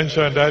that we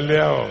mentioned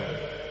earlier on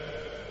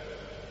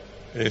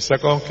in 2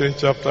 Kings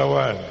chapter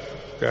 1. You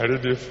can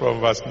read it from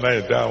verse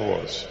 9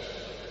 downwards.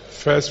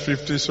 First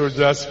 50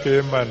 soldiers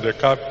came and the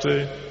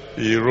captain,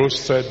 he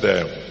roasted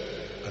them.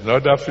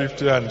 Another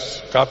 50 and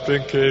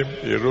captain came,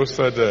 he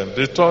roasted them.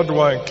 The third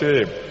one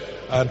came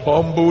and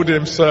humbled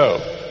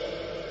himself.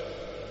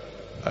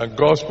 And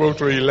God spoke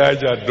to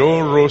Elijah,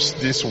 don't roast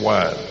this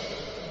one.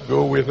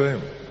 Go with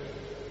him.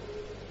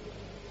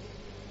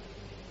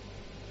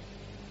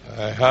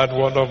 I had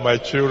one of my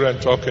children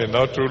talking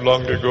not too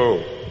long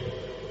ago.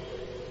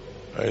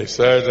 He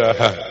said,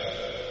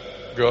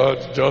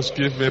 God, just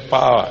give me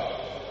power.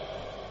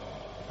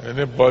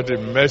 Anybody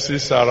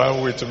messes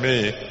around with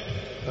me,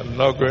 I'm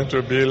not going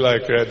to be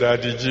like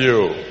Daddy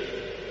Gio.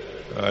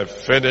 I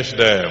finish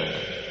them.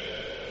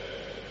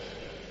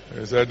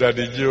 He said,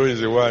 Daddy Gio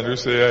is the one who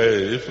say,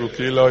 hey, if you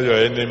kill all your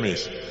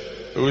enemies,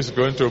 who is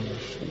going to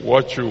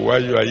watch you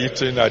while you are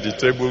eating at the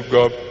table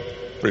God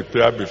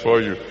prepared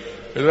before you?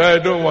 He said, I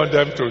don't want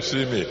them to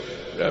see me.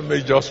 Let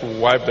me just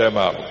wipe them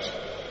out.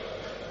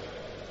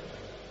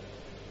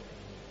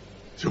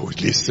 So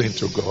listen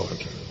to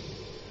God.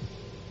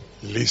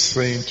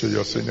 Listen to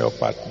your senior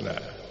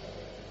partner.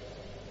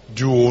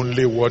 Do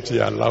only what he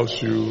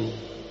allows you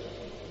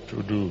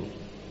to do.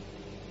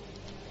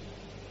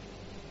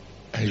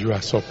 And you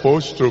are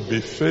supposed to be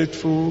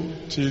faithful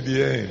till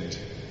the end.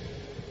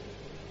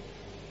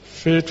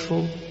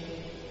 Faithful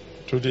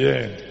to the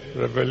end.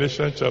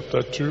 Revelation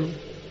chapter 2,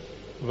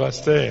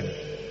 verse 10.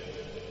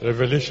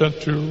 Revelation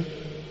 2,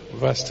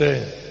 verse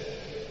 10.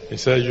 He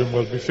said, you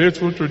must be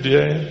faithful to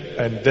the end,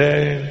 and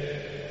then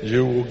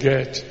you will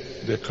get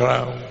the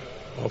crown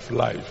of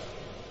life.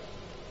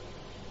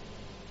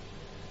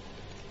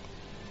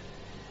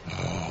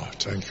 Oh,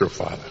 thank you,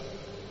 Father.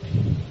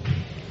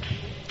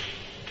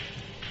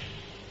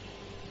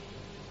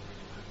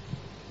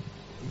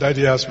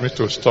 Daddy asked me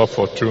to stop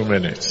for 2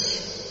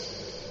 minutes.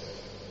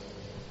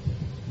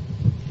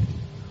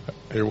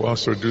 He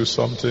wants to do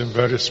something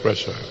very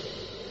special.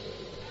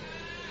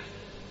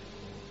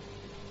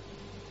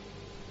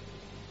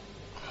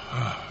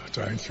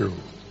 Thank you.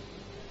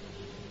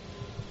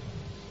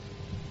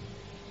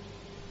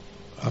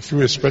 Have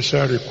you a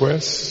special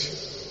request?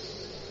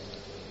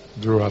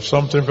 Do you have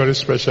something very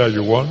special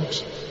you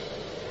want?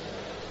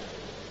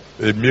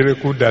 A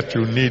miracle that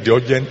you need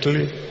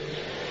urgently?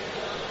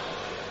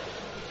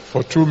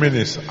 For 2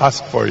 minutes,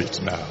 ask for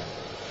it now.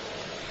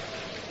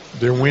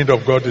 The wind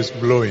of God is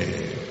blowing.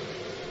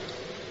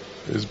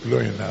 It's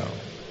blowing now.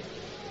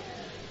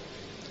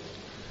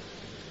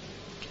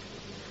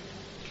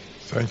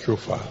 Thank you,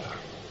 Father.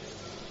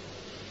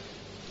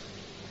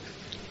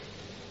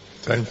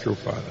 Thank you,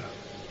 Father.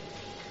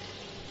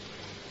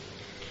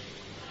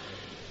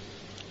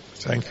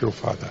 Thank you,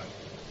 Father.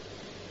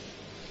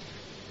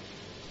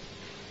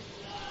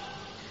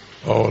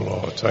 Oh,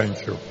 Lord,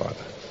 thank you,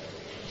 Father.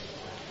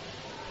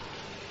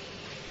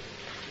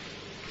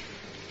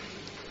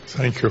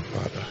 Thank you,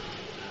 Father.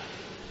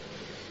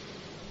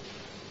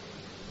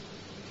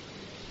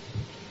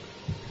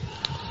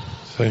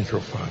 Thank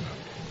you, Father.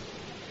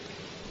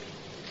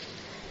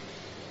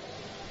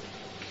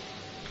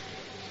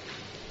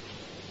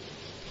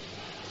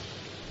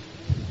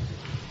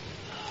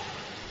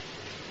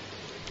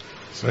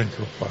 Thank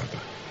you, Father.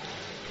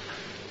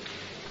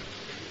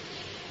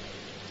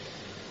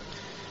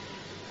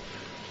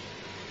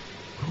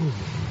 Ooh,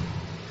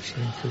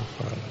 thank you,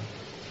 Father.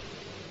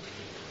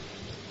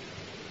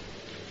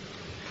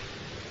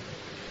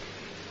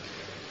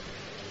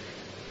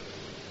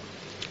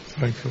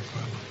 Thank you,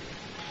 Father.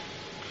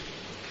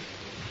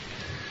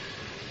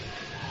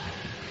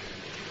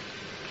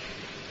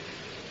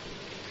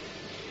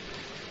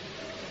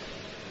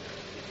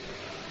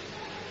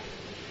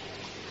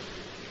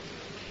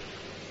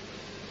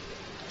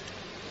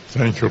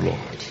 Thank you, Lord.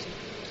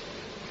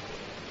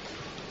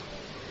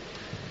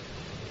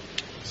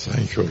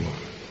 Thank you, Lord.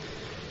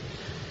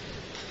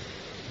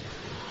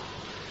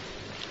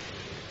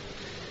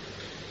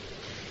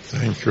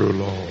 Thank you,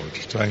 Lord.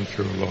 Thank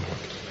you, Lord.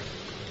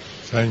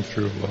 Thank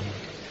you, Lord.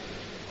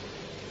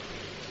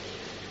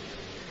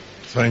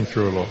 Thank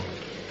you, Lord.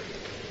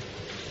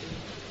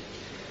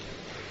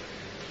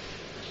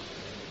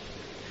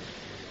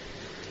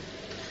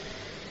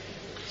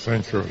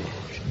 Thank you, Lord.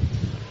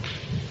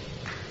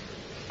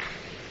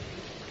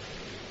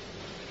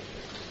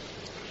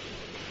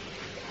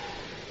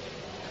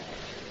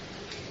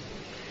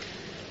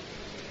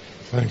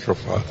 Thank you,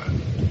 Father.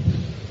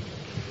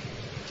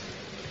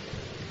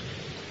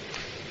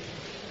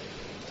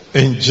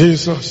 In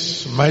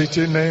Jesus'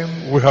 mighty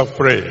name we have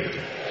prayed.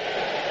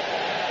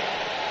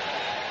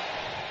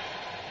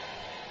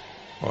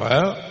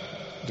 Well,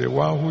 the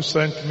one who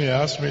sent me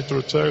asked me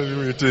to tell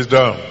you it is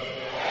done.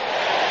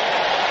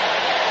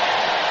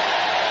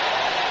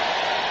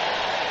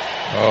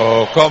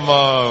 Oh, come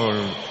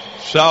on.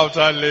 Shout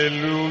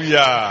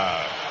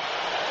hallelujah.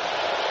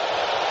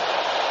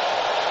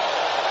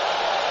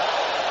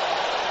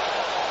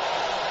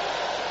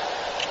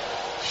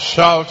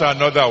 Shout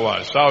another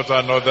one. Shout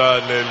another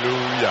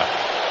hallelujah.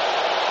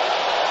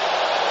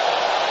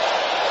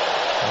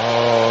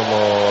 Oh,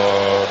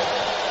 Lord.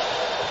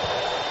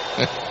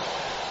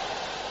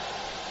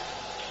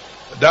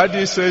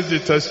 Daddy says the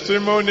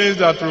testimonies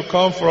that will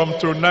come from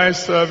tonight's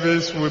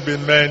service will be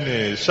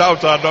many.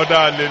 Shout another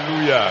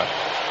hallelujah.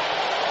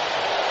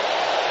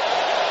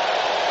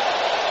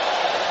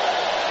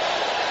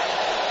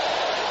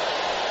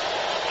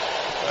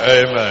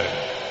 Amen.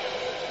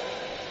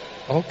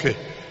 Okay.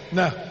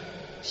 Now,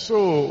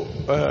 so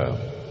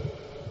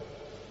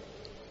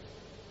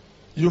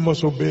you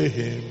must obey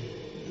him.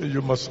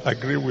 You must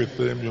agree with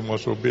him. You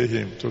must obey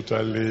him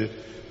totally.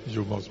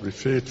 You must be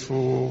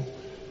faithful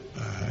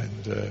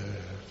and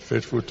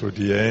faithful to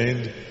the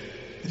end.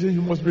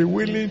 You must be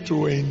willing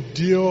to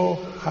endure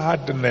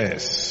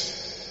hardness.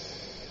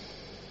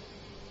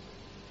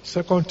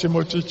 2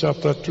 Timothy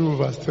chapter 2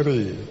 verse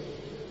 3.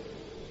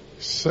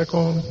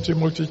 2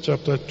 Timothy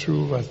chapter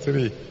 2 verse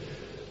 3.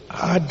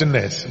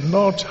 Hardness,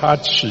 not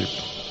hardship.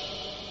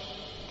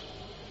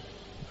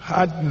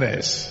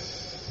 Hardness.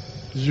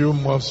 You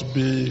must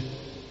be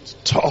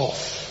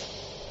tough.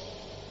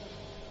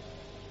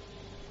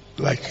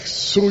 Like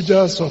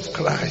soldiers of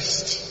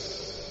Christ.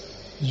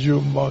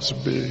 You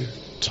must be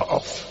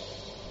tough.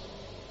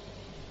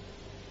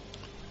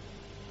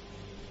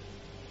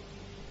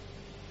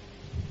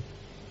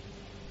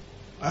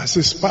 As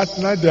his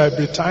partner, there will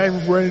be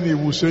times when he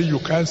will say you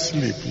can't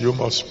sleep. You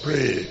must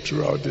pray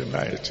throughout the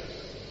night.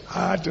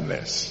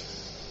 Hardness.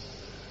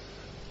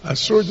 And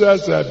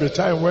soldiers, there will be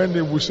time when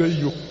they will say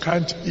you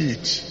can't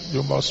eat,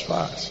 you must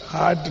fast.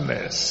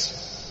 Hardness.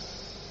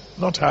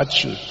 Not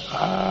hardship.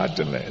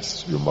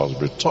 Hardness. You must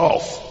be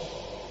tough.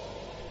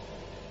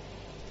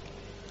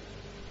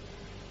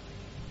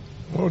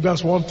 Oh,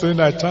 that's one thing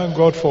I thank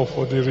God for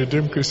the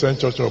Redeemed Christian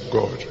Church of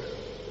God.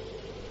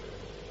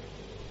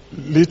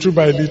 Little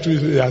by little,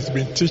 He has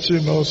been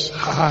teaching us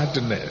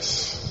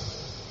hardness.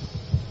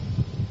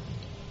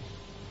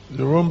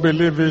 You won't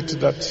believe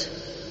it that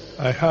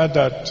I heard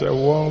that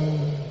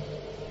one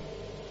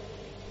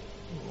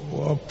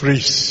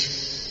priest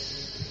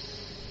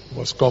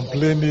was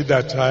complaining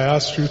that I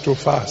asked you to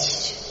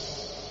fast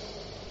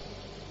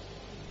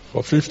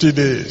for 50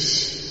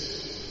 days.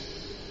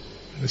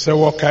 He said,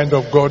 what kind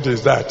of God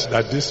is that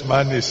this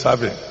man is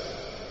serving?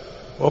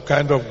 What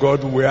kind of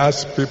God will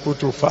ask people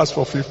to fast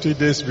for 50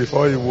 days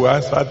before he will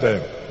answer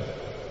them?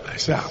 I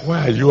said,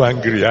 why are you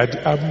angry?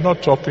 I'm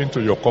not talking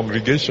to your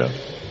congregation.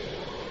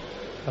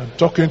 I'm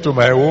talking to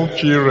my own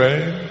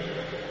children.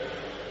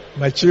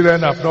 My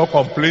children have not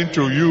complained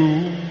to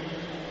you.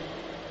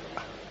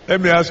 Let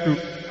me ask you,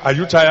 are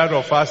you tired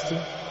of fasting?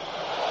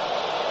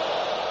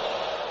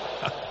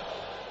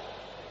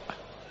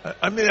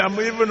 I mean, I'm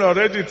even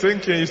already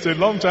thinking it's a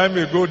long time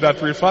ago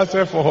that we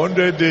fasted for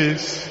 100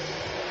 days.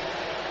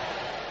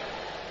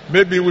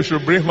 Maybe we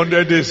should bring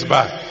 100 days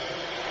back.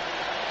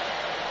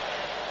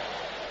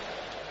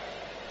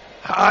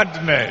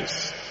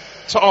 Hardness,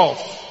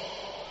 tough.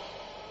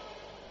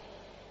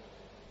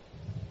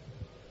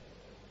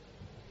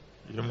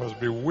 You must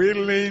be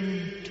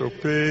willing to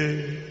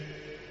pay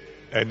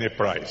any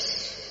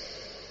price.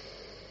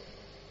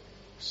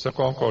 2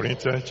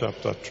 Corinthians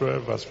chapter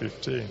 12, verse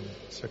 15.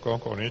 2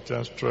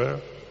 Corinthians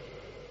 12,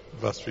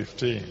 verse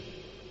 15.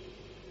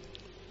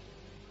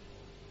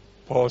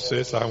 Paul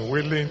says, I'm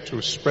willing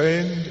to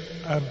spend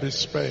and be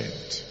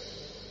spent.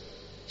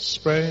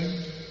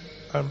 Spend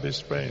and be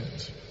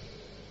spent.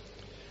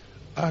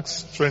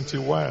 Acts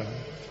 21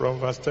 from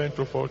verse 10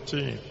 to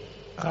 14.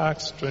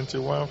 Acts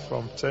 21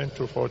 from 10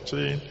 to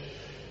 14.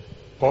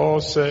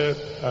 Paul said,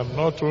 I'm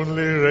not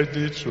only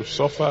ready to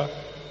suffer,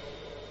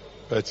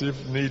 but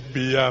if need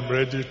be, I'm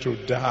ready to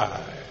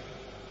die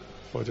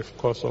for the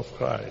cause of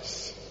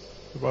Christ.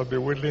 But be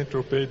willing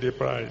to pay the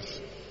price.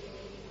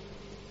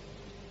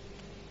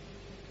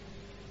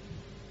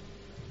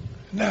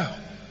 Now,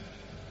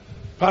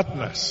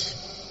 partners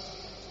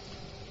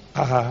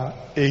are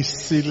a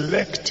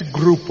select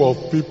group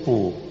of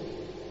people.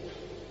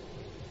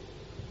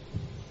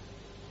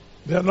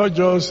 They are not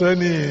just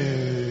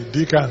any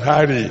Dick and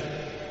Harry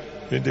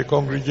in the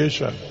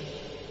congregation.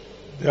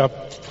 They are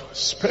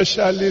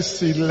specially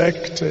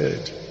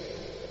selected.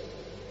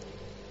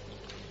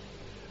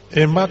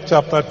 In Mark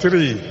chapter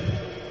 3,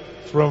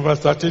 from verse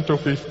 13 to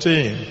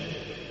 15,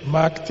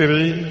 Mark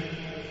 3,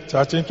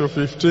 13 to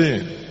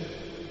 15.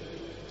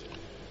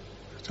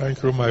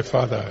 Thank you, my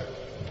Father.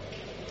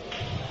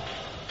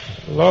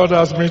 Lord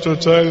asked me to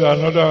tell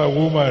another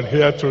woman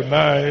here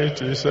tonight,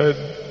 he said,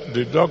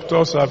 the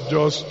doctors have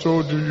just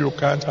told you you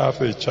can't have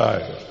a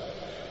child.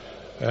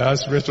 He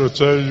asked me to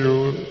tell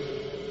you,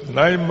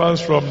 9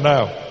 months from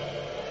now,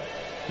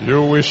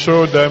 you will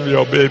show them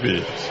your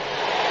baby.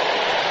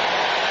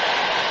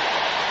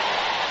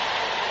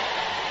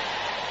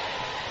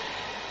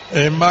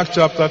 In Mark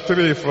chapter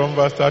 3 from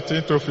verse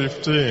 13 to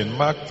 15,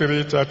 Mark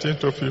 3, 13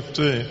 to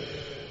 15,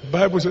 the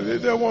Bible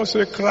says there was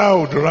a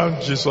crowd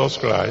around Jesus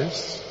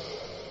Christ,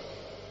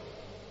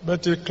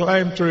 but he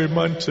climbed to a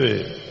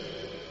mountain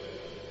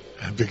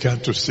and began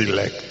to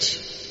select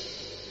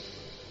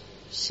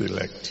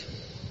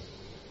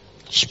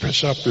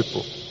special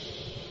people.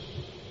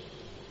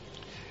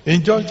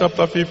 In John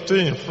chapter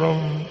 15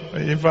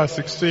 in verse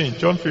 16,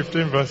 John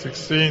 15 verse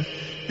 16,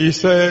 he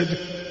said,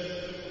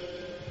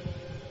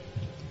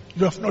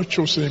 you have not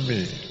chosen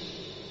me,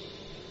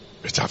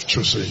 but I've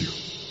chosen you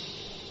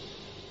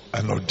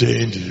and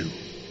ordained you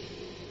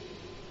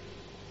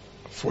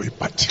for a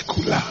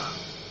particular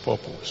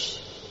purpose.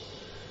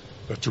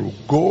 That you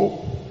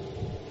go,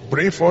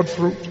 bring forth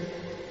fruit,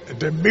 and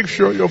then make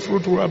sure your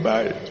fruit will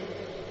abide.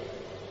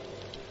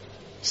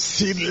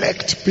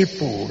 Select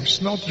people.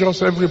 It's not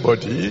just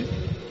everybody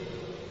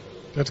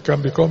that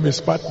can become his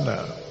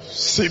partner.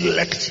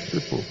 Select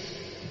people.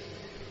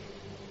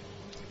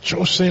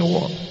 Chosen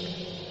one.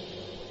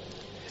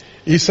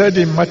 He said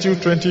in Matthew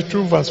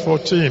 22 verse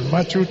 14,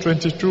 Matthew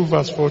 22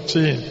 verse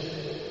 14,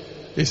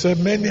 he said,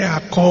 many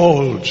are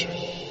called,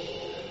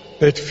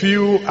 but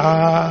few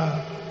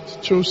are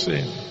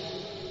chosen.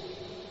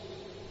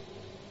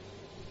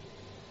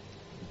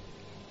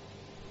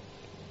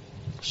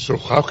 So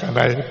how can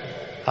I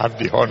have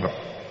the honor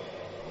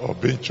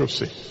of being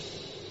chosen?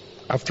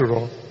 After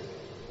all,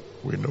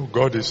 we know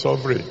God is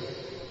sovereign.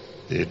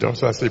 He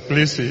does as he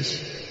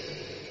pleases.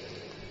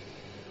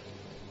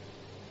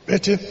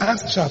 But in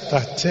Acts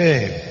chapter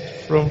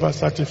 10, from verse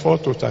 34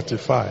 to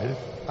 35,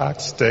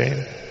 Acts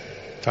 10,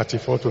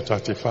 34 to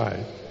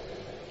 35,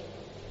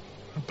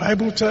 the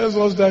Bible tells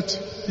us that,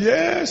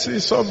 yes,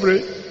 he's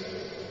sovereign,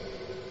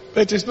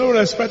 but he's no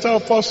respecter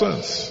of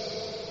persons.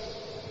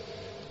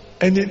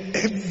 And in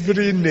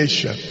every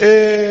nation,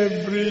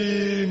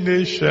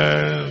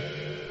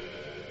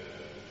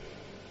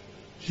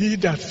 he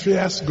that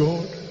fears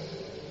God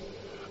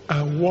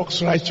and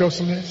walks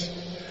righteousness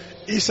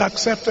is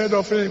accepted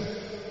of him.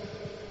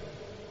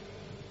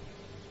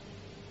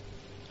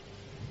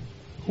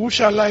 Who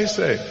shall I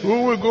say?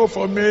 Who will go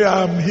for me?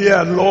 I'm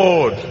here,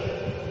 Lord.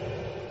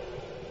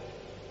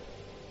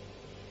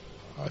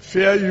 I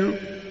fear you.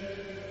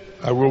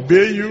 I will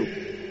obey you.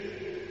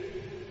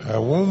 I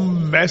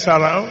won't mess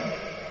around.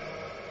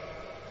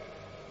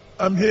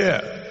 I'm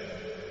here.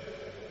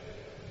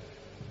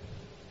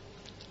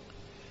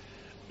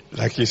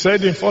 Like he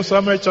said in 1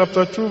 Samuel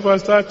chapter 2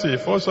 verse 30,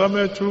 1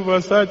 Samuel 2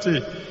 verse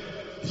 30,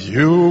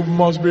 you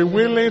must be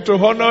willing to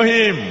honor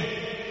him.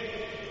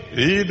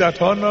 He that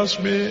honors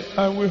me,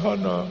 I will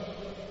honor.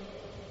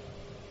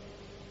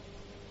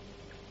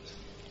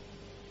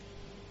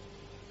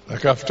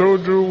 Like I've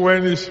told you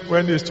when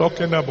he's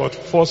talking about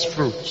first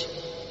fruit.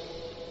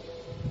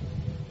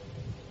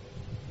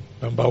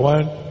 Number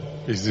one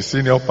is the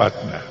senior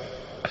partner.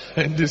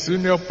 And the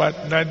senior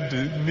partner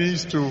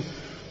needs to,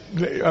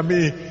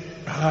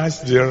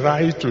 has the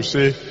right to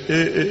say,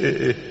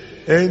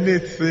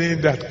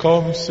 anything that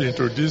comes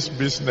into this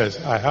business,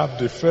 I have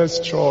the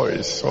first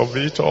choice of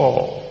it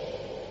all.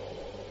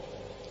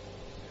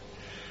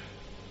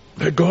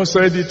 But God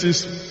said it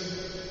is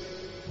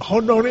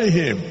honoring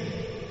him.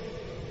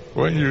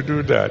 When you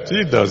do that,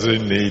 he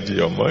doesn't need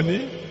your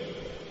money.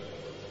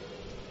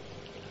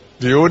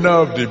 The owner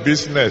of the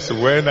business,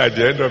 when at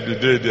the end of the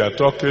day they are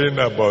talking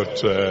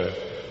about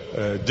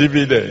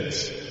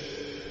dividends,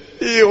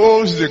 he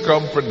owns the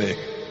company.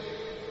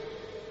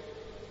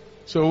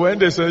 So when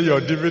they say your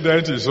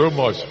dividend is so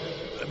much,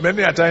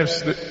 many a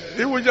times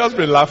he will just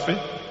be laughing.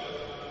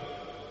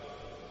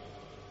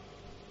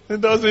 He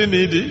doesn't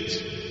need it.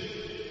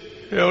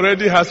 He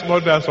already has more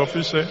than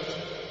sufficient.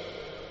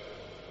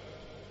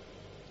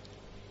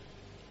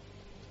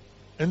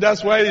 And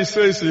that's why he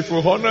says, if you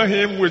honor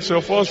him with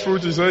your first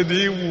fruit, he said,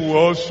 he will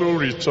also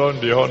return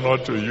the honor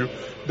to you,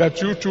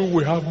 that you too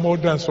will have more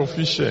than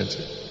sufficient.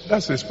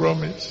 That's his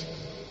promise.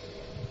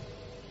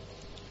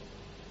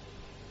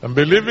 I'm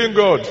believing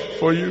God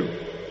for you,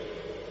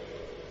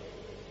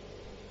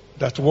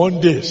 that one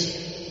day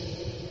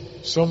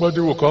somebody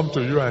will come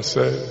to you and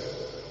say,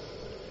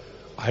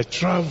 I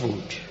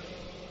traveled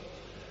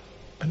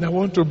and I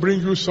want to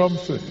bring you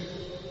something,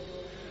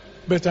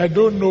 but I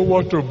don't know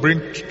what to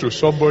bring to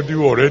somebody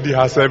who already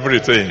has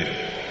everything.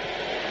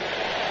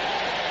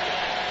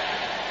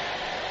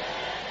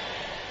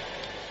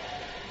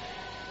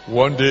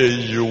 One day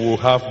you will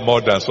have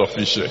more than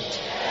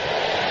sufficient.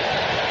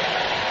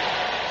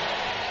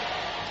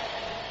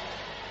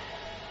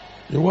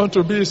 You want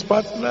to be his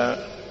partner?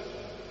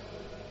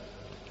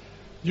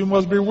 You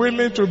must be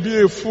willing to be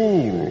a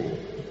fool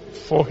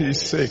for his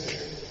sake.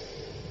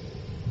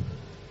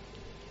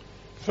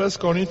 1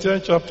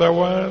 Corinthians chapter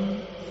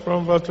 1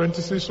 from verse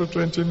 26 to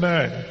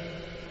 29.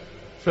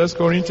 1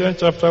 Corinthians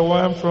chapter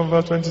 1 from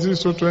verse 26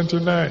 to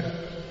 29.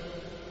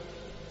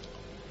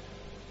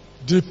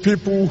 The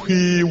people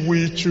he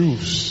will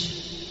choose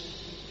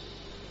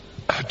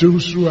are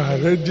those who are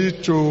ready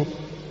to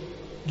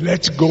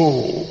let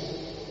go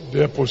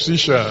their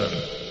position,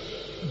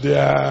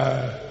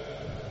 their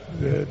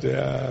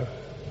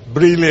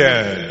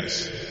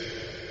brilliance,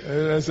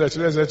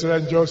 etc.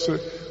 And just say,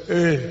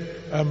 hey,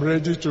 I'm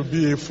ready to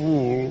be a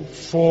fool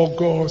for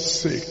God's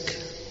sake.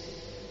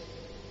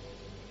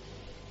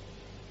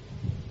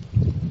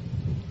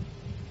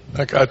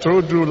 Like I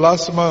told you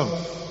last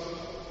month,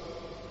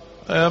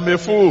 I am a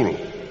fool.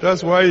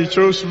 That's why he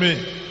chose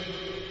me.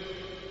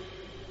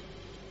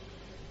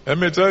 Let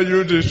me tell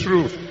you the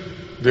truth.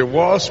 The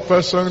worst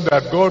person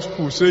that God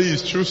could say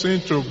is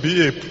choosing to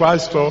be a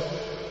pastor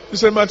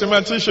is a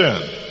mathematician.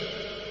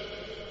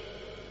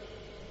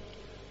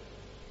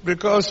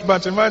 Because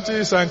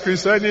mathematics and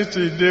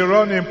Christianity, they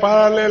run in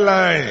parallel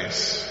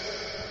lines.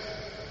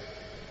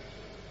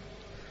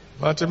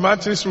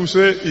 Mathematics will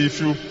say, if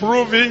you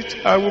prove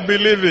it, I will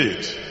believe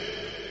it.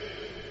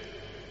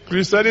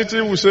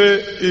 Christianity will say,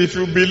 if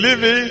you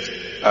believe it,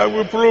 I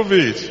will prove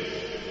it.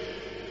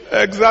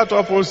 Exact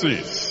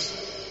opposites.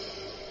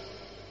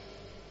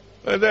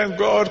 And then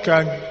God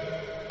can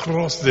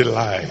cross the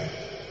line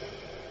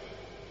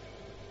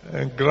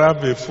and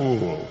grab a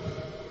fool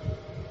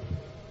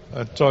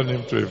and turn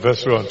him to a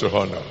vessel unto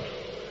honor.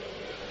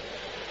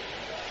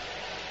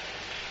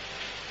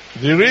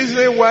 The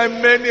reason why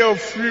many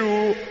of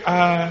you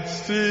are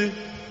still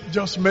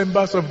just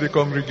members of the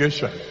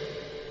congregation,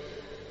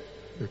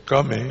 you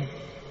come in,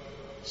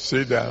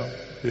 sit down,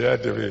 hear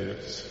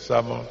the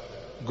sermon,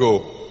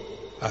 go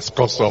as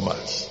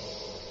customers.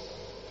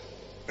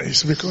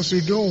 It's because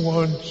you don't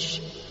want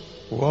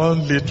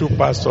one little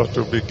pastor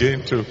to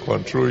begin to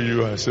control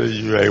you and say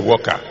you are a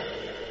worker.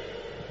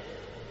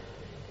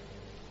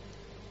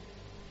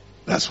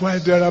 That's why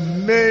there are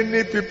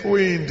many people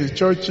in the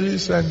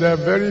churches and there are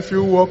very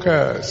few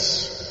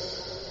workers.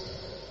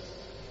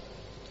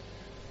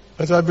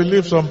 But I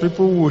believe some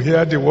people will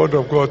hear the word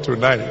of God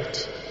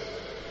tonight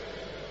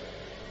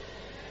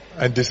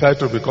and decide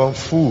to become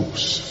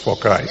fools for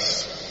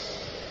Christ.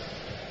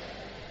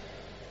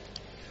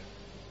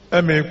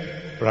 Let me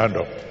round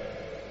up,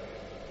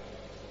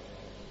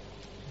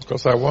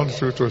 because I want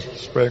you to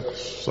spend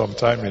some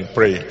time in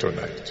praying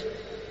tonight,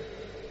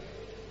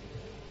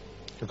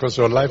 because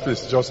your life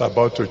is just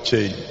about to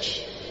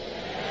change.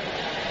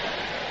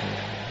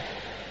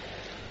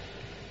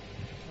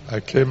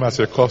 I came as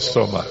a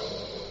customer,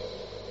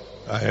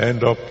 I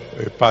end up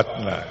a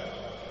partner.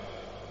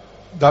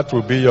 That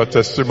will be your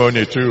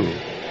testimony too.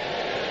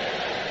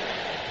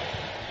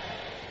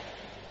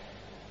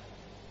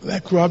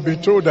 Like we have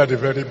been told at the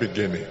very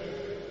beginning,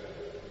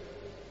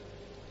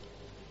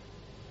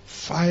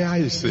 fire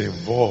is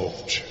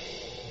involved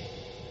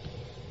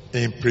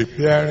in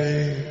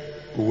preparing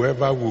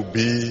whoever will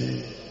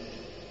be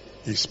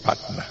his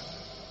partner.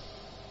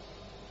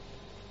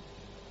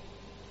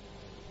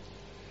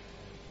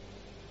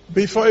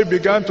 Before he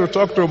began to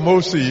talk to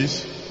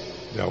Moses,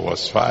 there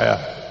was fire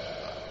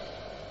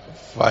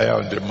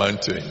on the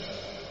mountain.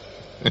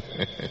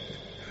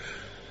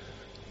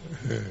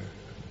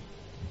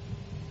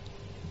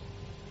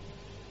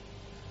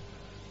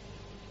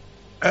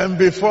 And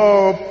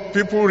before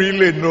people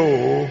really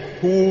know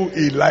who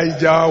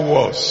Elijah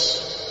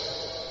was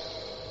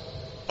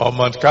on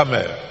Mount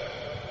Carmel,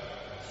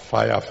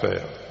 fire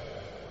fell.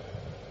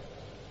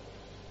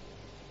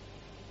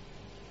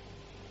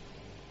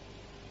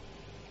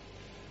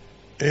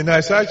 In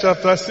Isaiah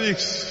chapter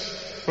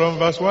 6 from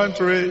verse 1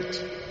 to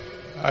 8,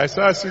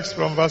 Isaiah 6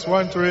 from verse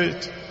 1 to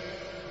 8,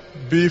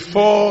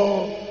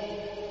 before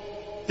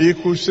he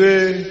could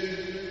say,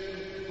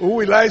 who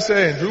will I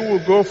send? Who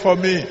will go for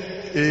me?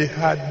 He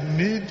had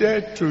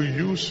needed to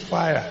use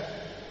fire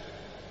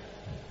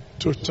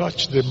to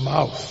touch the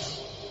mouth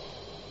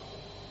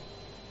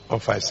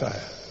of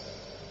Isaiah.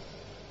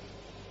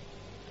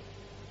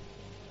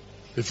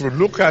 If you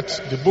look at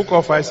the book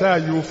of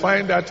Isaiah, you will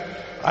find that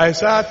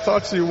Isaiah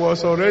thought he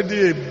was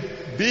already a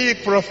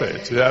big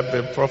prophet. He had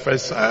been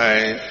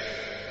prophesying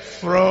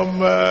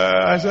from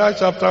Isaiah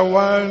chapter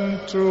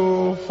 1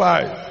 to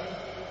 5.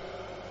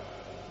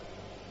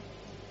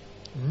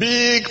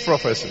 Big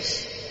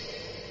prophecies.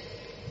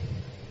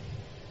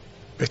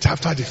 But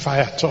after the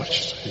fire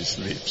touched his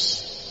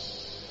lips,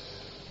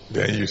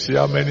 then you see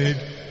how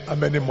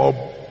many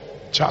more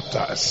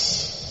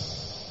chapters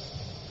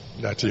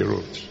that he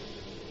wrote.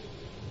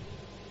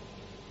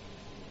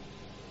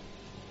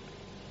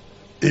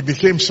 He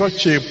became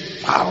such a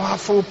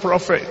powerful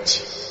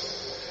prophet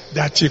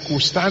that he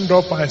could stand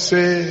up and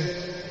say,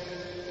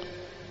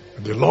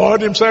 the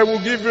Lord himself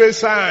will give you a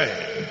sign.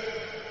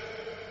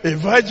 A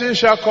virgin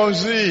shall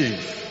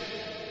conceive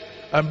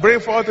and bring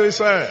forth a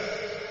son.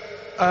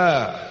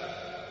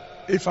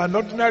 If an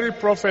ordinary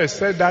prophet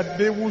said that,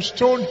 they would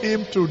stone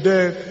him to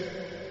death.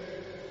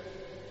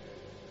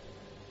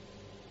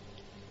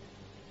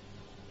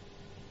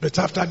 But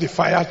after the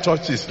fire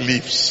touched his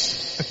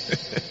lips,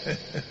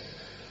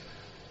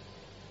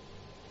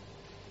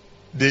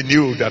 they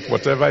knew that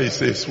whatever he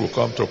says will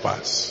come to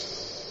pass.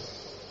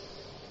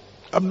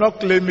 I'm not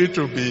claiming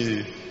to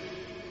be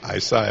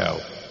Isaiah,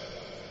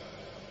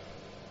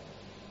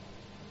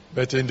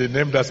 but in the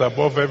name that's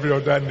above every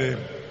other name,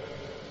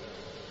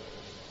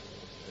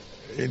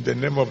 in the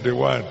name of the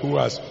one who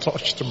has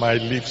touched my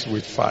lips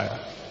with fire,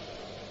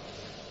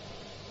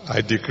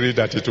 I decree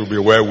that it will be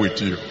well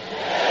with you.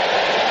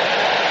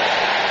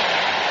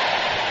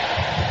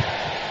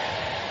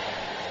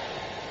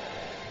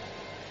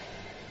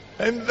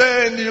 And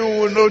then you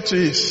will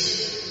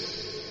notice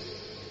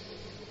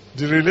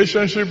the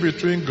relationship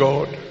between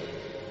God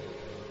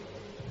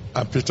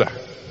and Peter.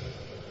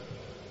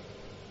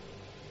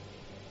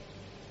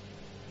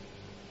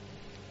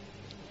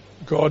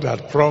 God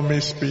had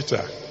promised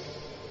Peter,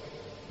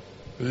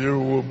 you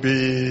will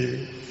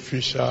be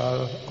fisher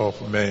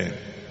of men.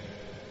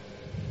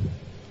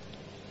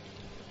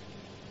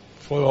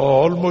 For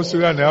almost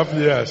 3.5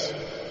 years,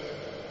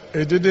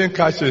 he didn't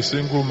catch a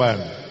single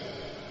man.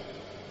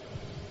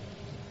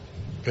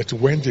 But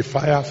when the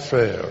fire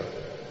fell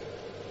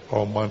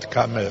on Mount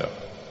Carmel,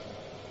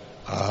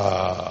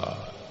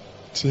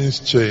 things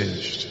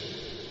changed.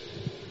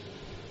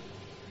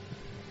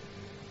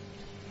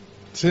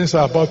 Things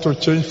are about to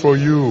change for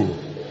you.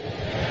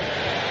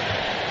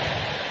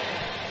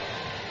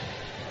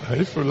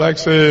 If you like,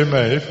 say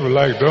amen. If you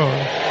like,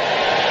 don't.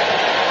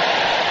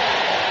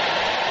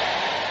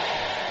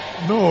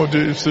 No,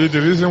 see,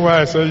 the reason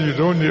why I say you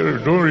don't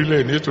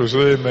really need to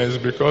say amen is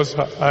because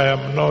I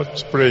am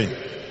not praying.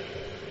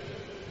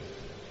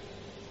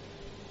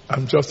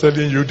 I'm just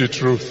telling you the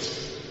truth.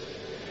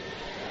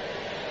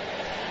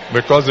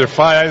 Because the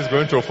fire is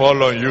going to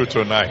fall on you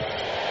tonight.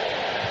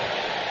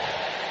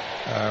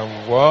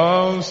 And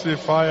once the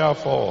fire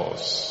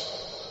falls,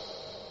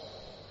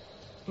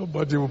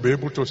 nobody will be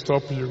able to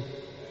stop you.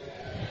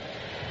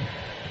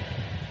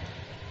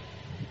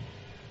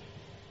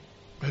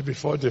 But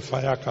before the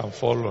fire can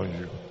fall on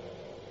you,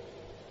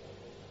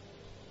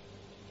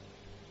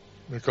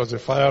 because the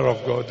fire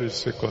of God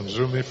is a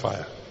consuming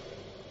fire.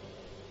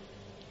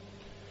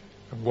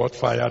 And what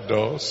fire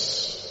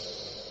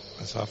does,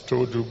 as I've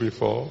told you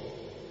before,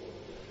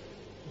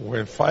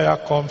 when fire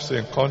comes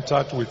in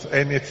contact with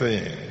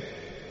anything,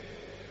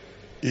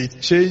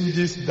 it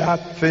changes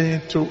that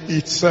thing to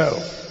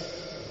itself.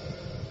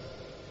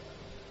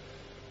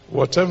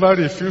 Whatever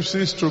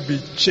refuses to be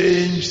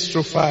changed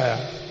to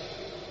fire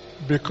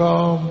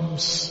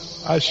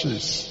becomes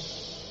ashes.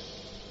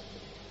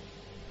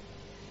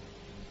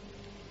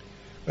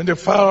 When the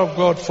fire of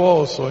God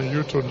falls on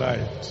you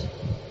tonight,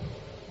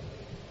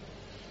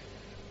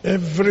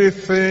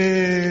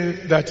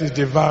 everything that is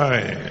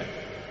divine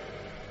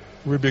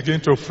will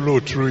begin to flow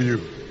through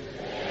you.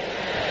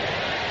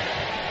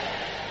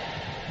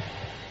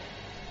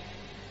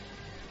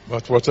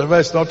 But whatever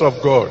is not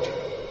of God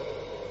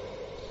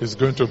is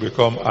going to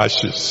become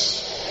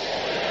ashes.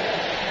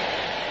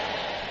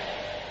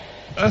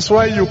 That's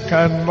why you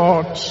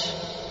cannot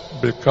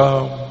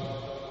become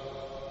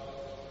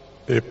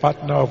a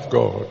partner of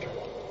God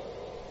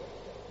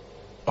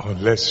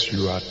unless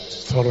you are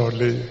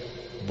thoroughly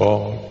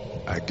born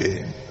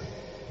again.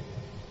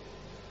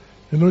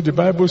 You know, the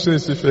Bible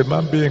says if a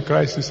man be in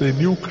Christ, he's a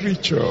new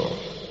creature.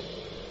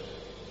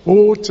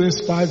 All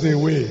things pass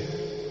away.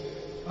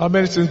 How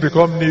many things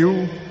become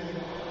new?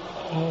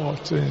 All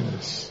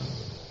things.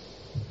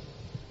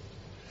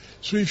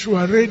 So if you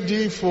are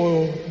ready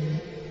for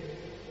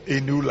a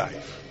new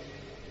life,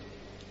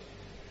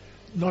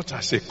 not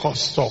as a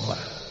customer,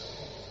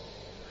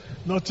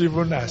 not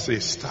even as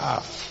a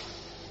staff,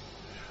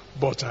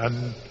 but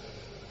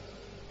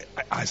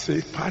as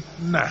a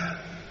partner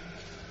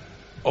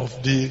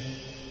of the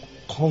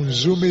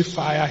consuming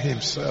fire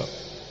himself,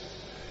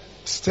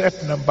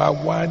 Step number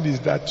 1 is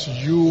that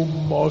you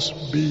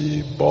must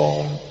be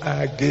born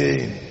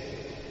again.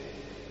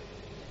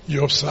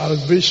 Your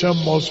salvation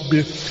must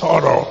be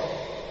thorough.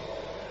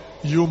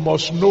 You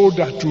must know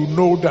that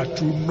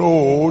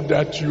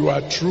you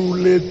are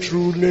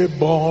truly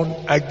born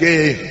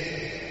again.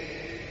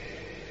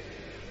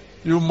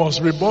 You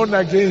must be born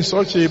again in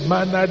such a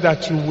manner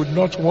that you would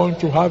not want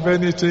to have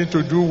anything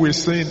to do with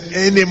sin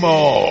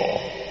anymore.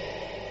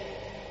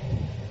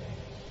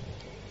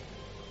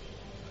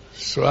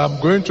 So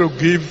I'm going to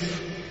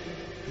give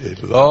a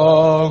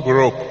long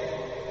rope,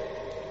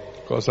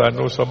 because I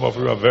know some of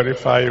you are very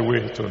far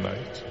away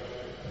tonight.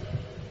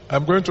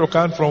 I'm going to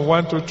count from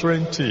 1 to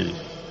 20.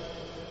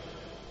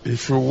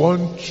 If you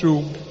want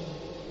to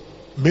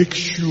make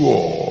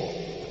sure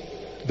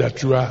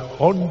that you are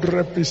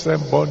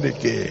 100% born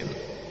again,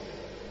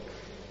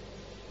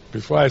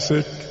 before I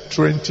say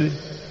 20,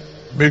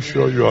 make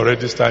sure you're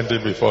already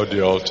standing before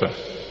the altar.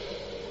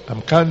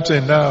 I'm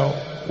counting now.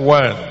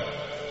 1.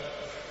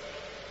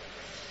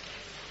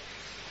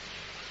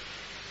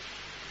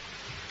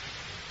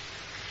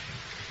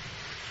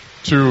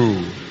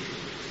 2.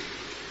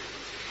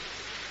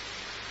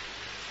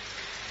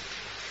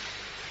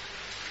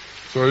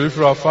 'So if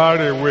you are far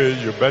away,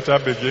 you better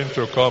begin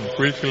to come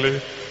quickly,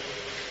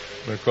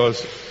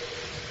 because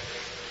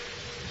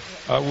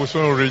I will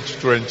soon reach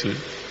 20.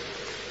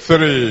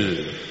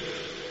 3.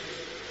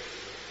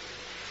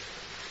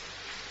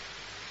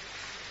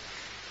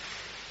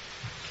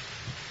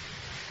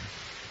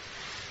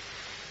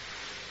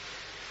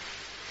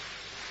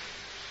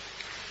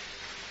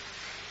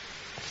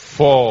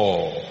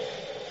 4.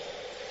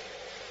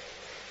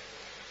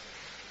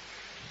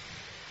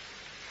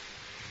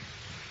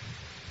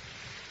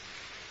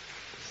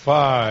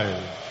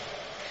 5.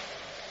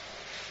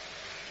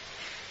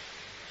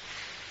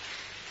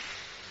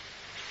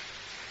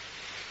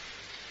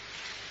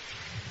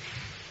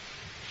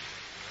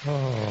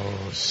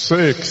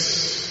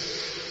 6.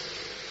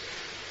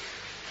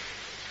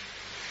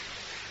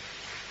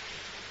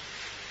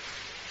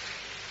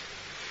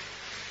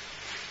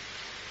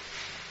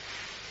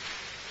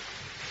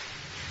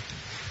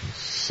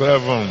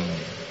 7.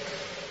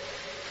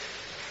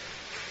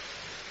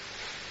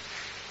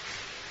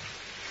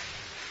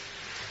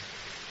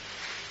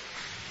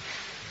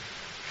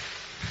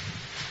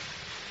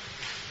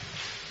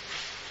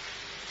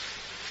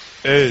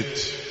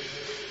 8.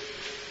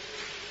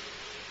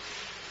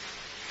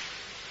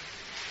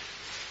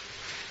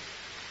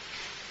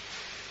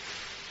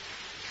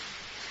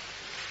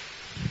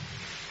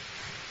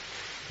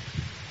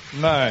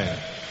 9.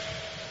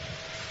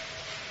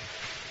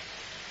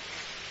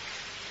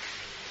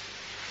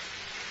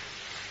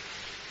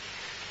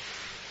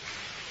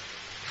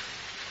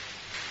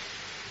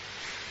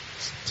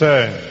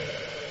 10.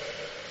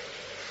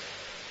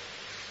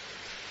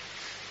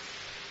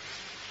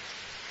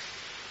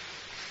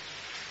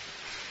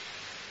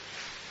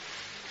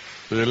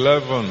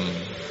 11.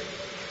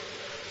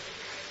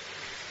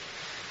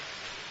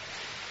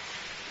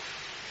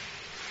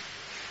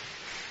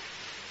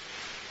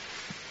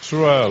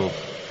 12.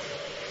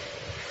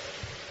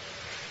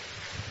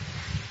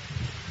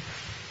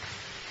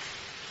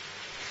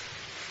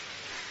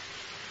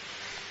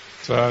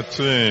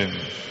 13.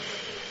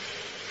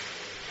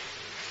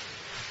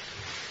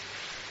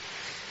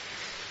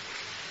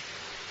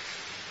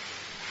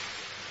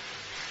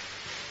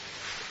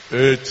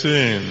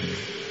 18.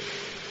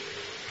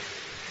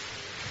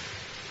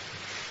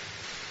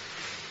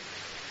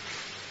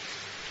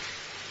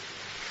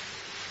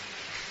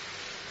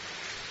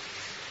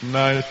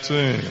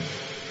 19.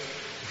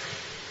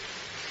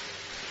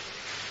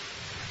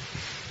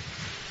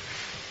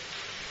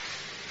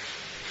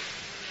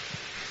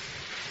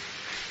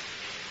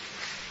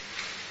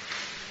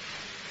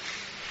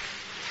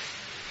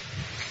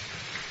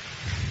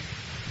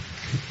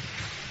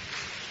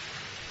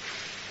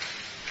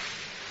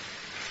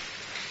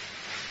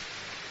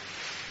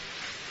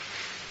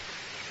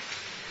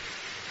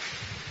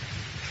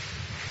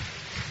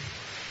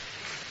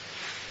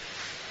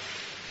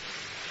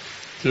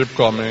 'Keep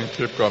coming,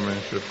 keep coming,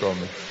 keep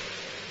coming.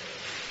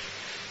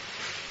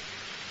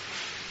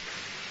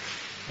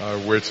 I'll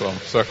wait some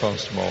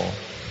seconds more.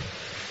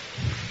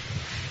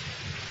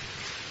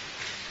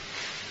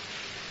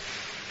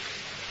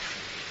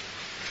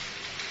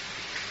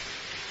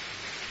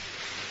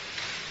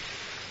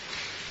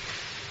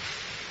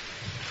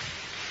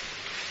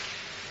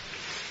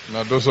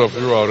 Now those of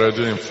you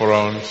already in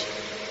front,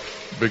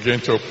 begin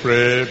to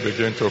pray,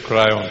 begin to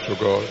cry unto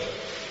God.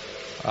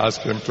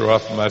 Ask Him to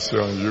have mercy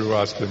on you.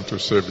 Ask Him to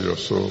save your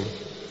soul.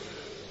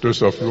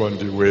 Those of you on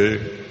the way,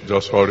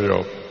 just hurry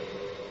up.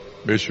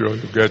 Make sure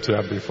you get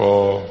here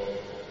before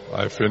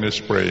I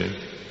finish praying.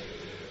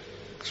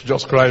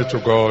 Just cry to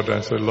God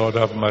and say, Lord,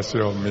 have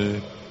mercy on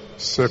me.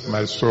 Save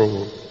my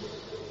soul.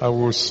 I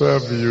will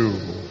serve you.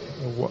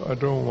 I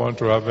don't want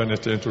to have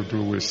anything to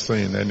do with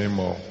sin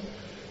anymore.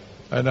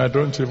 And I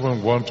don't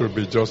even want to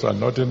be just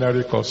an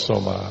ordinary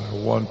customer. I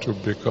want to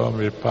become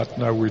a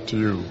partner with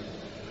you.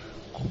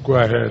 Go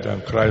ahead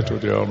and cry to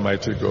the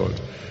Almighty God.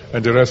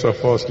 And the rest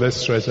of us, let's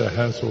stretch our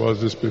hands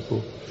towards these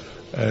people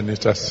and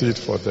intercede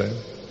for them.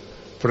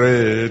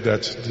 Pray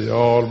that the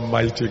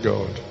Almighty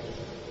God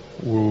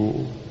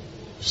will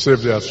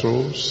save their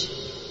souls,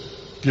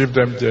 give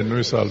them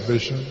genuine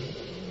salvation,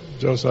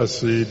 just as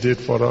He did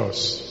for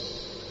us.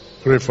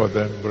 Pray for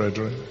them,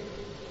 brethren.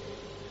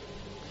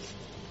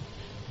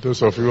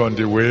 Those of you on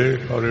the way,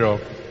 hurry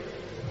up.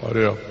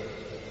 Hurry up.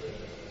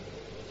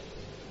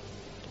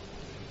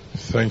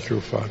 Thank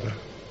you, Father.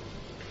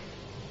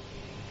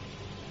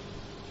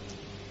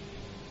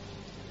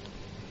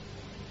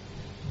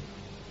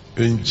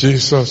 In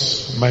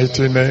Jesus'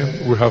 mighty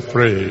name we have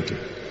prayed.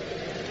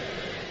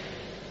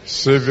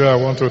 Savior, I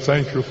want to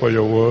thank you for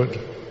your word.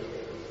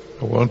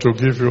 I want to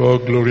give you all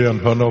glory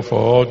and honor for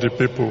all the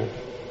people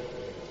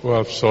who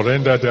have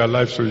surrendered their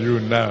lives to you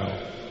now.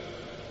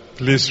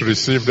 Please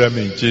receive them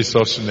in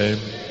Jesus' name.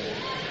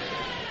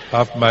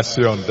 Have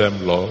mercy on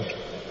them, Lord.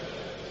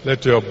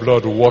 Let your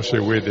blood wash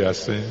away their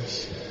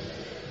sins.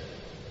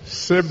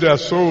 Save their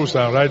souls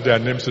and write their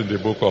names in the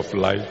book of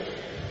life.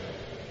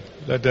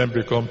 Let them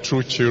become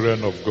true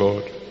children of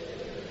God.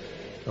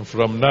 And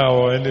from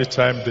now,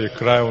 anytime they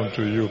cry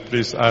unto you,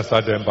 please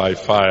answer them by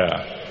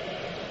fire.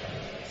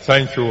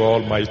 Thank you,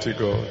 Almighty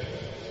God.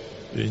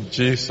 In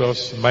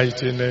Jesus'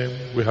 mighty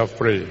name we have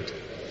prayed.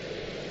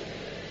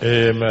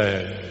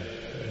 Amen.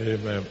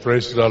 Amen.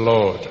 Praise the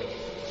Lord.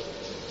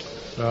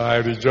 Now I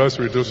rejoice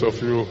with those of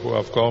you who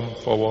have come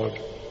forward.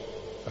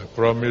 I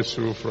promise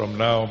you from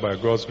now, by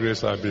God's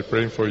grace, I'll be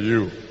praying for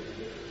you.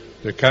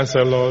 The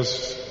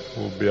counselors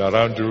will be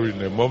around you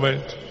in a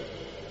moment,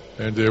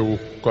 and they will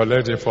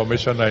collect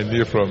information I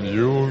need from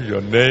you,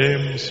 your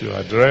names, your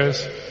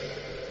address,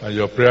 and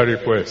your prayer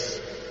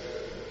requests.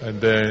 And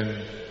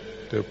then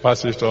they'll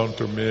pass it on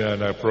to me,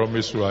 and I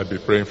promise you I'll be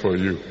praying for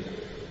you.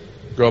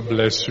 God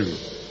bless you.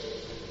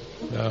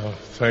 Now,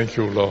 thank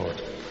you, Lord.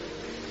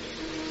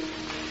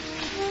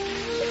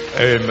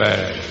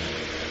 Amen.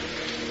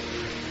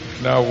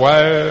 Now,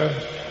 while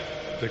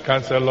the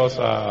counselors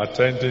are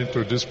attending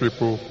to these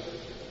people,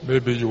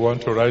 maybe you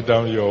want to write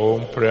down your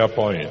own prayer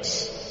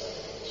points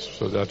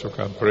so that you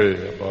can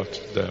pray about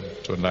them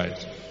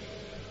tonight.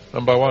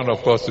 Number one,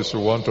 of course, is you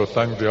want to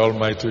thank the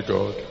Almighty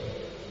God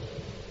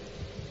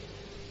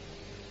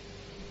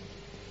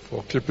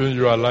for keeping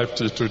you alive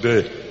till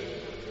today.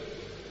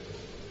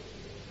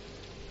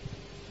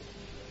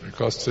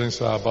 Because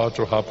things are about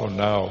to happen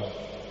now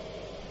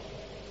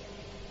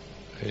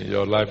in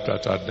your life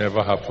that had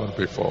never happened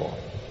before.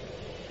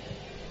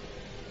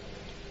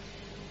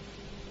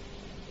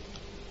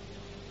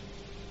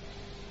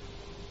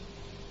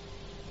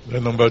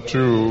 Then number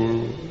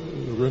two,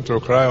 you're going to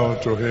cry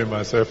unto Him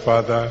and say,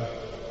 Father,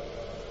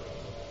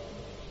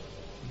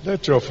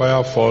 let your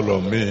fire fall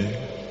on me.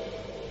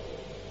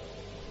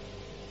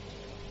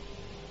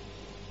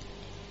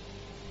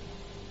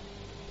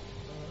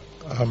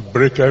 And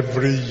break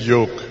every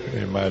yoke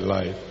in my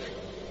life.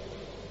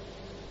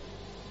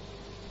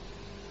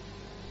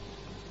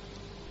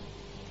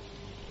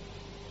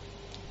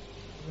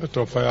 Let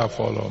your fire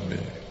fall on me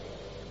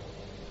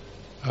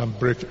and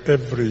break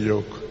every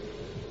yoke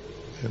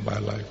in my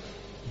life.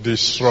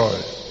 Destroy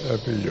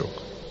every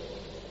yoke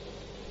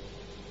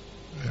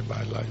in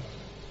my life.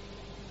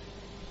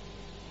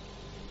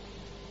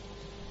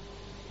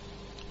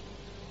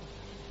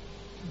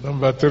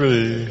 Number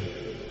three,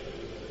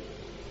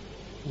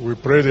 we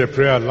prayed a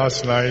prayer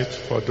last night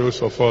for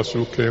those of us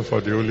who came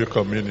for the Holy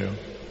Communion.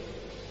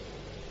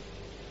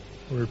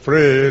 We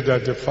pray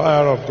that the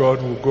fire of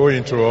God will go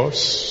into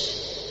us,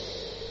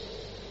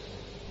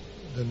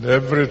 and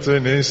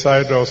everything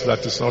inside us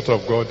that is not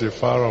of God, the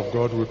fire of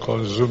God will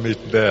consume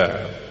it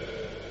there.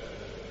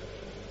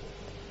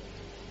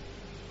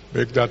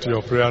 Make that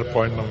your prayer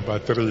point number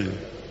three.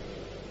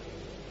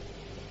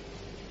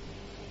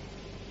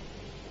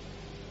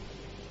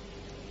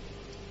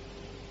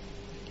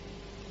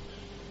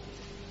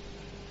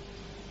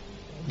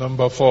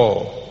 Number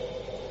four,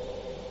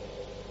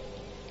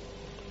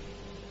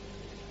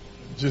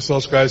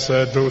 Jesus Christ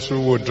said those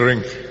who will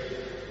drink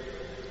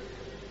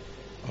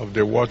of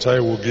the water He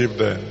will give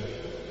them,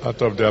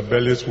 out of their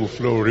bellies will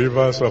flow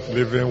rivers of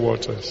living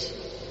waters.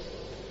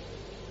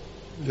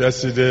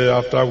 Yesterday,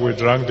 after we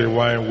drank the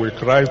wine, we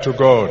cried to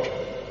God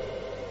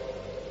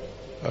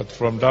that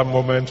from that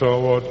moment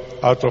onward,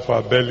 out of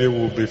our belly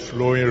will be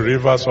flowing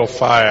rivers of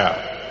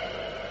fire.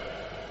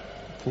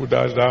 Put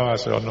that down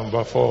as your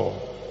number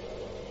four.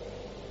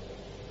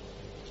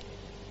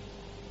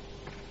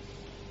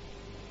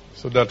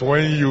 So that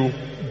when you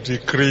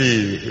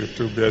decree, it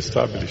will be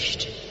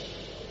established.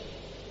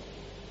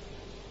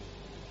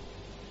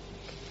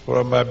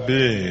 From my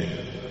being,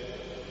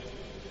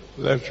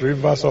 let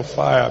rivers of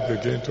fire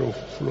begin to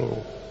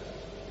flow.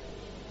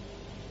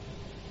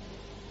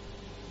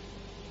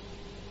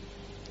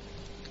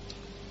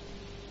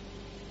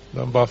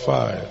 Number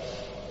five,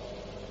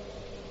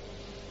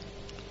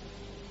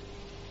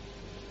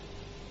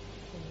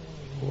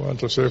 I want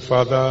to say,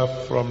 Father,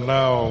 from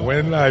now,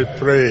 when I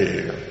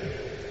pray,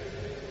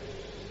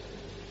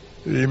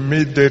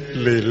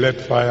 Immediately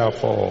let fire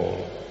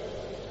fall.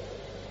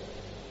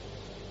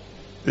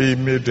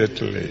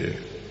 Immediately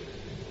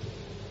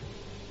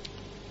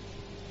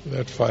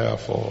let fire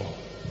fall.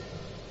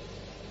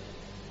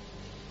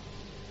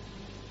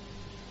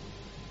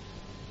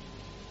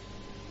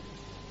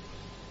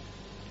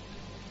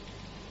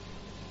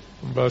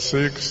 Number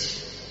 6.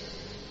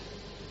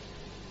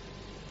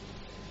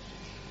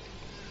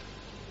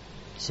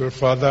 So,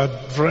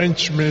 Father,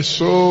 drench me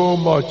so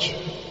much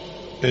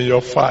in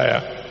your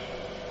fire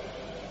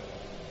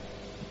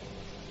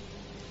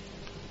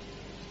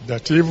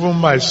that even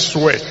my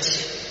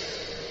sweat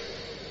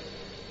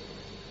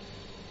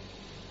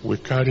will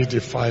carry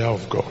the fire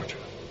of God.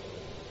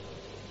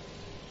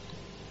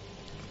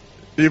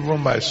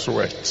 Even my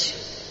sweat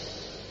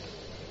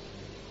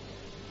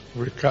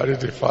will carry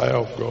the fire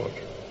of God.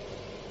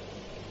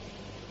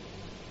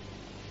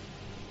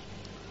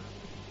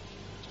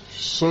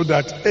 So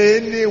that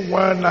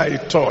anyone I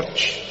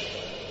touch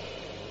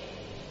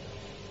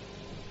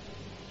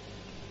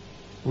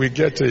will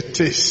get a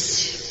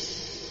taste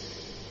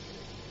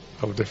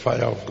of the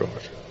fire of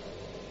God.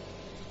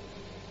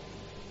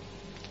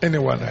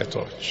 Anyone I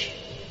touch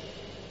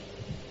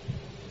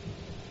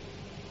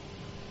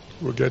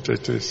will get a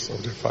taste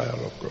of the fire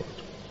of God.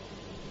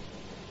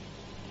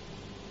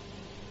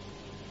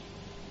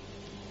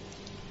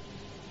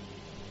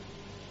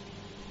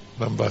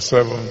 Number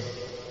 7.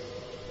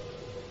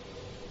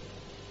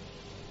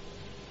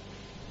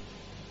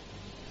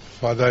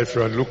 Father, if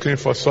you are looking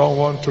for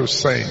someone to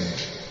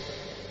send,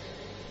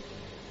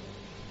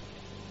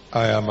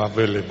 I am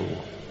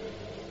available.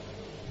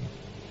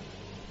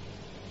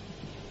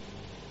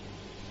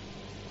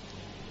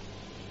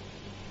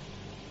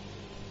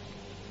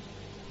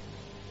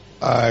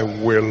 I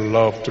will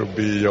love to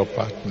be your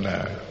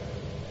partner.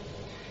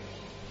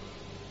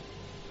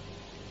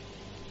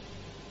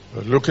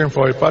 You're looking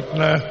for a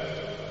partner?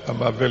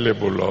 I'm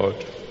available,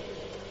 Lord.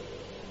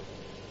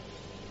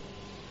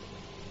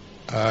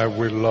 I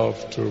will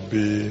love to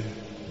be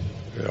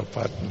your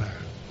partner.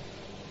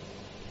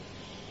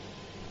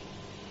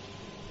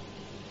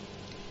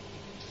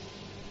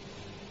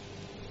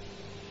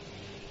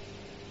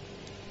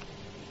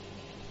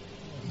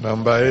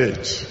 Number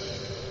 8.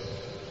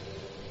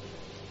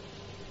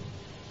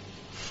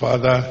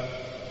 Father,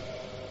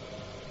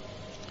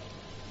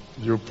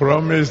 you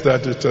promised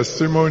that the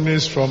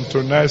testimonies from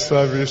tonight's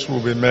service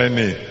will be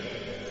many.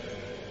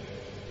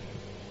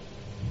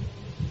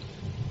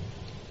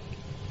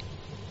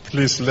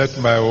 Please let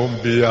my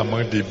own be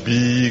among the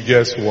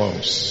biggest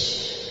ones.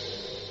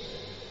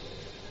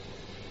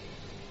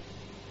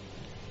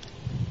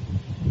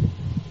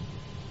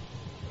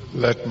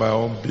 Let my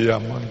own be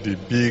among the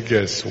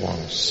biggest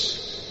ones.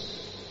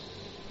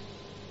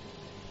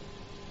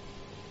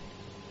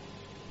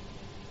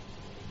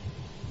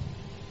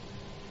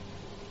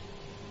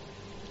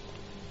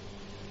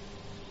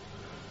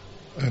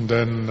 And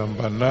then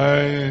number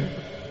 9,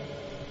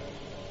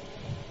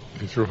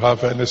 if you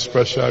have any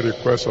special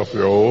request of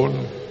your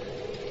own,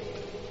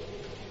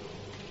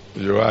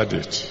 you add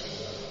it.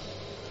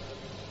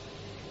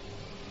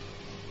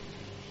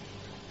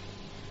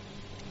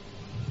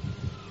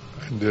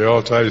 And the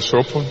altar is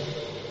open.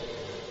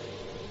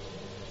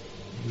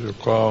 You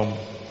come.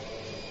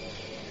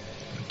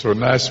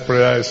 Tonight's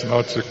prayer is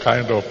not the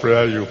kind of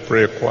prayer you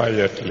pray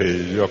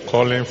quietly. You're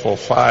calling for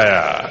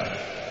fire.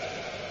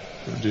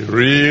 The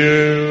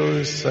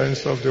real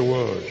sense of the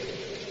word.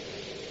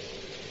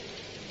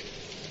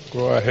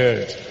 Go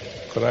ahead,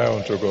 cry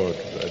unto God,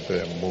 that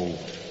they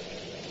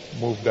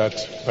move that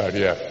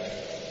barrier.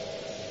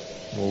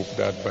 Move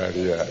that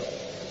barrier.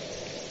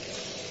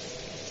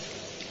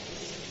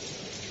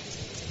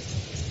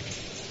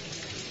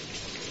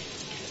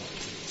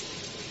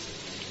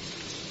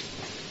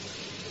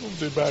 Move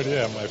the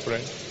barrier, my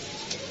friend.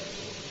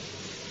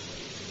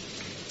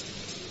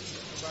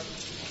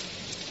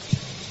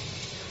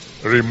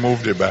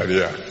 Remove the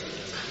barrier.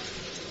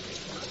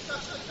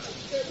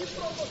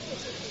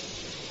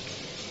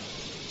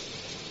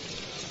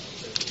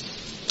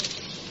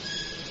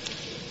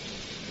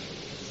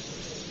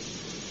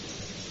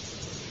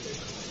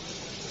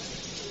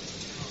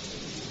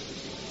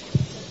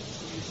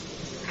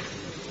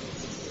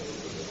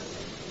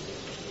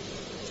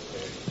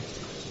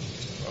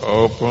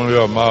 Open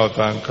your mouth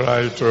and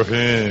cry to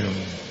Him.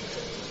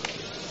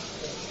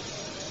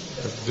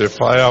 If the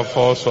fire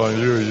falls on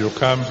you, you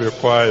can't be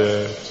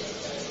quiet.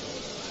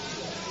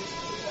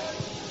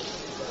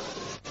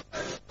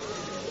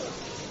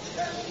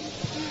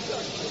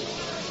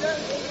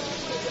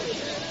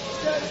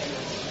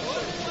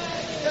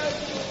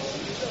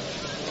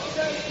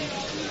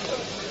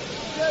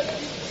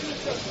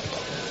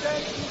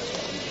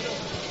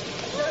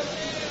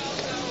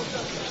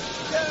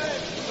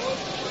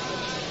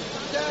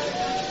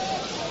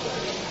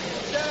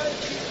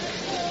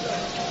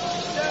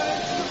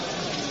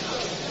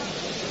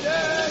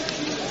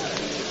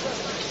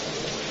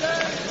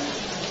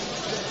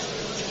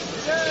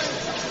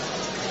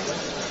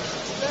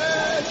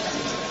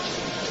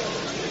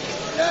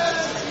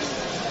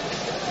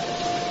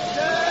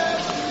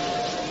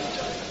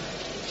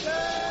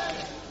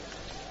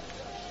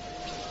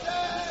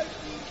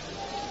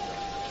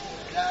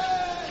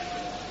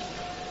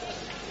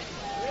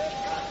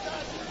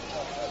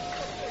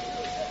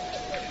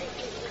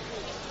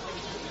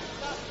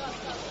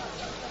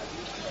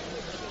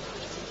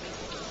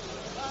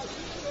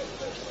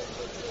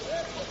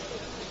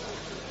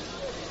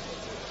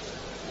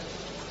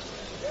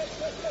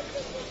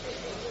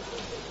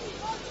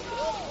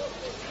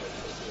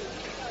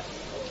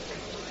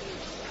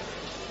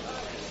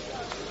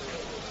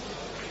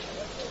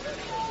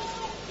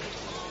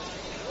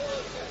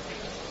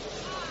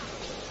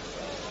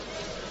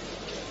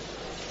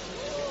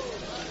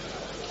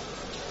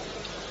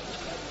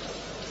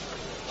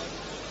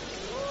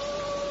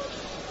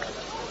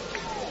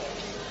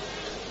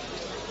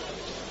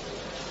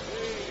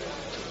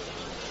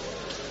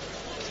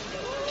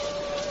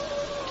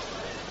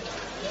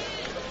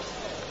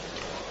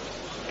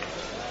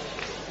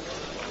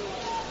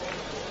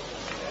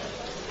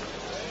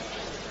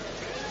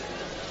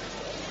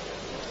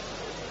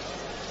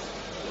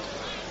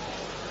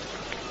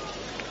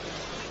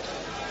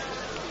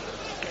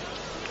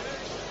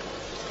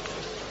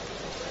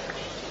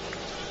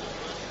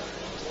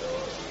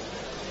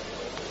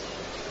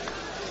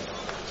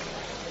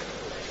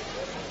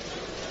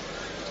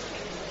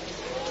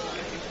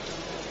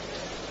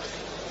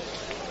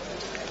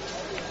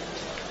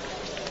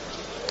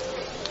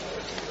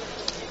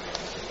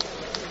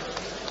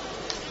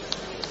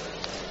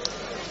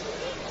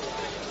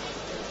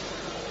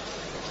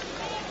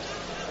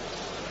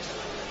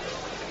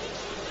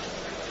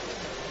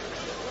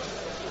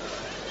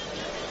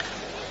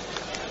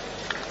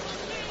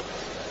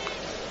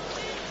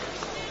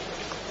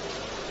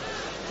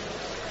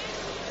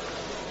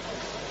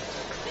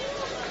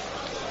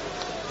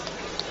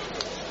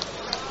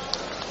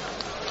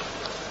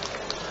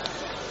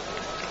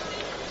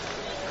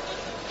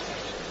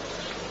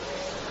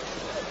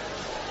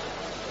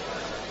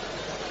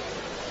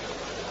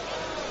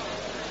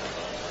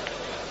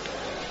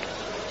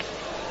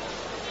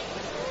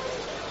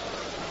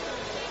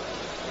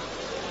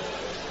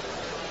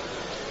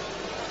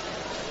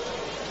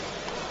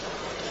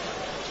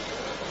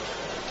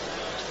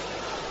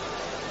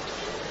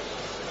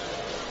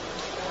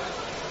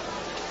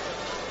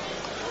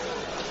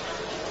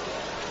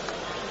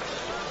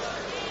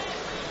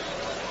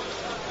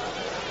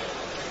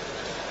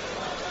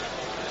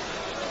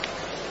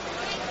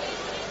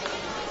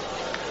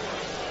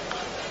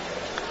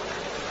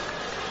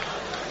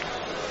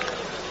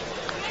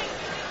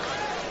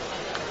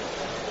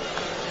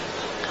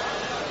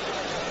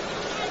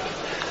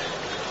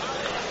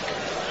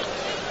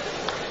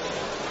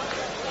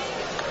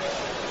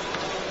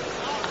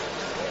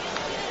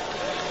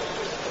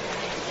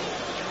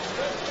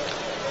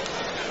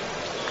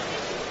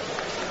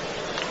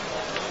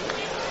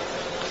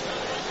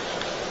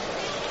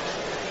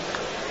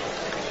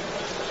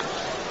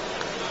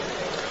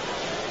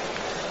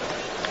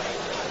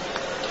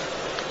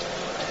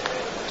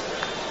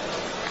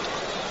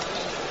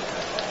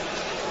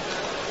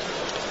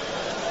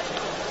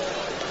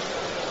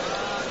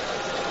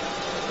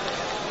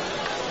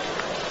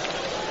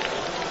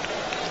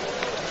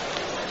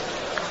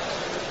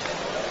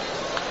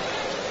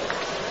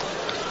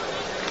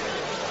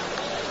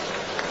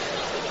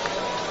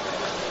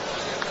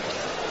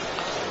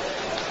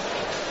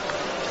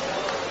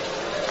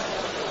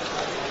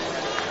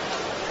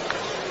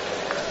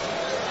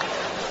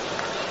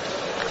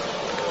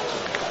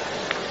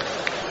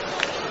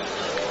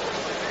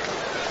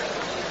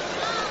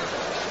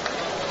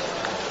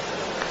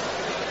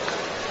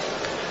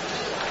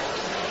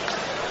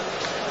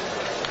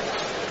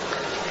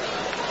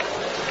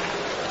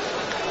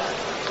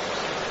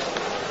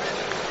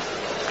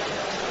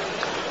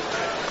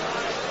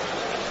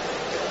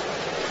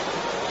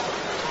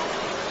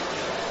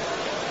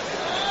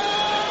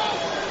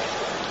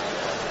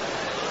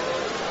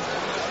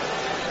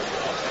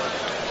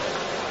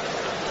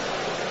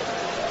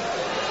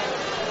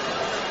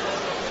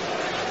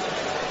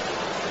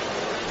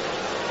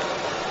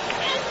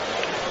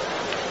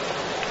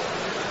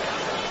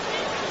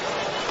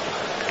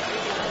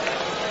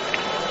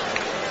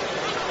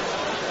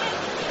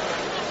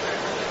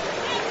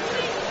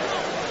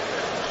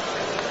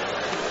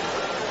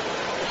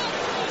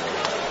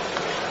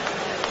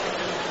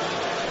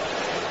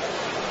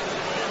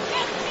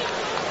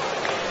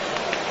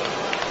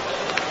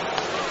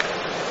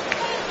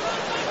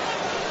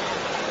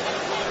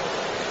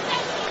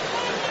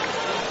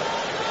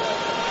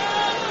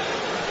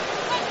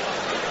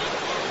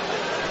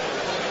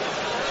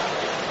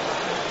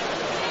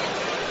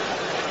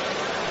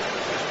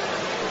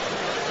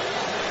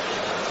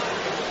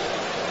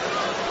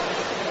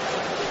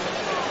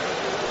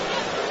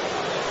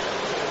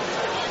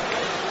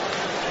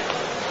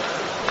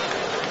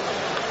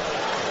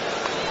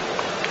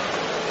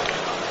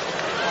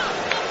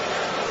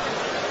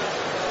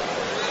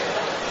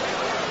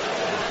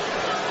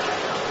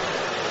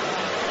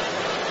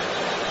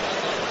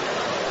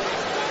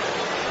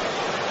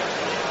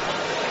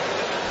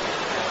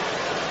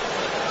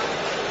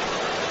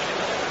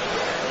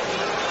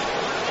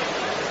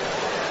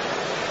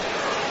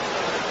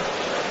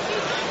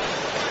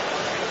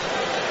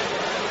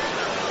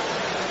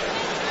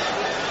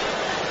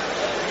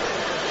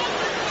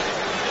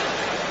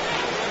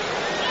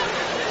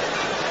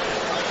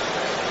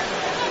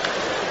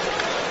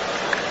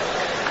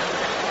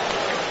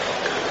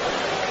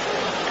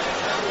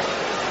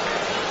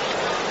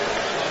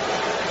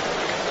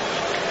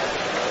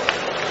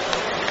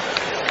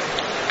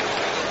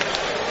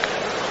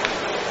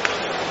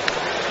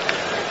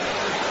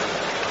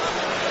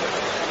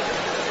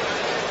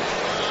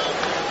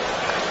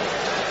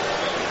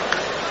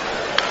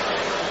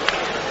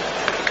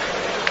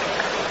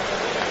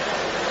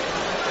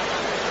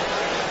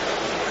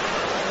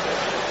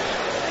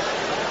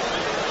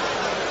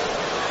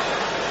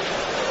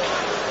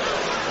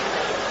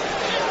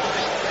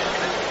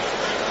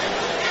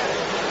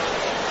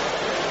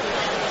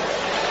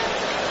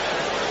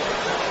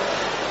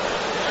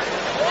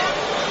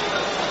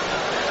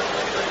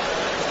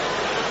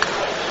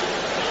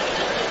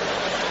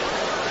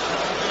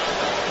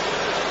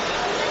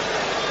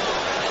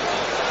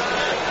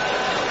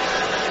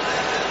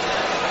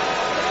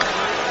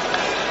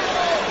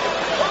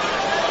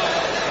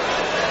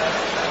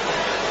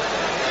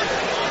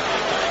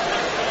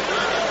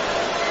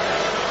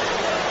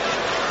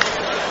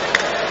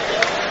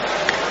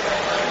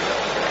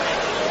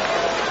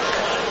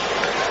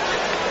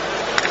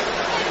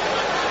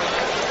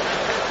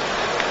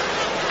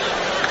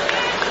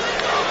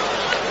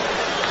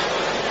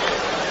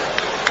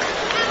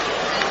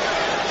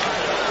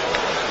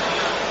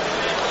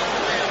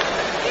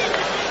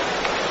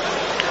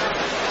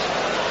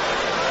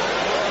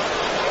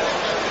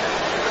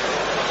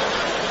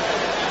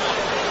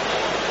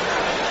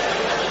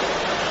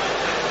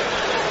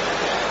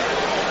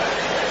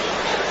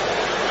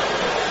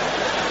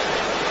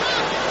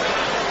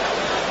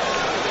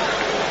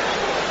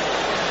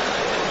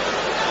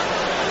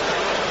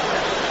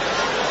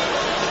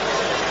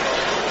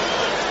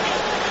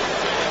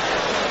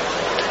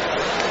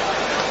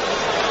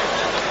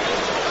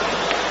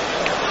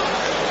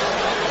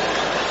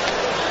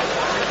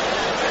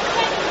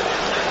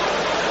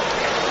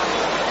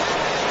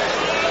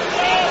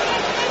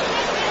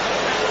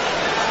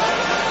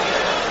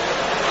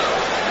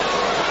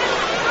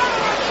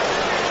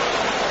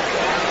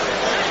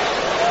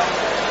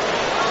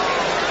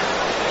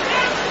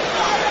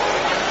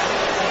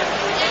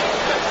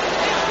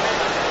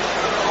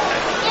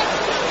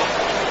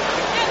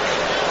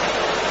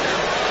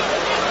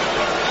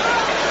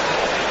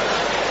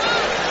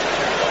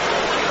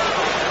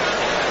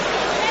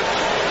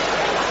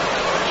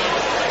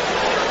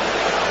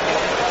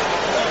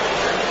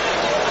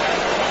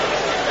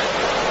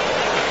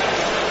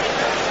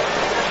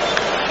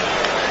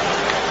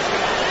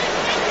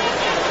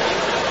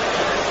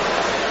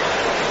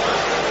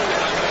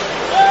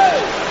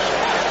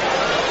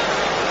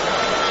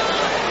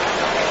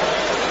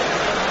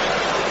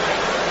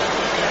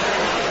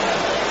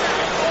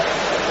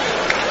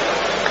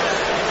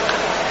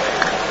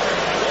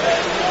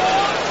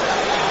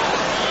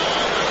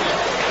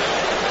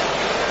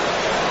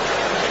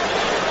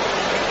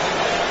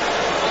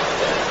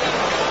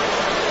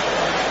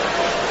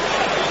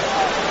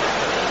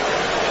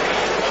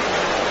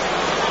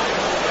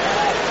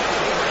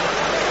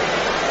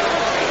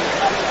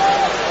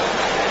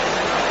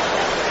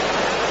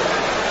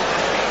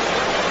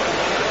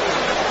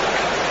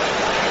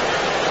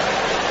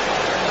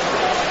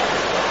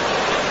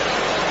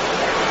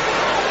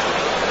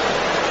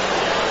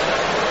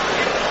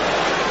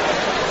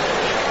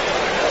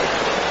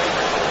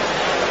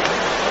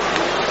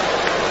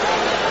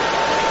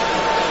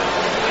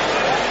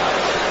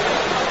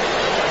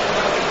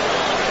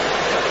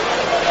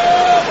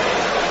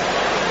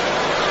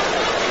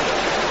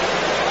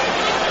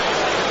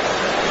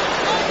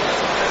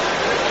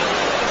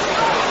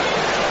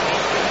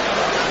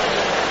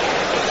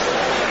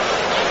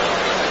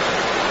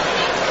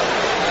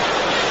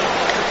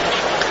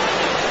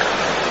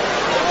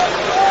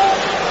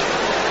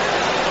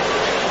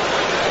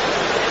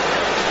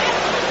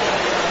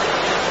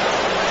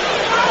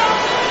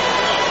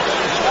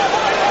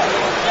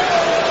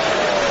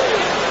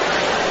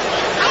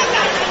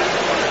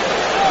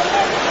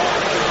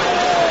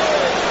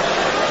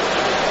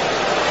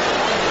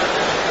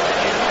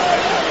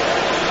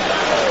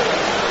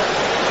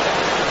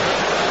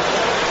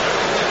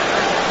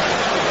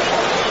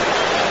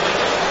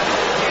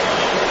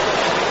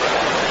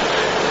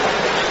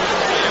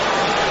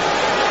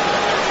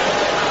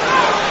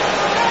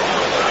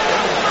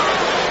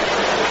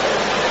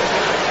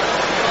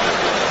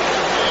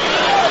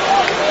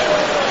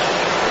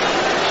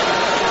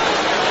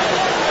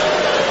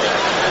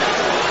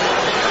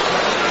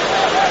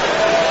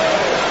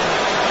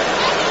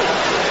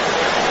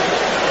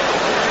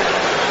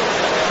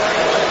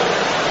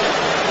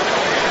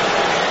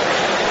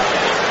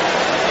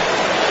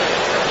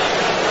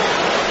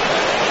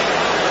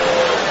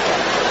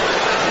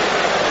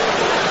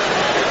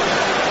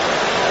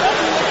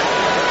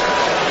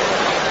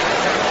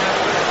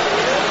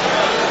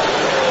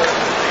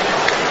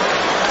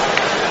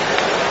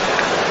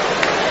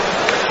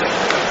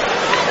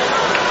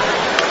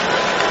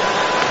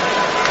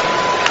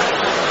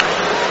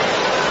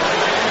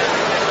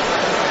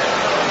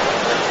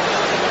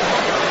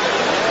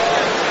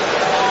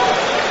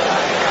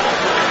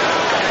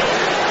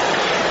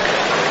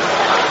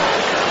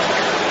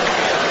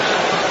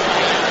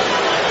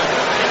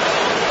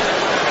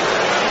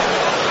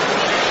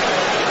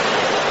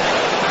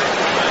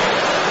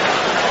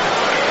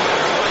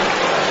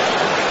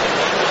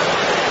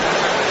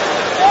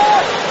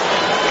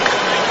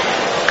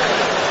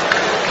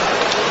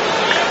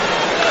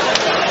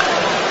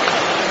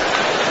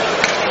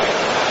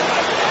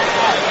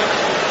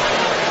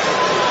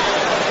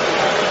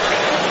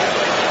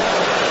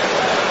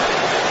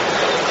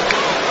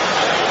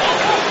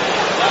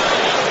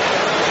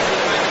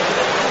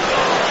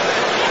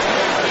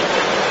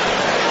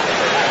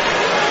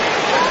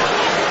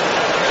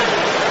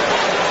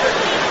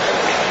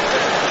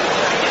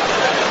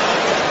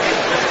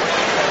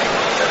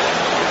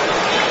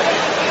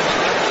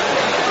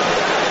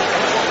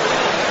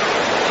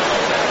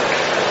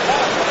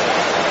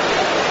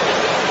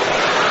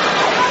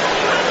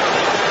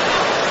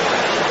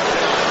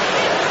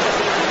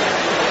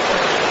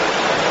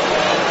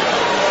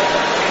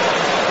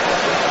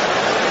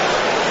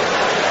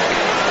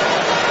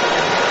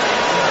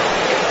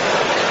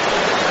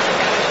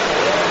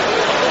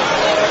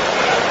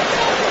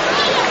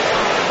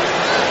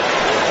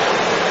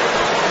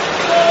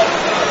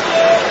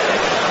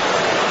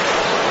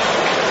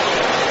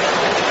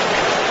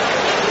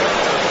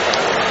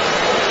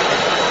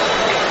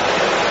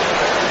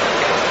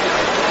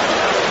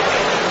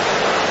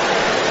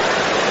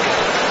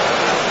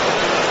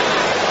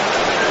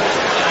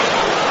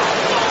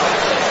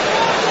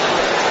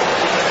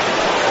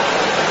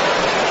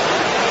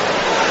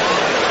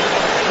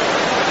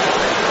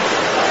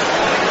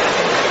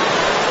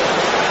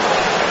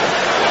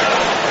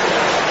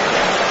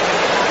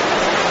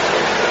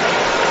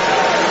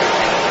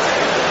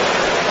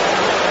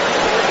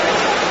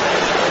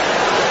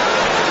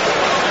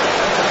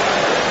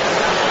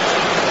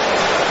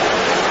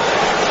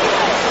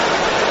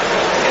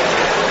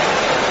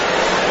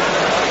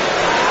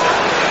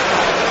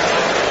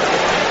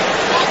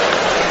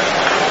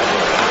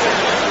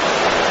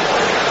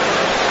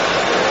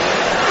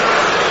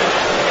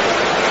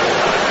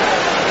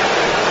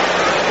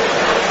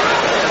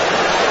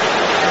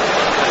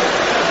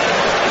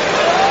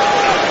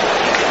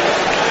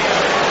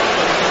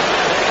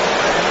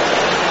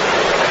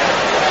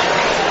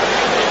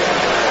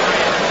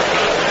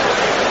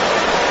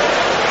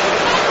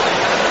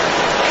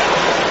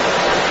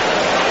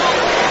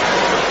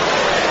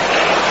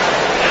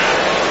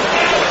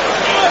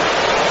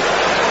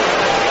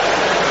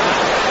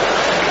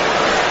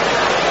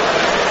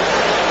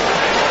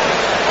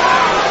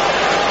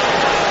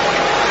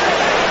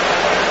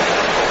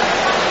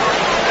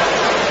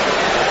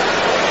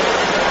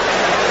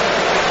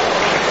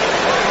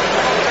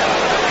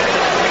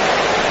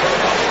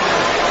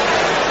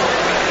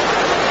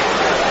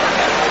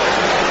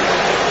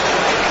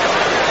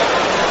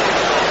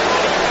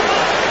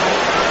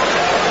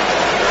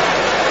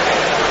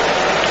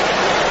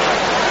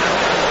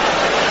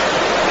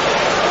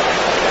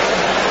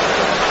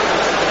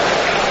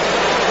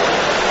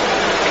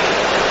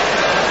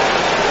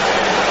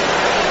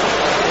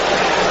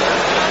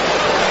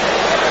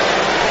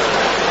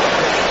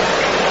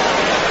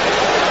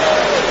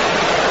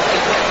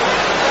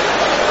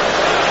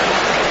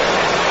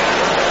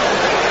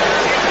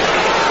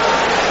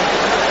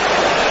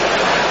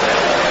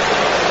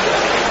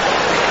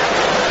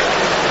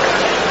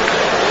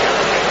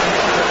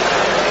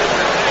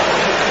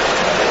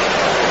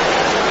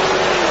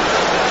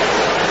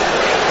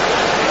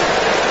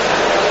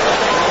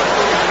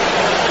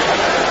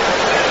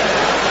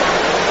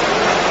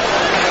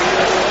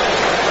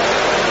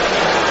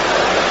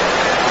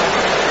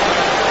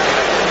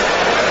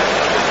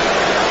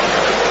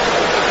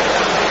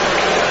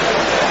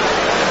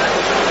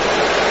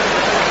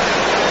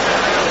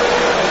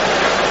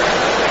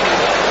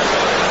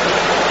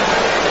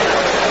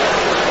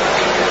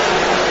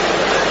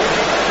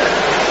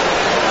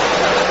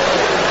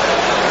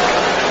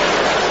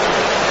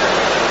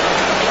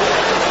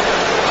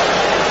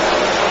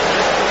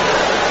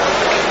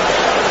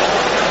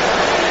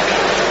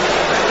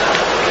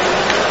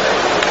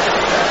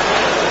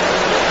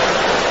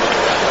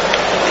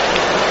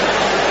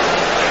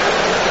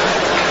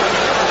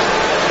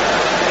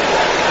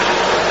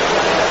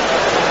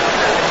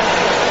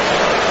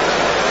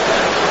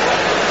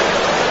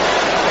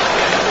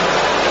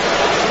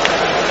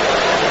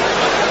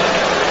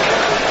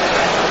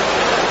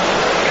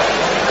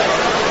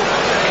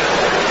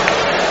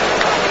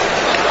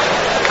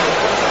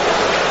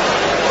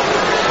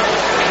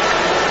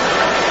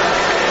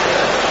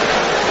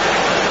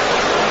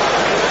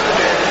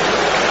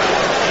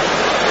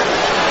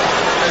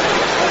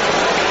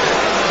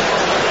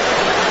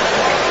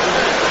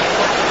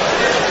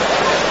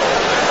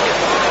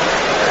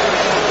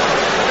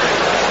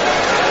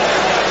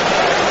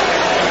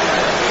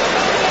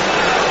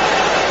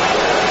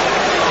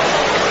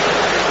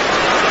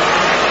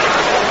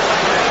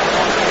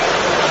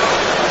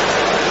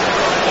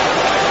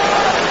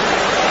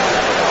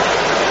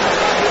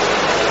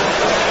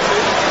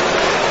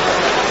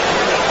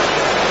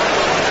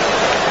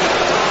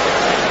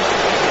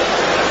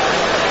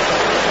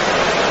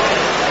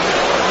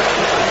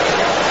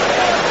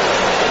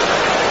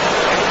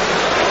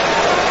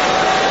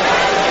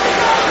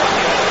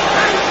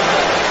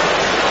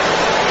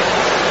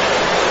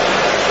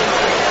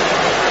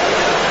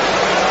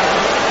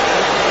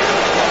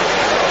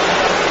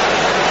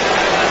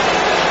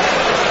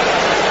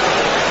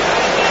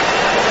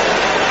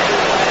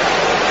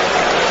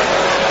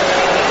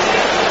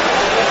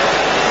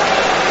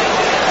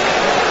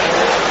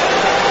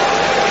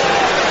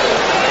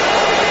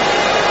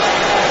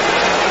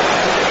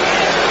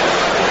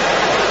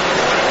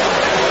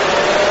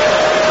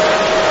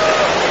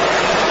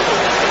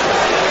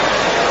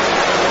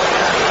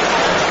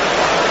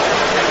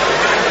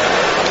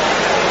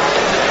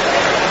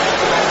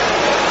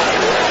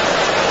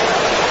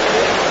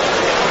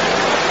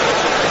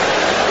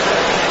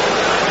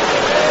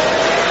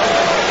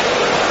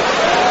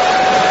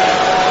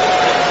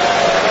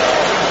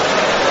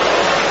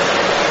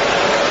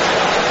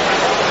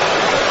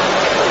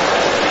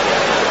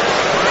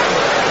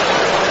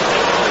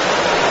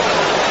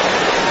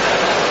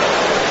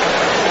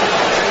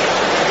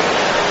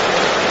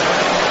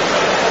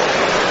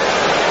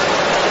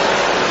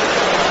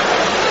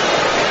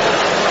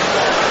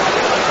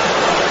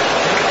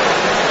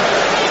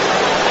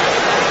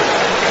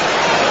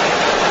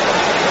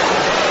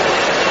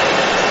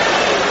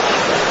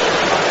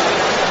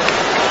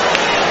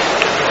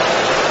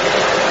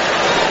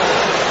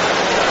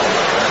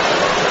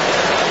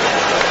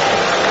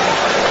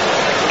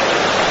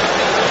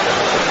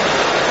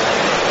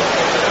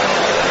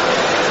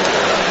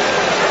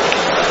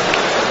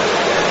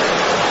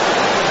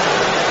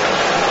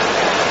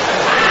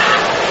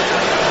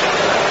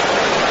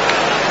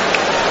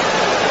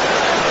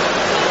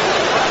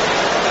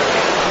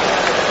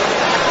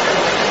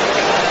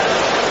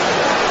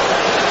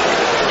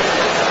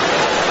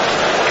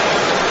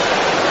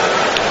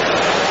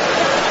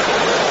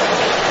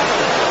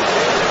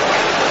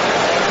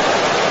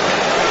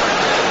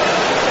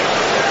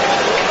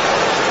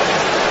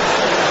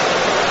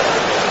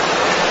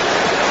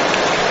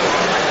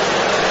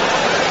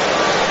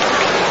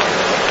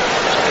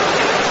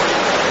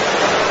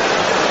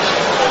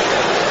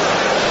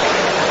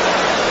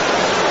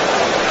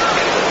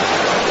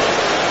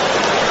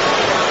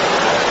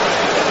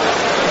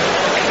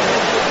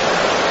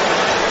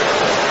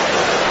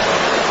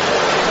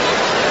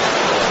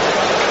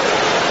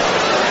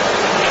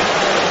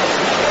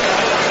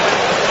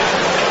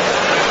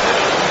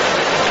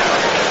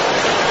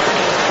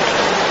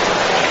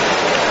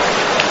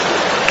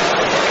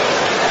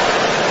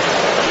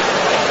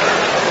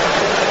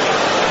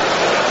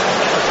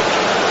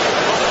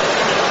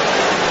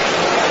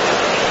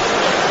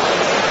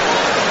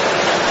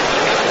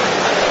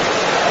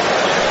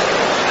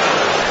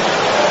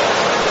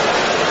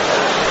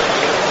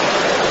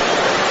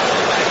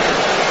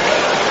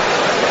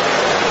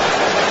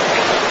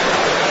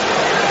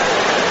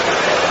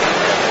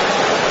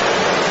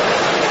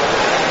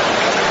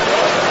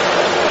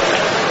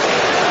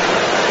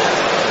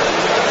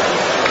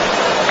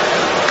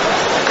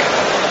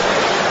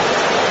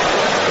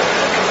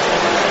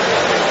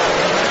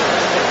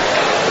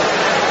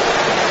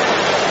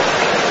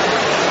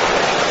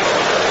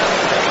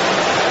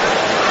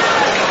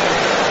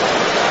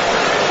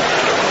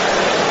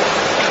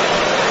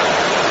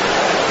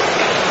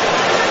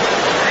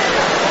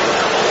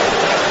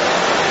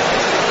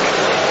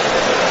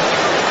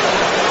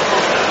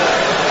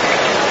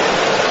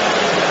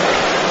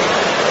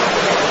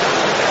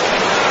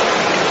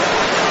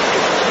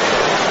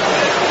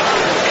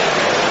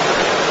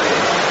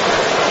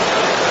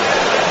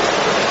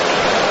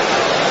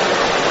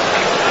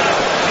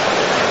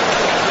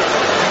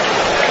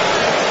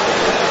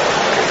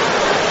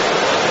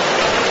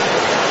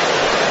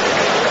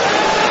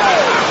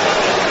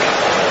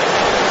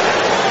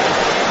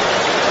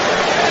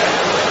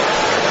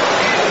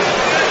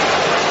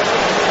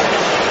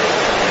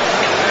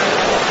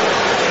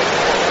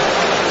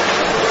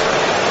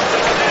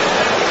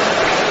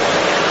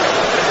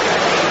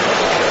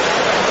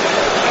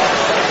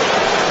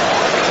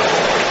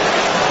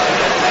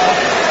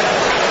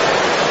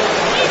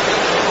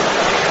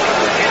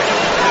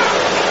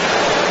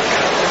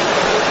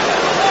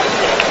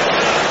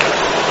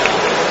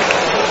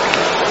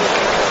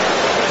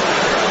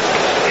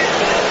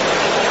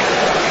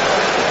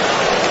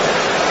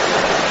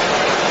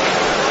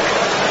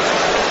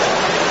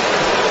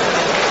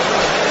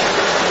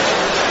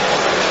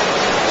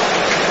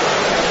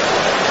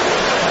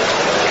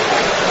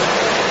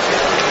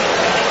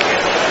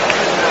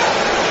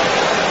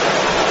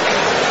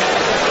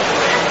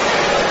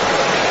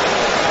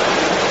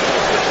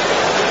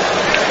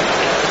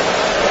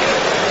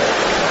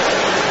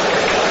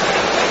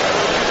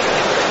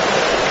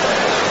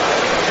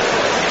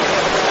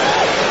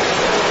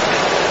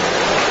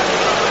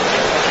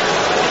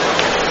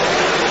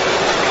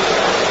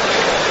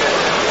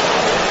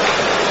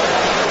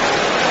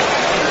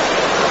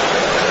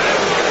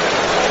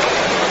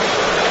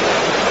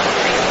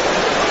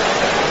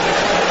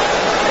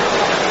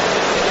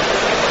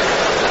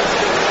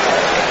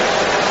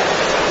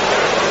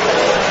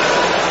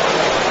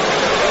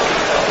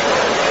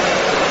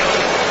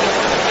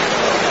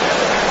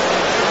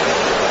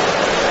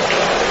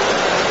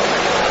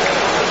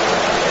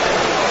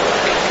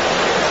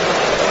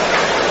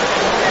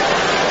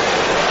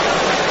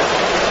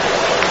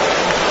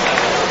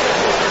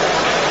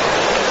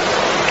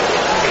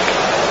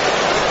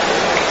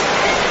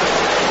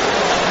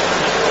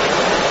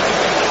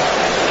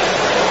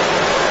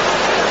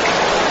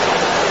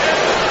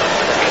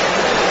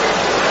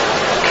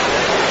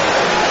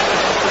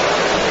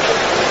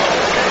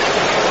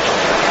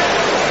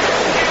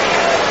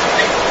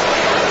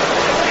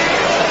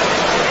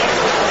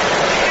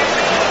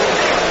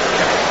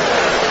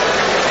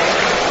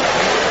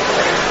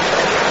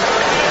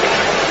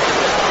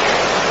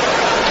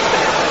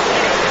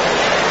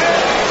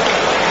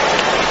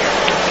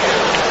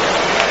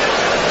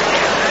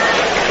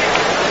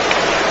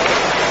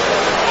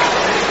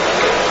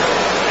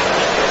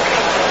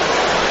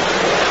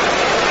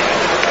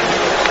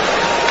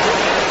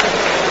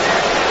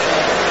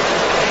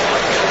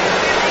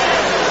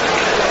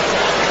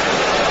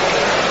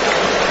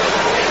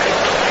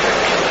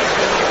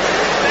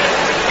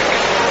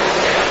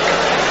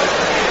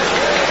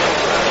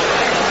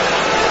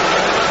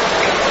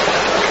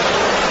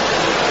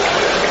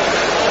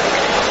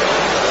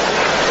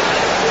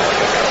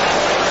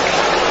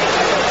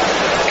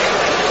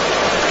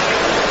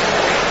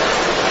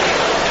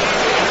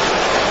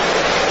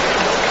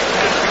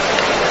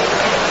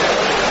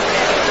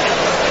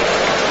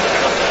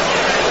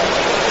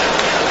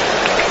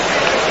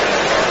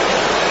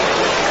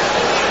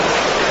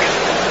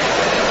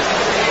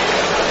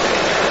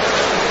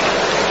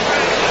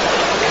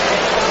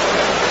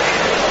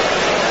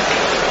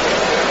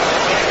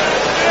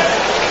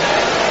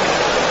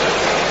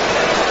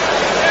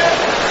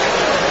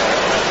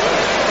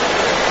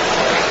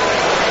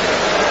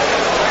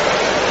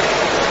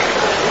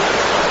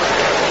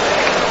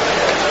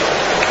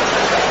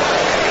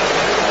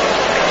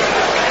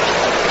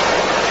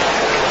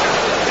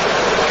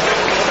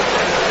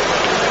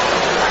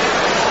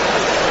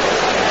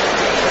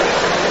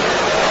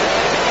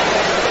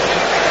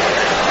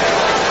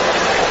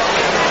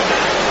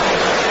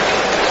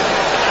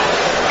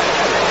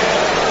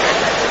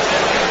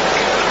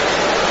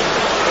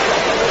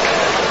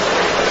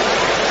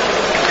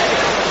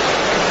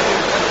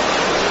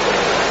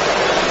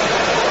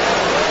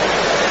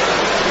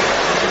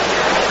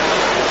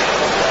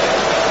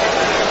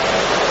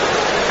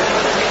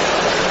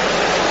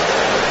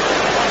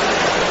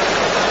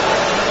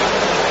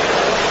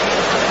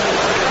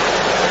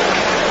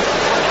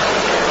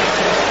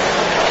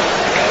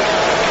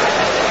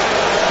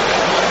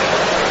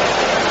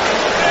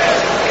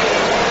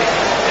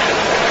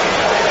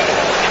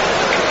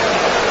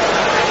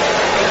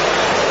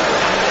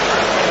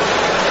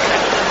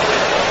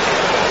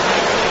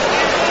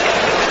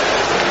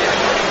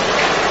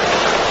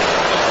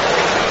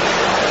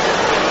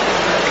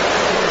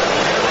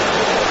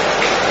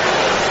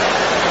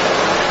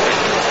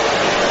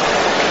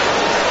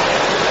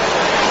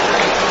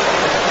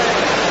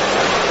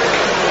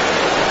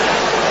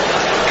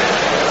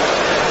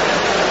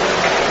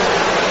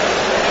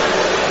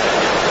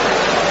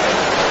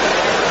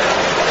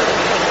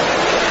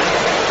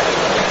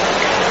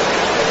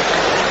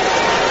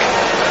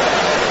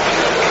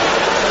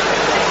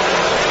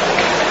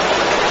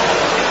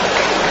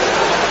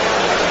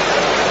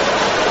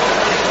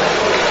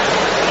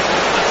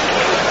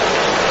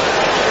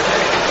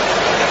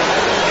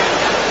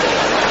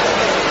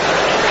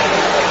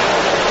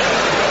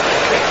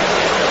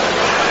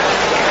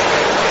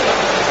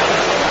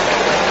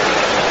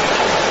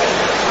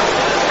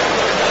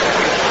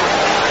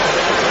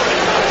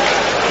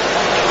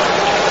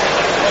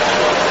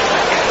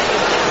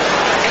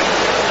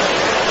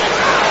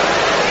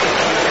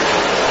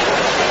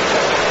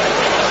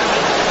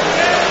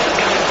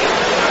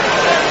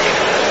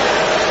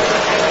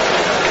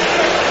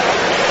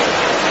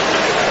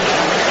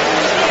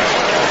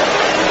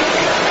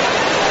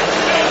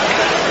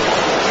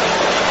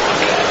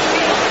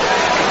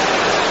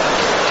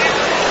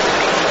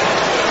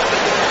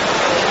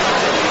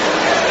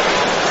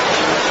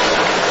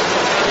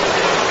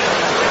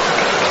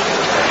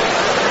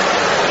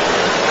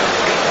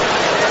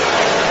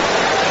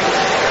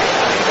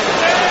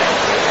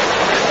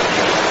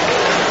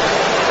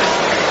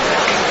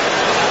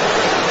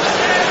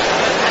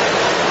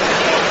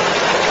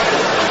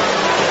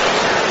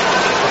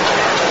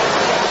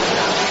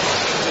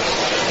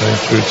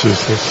 Thank you,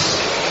 Jesus.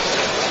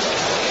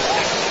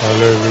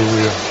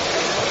 Hallelujah.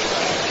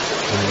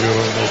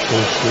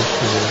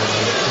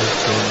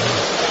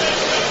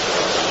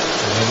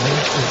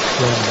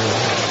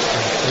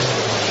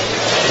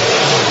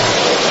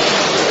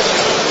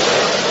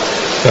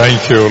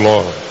 Thank you,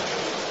 Lord.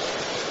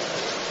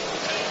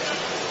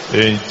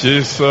 In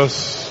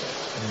Jesus'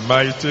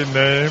 mighty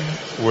name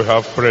we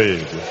have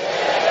prayed.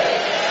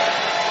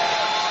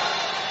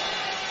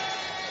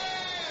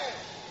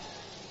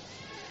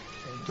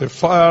 The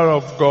fire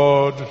of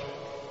God,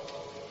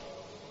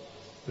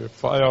 the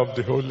fire of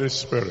the Holy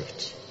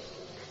Spirit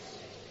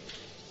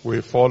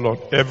will fall on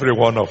every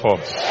one of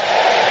us.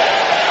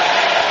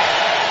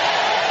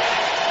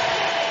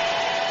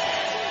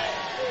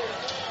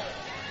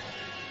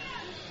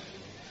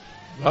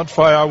 That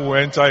fire will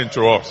enter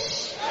into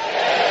us.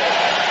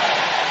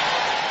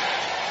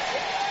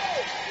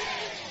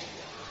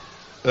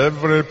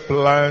 Every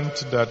plant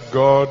that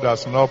God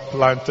has not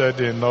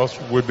planted in us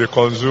will be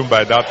consumed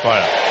by that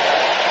fire.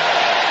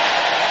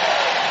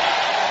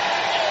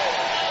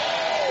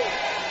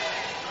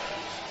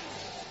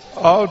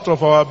 Out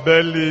of our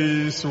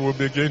bellies will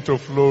begin to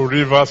flow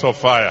rivers of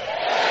fire.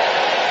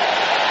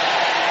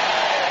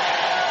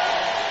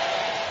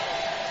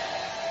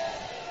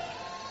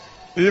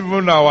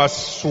 Even our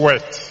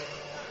sweat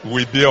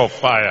will be of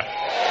fire.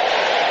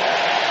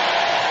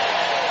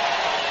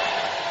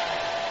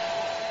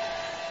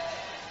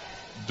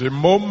 The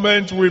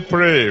moment we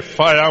pray,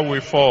 fire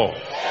will fall.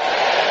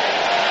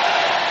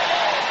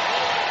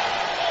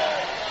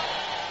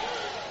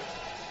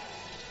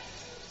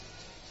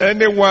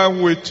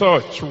 Anyone we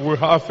touch will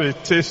have a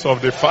taste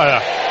of the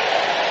fire.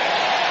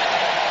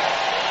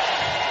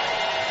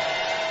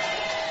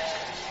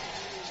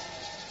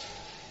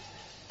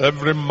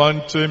 Every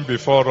mountain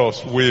before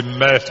us will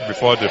melt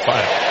before the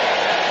fire.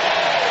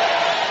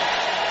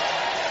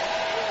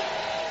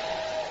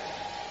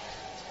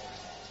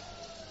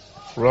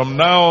 From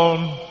now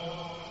on,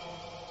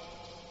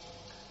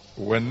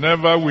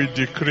 whenever we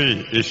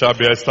decree, it shall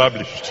be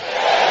established.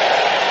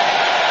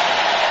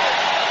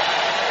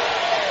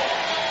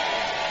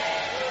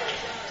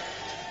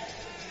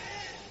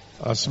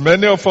 As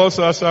many of us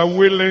as are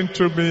willing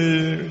to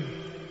be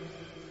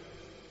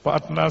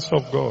partners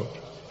of God,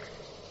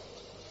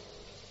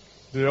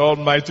 the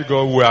Almighty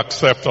God will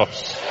accept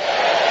us.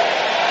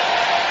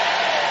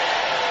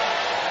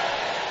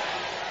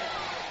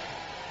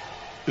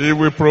 He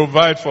will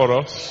provide for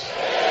us.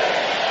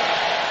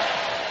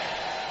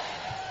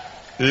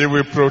 He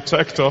will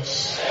protect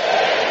us.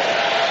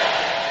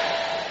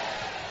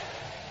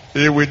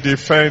 He will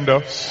defend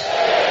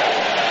us.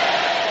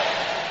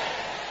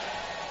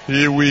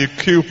 He will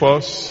keep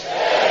us.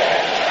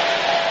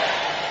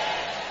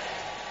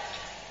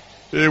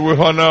 He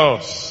will honor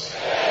us.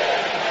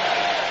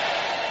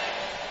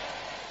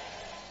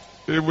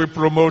 He will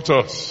promote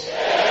us.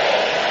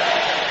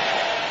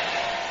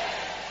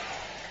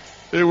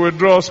 He will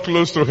draw us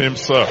close to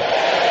himself.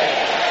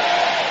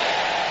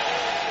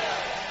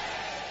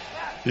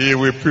 He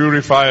will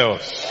purify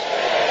us.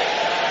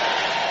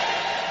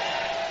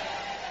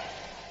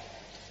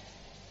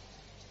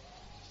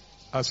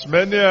 As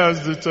many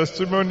as the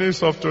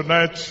testimonies of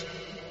tonight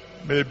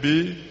may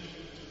be,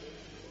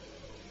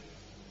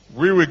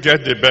 we will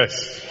get the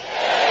best.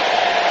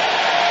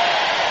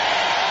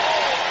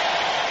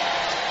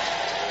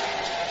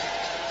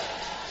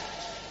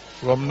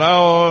 From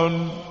now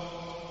on,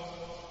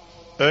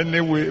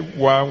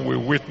 anyone we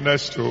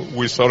witness to,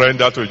 we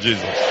surrender to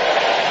Jesus.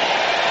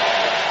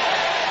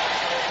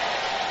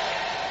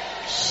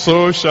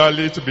 So shall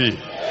it be.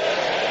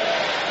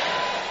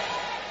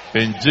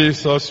 In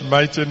Jesus'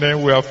 mighty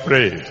name we have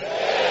prayed.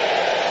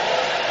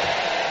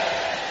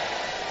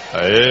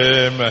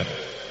 Amen.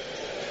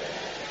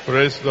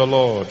 Praise the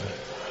Lord.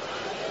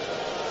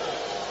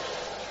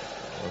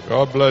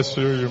 God bless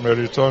you. You may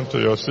return to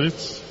your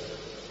seats.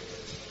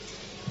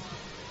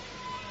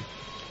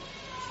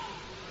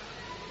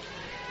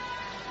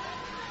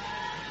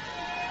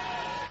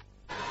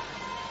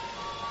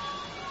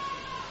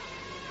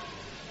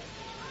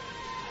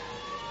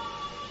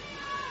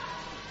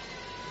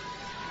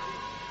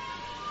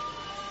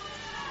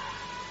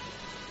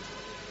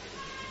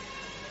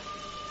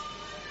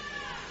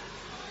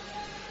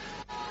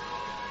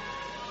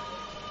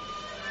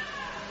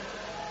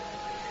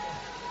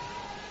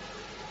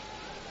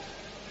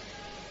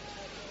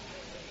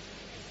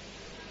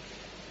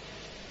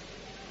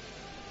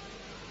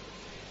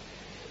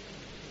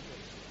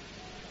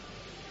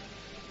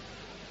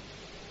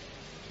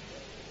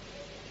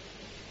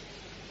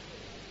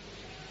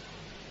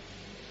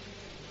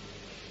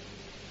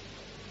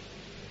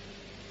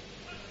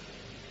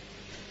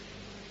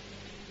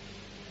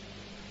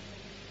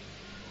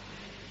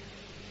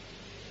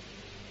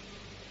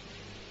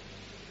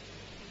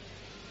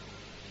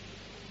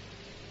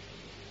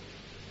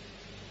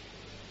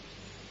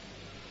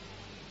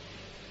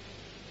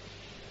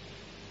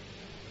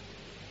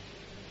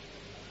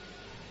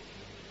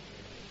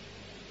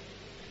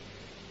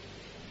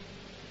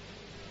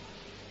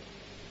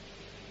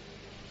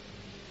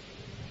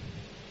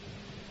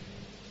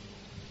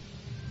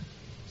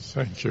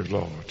 Thank you,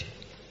 Lord.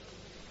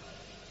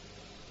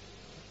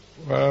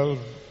 Well,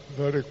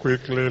 very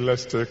quickly,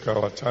 let's take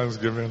our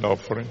Thanksgiving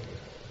offering,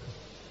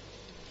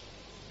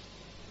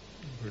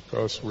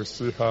 because we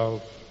still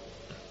have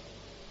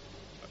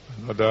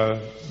another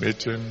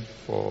meeting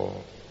for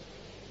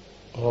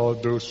all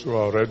those who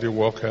are already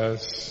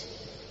workers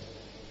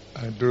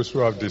and those who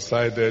have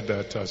decided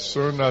that as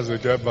soon as they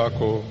get back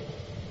home,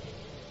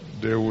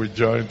 they will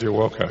join the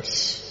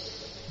workers.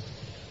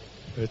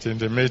 But in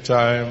the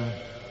meantime,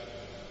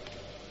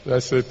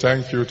 let's say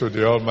thank you to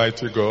the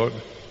Almighty God,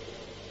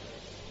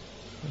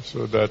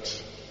 so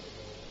that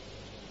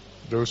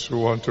those who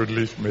want to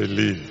leave may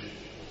leave.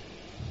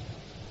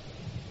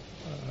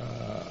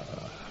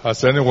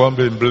 Has anyone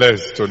been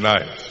blessed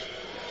tonight?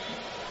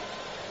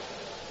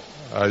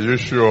 Are you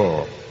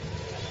sure?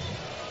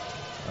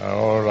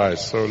 All right,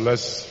 so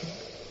let's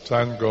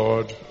thank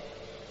God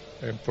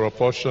in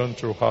proportion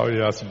to how He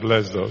has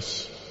blessed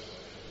us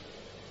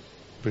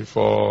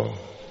before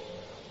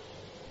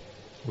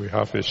we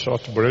have a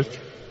short break,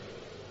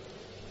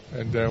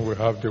 and then we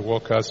have the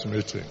workers'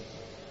 meeting.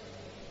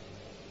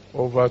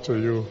 Over to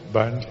you,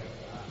 band.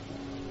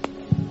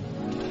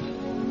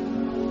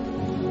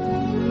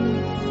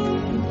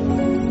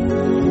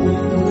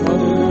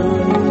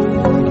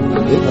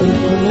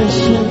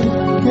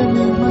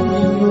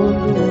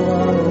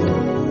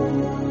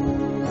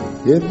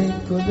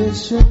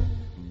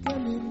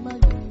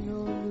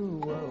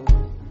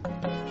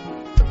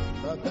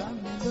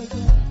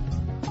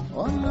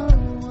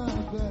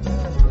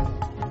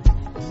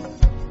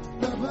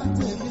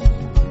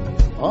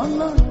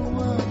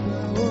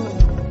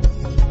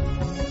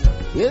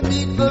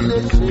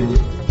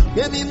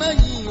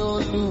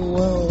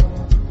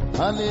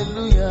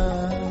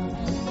 Hallelujah.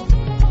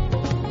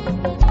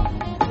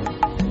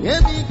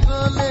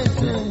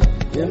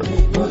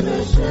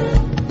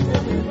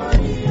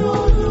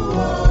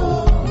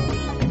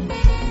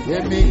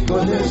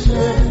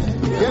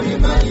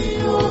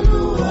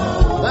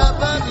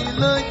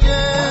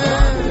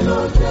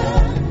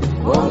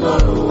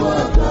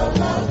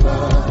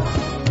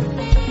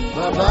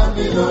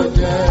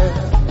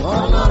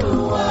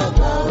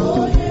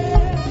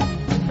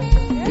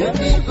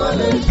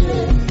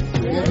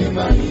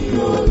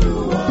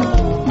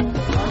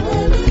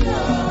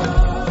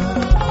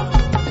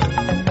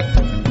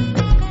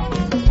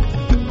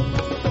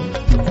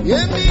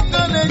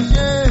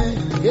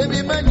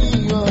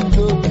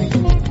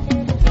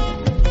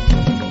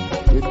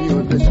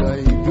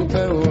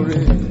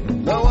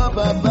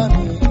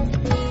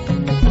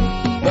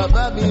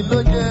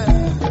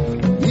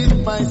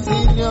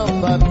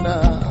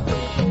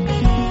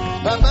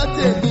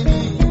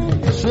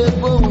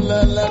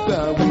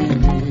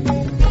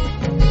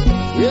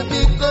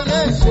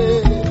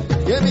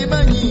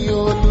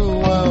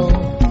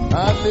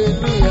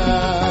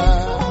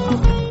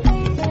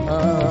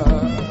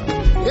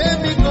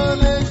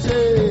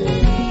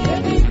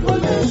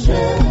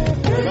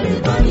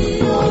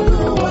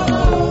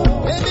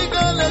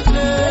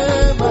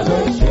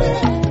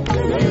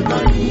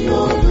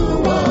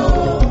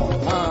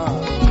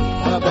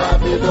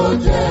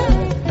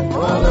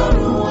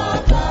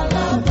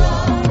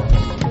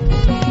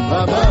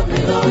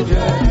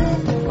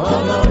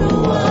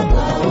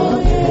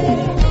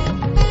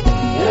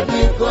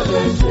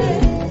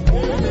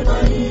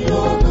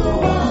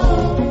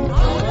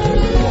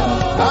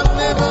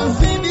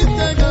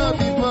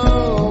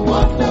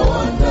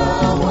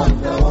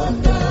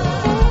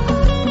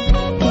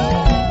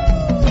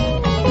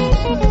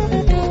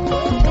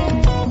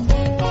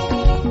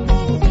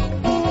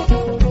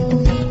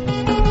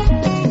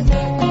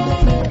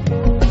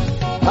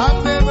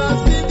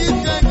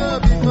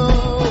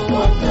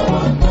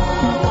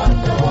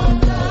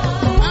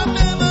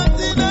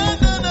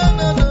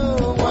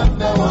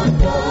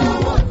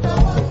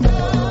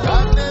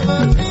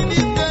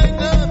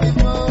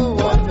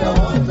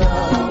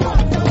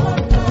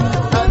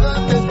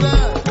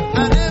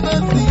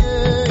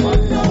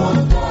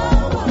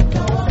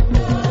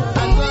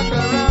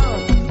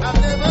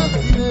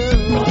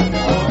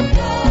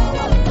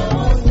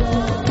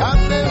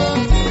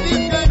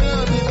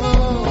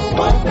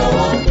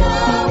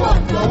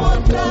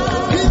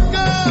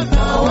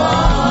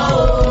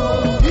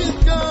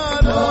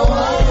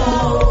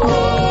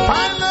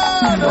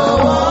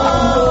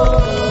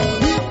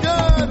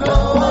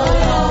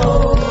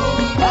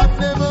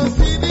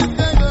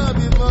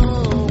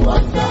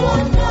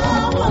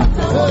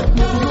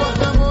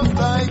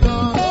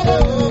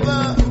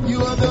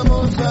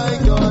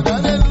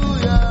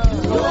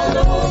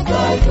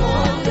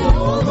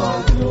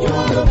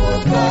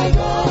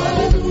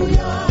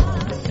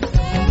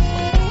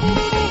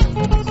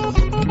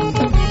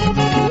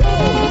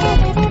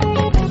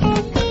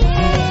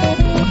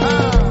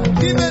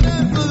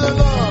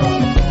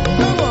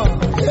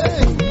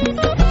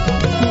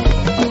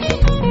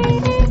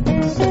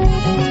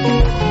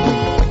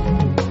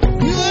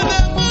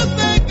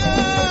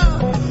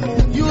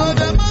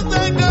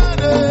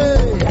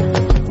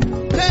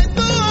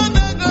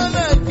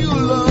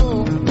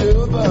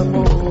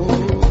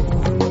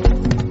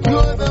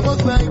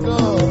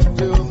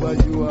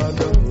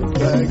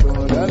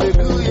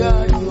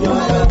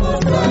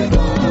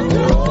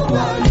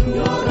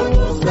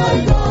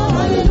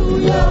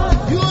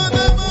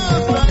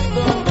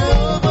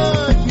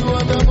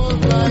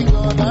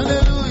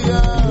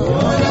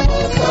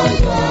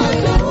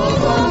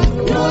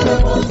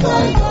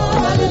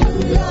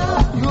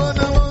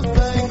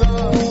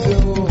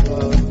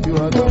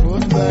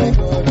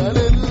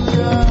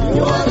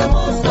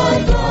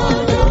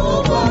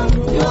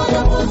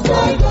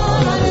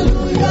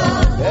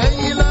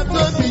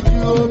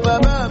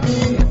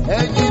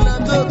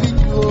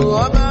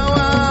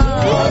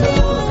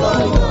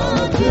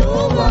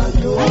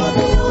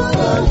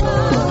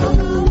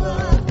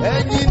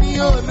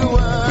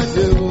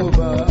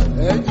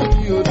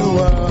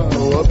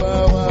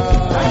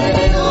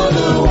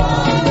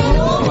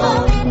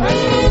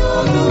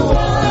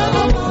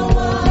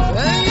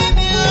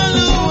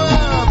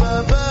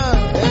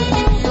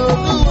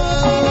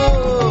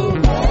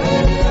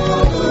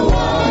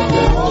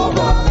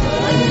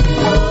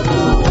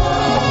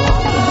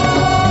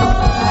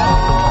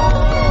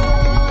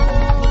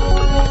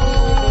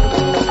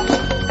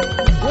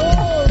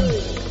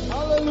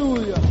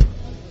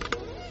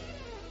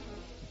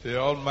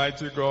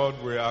 Almighty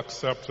God will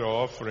accept your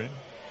offering.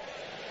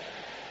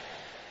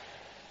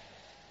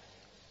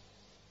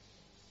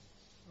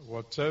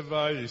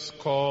 Whatever is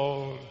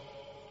called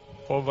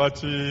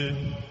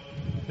poverty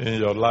in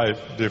your life,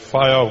 the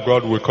fire of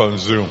God will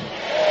consume.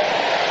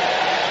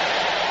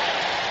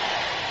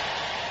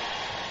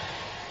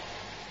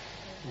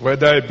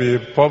 Whether it be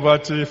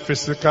poverty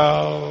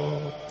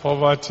physical,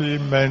 poverty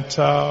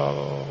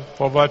mental,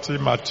 poverty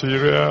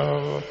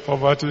material,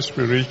 poverty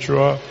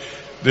spiritual,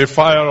 the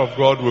fire of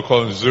God will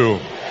consume.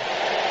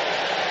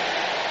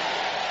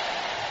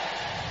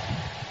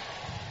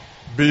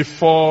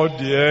 Before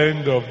the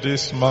end of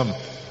this month,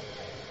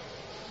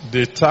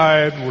 the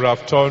tide would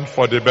have turned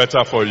for the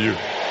better for you.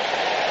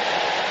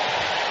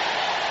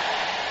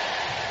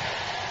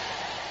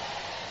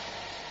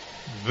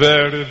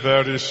 Very,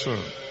 very soon,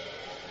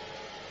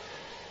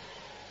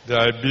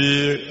 there will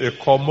be a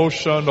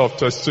commotion of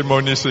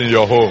testimonies in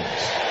your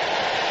homes.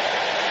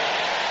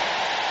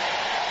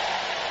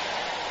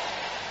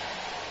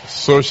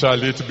 So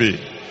shall it be.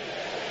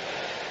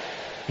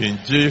 In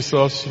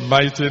Jesus'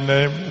 mighty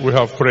name we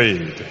have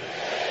prayed.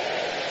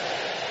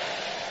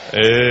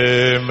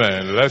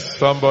 Amen. Let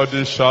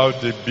somebody shout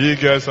the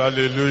biggest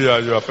hallelujah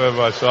you have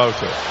ever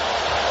shouted.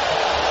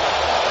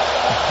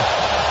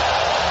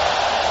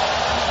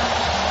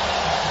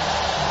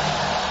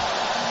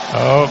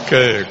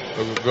 Okay,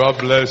 God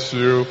bless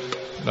you.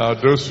 Now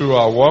those who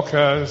are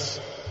workers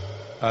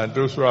and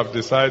those who have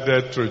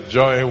decided to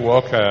join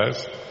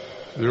workers,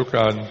 you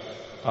can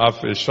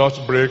have a short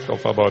break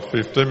of about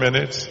 15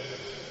 minutes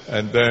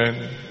and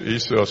then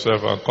ease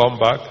yourself and come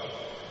back.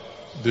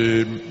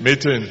 The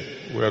meeting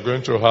we are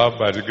going to have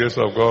by the grace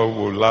of God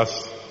will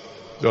last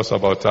just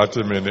about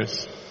 30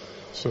 minutes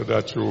so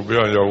that you will be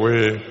on your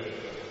way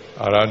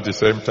around the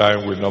same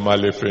time we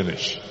normally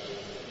finish.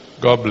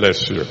 God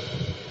bless you.